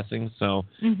 I'm guessing. So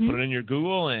put it in your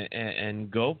Google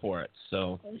and go for it.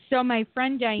 So my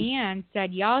friend Diane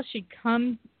said y'all should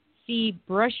come see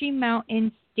Brushy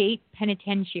Mountain State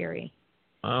Penitentiary.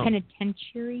 Wow.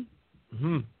 Penitentiary?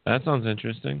 That sounds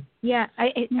interesting. Yeah.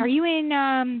 Are you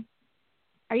in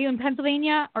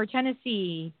Pennsylvania or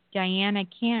Tennessee? Diane, I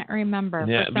can't remember.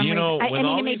 Yeah, for some reason. I mean,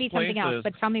 it may be places, something else,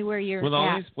 but tell me where you're with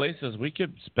all these places, we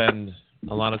could spend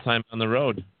a lot of time on the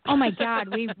road. Oh, my God.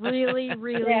 We really,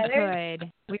 really could.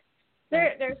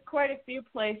 There's quite a few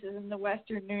places in the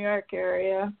Western New York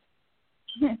area.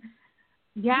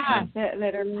 Yeah.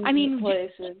 that are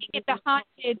places. The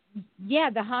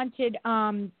haunted,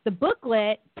 the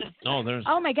booklet.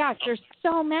 Oh, my gosh, there's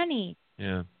so many.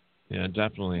 Yeah,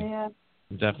 definitely. Yeah.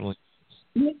 Definitely.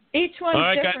 Each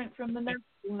one's different from the next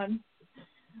one.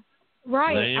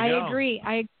 Right. I agree.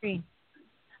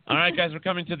 All right, guys, we're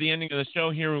coming to the ending of the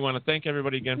show here. We want to thank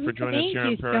everybody again for joining us here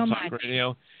on Paratalk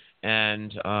Radio.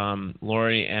 And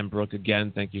Lori and Brooke,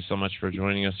 again, thank you so much for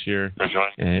joining us here.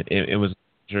 It was a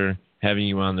pleasure having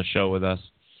you on the show with us.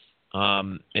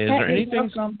 Is there anything?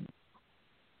 Welcome.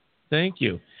 Thank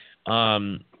you.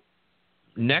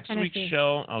 Next Tennessee. week's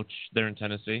show. Oh, they're in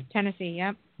Tennessee. Tennessee,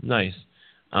 yep. Nice.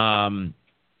 I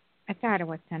thought it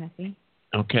was Tennessee.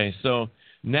 Okay, so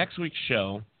next week's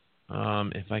show,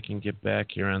 if I can get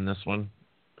back here on this one,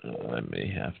 I may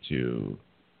have to.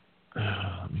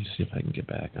 Let me see if I can get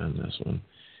back on this one.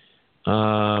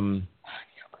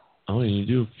 Oh, you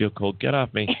do feel cold. Get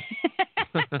off me.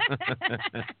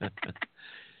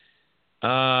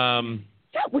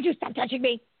 Would you stop touching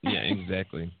me? Yeah,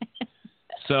 exactly.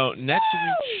 So next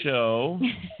week's show,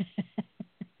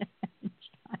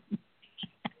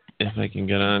 if I can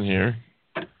get on here.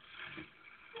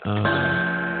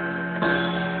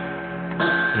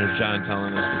 There's John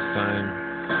telling us this time.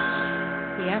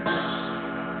 Yep.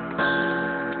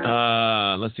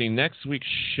 Let's see. Next week's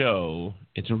show,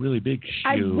 it's a really big show.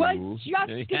 I was just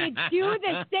going to do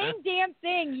the same damn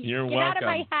thing. You're Get welcome. out of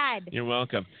my head. You're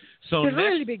welcome. So It's a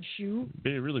really big shoe.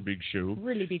 Really big show.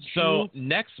 Really big So shoe.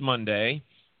 next Monday,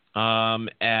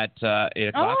 at 8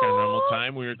 o'clock our normal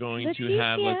time, we are going to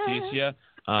have Leticia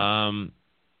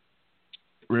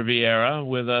Riviera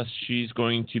with us. She's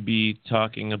going to be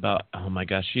talking about. Oh my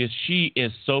gosh, she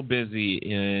is so busy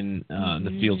in the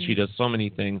field. She does so many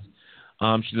things.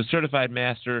 She's a certified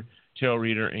master tarot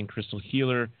reader and crystal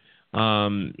healer.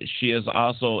 She is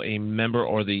also a member,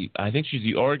 I think she's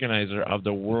the organizer of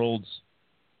the World's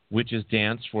Witches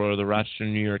Dance for the Rochester,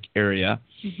 New York area.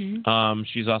 Mm-hmm.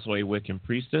 She's also a Wiccan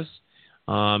priestess.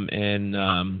 And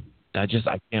I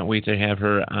can't wait to have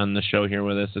her on the show here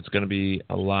with us. It's going to be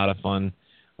a lot of fun.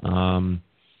 I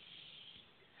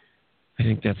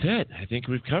think that's it. I think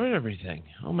we've covered everything.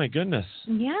 Oh my goodness.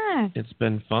 Yeah. It's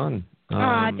been fun.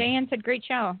 Diane said, great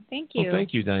show. Thank you. Well,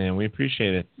 thank you, Diane. We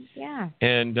appreciate it. Yeah.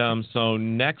 And so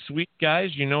next week,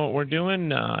 guys, you know what we're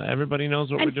doing. Everybody knows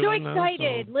what we're doing. I'm so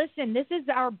excited. Now, Listen, this is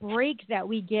our break that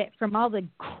we get from all the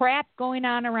crap going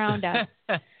on around us.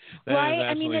 Right?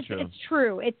 I mean, it's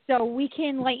true. It's so we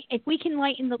can if we can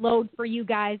lighten the load for you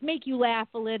guys, make you laugh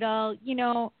a little,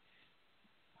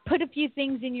 put a few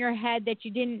things in your head that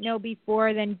you didn't know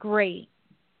before, then great.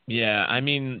 Yeah, I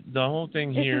mean, the whole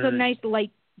thing this here. This is a nice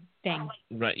light thing.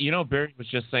 Right. Barry was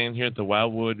just saying here that the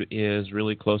Wildwood is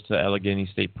really close to Allegheny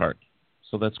State Park.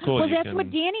 So that's cool. Well, that's what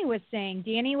Danny was saying.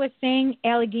 Danny was saying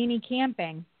Allegheny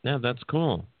camping. Yeah, that's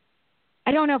cool.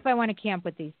 I don't know if I want to camp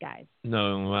with these guys.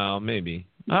 No, well, maybe.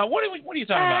 What are you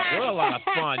talking about? We're a lot of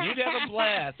fun. You'd have a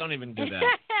blast. Don't even do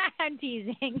that. I'm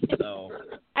teasing. So.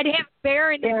 I'd have a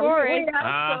bear in the forest.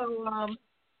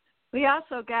 We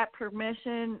also got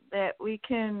permission that we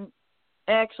can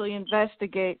actually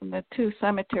investigate in the 2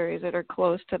 cemeteries that are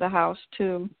close to the house,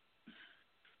 too.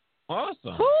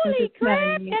 Awesome. Holy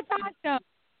crap, that's awesome.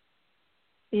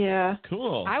 Yeah.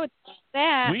 Cool. I would love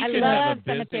that. We I would love have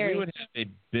cemeteries. We would have a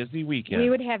busy weekend. We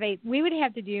would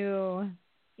have to do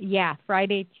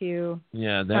Friday to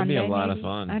that'd Sunday, be a lot maybe. of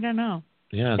fun. I don't know.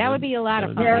 Yeah. That would be a lot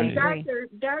of fun. Yeah,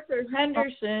 Dr.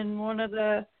 Henderson, one of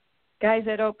the guys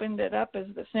that opened it up as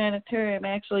the sanitarium,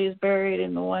 actually is buried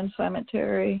in the one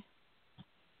cemetery.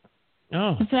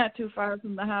 Oh. It's not too far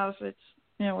from the house. It's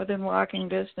within walking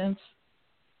distance.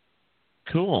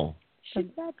 Cool.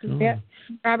 Yeah.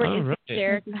 Robert All is right.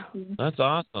 there. That's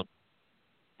awesome.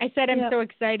 I said I'm so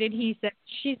excited. He said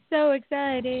she's so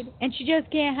excited and she just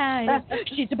can't hide it.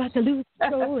 She's about to lose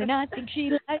control and I think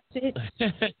she likes it.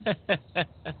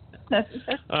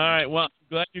 All right. Well, I'm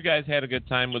glad you guys had a good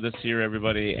time with us here,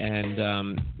 everybody.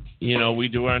 And we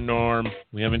do our norm.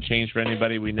 We haven't changed for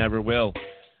anybody. We never will.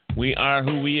 We are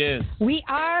who we is. We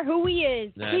are who we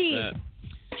is. That's Please it.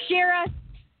 share us,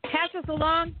 pass us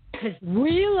along, because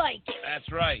we like it.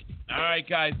 That's right. All right,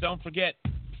 guys, don't forget,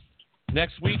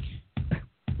 next week,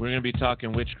 we're going to be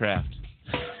talking witchcraft.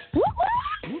 Whoop,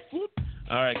 whoop.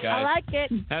 All right, guys. I like it.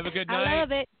 Have a good night. I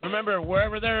love it. Remember,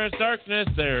 wherever there is darkness,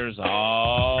 there's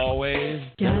always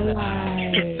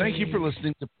light. Thank you for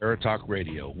listening to Paratalk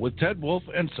Radio with Ted Wolf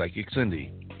and Psychic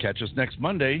Cindy. Catch us next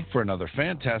Monday for another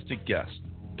fantastic guest.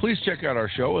 Please check out our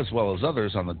show as well as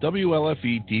others on the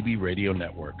WLFE DB Radio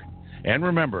Network. And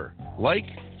remember, like,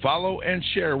 follow, and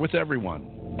share with everyone.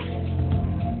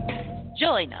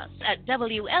 Join us at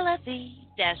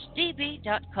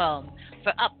WLFE-DB.com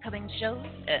for upcoming shows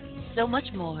and so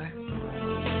much more.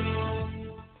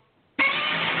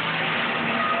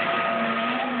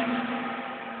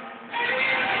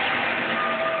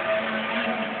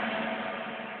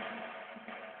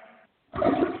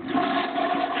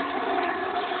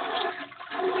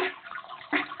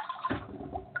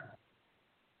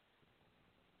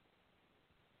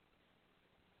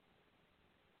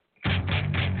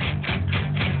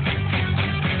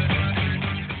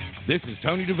 This is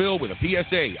Tony DeVille with a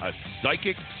PSA, a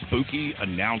psychic spooky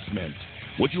announcement.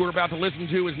 What you are about to listen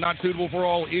to is not suitable for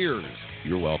all ears.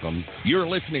 You're welcome. You're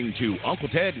listening to Uncle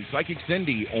Ted and Psychic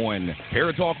Cindy on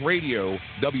Paratalk Radio,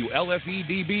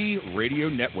 WLFE-DB Radio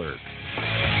Network.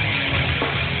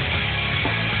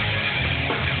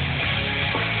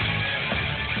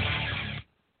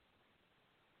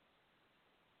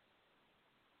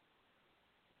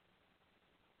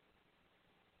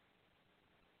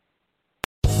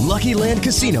 Lucky Land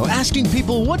Casino, asking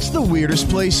people, what's the weirdest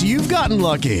place you've gotten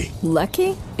lucky?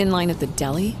 Lucky? In line at the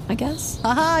deli, I guess?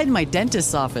 Aha, in my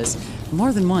dentist's office.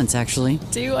 More than once, actually.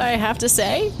 Do I have to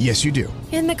say? Yes, you do.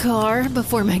 In the car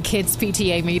before my kids'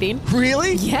 PTA meeting.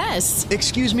 Really? Yes.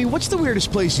 Excuse me, what's the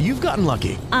weirdest place you've gotten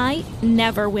lucky? I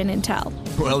never win and tell.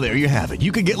 Well, there you have it.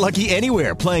 You can get lucky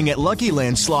anywhere, playing at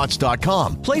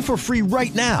LuckyLandSlots.com. Play for free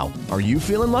right now. Are you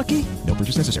feeling lucky? No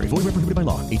purchase necessary. Void where prohibited by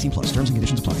law. 18+. Terms and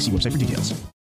conditions apply. See website for details.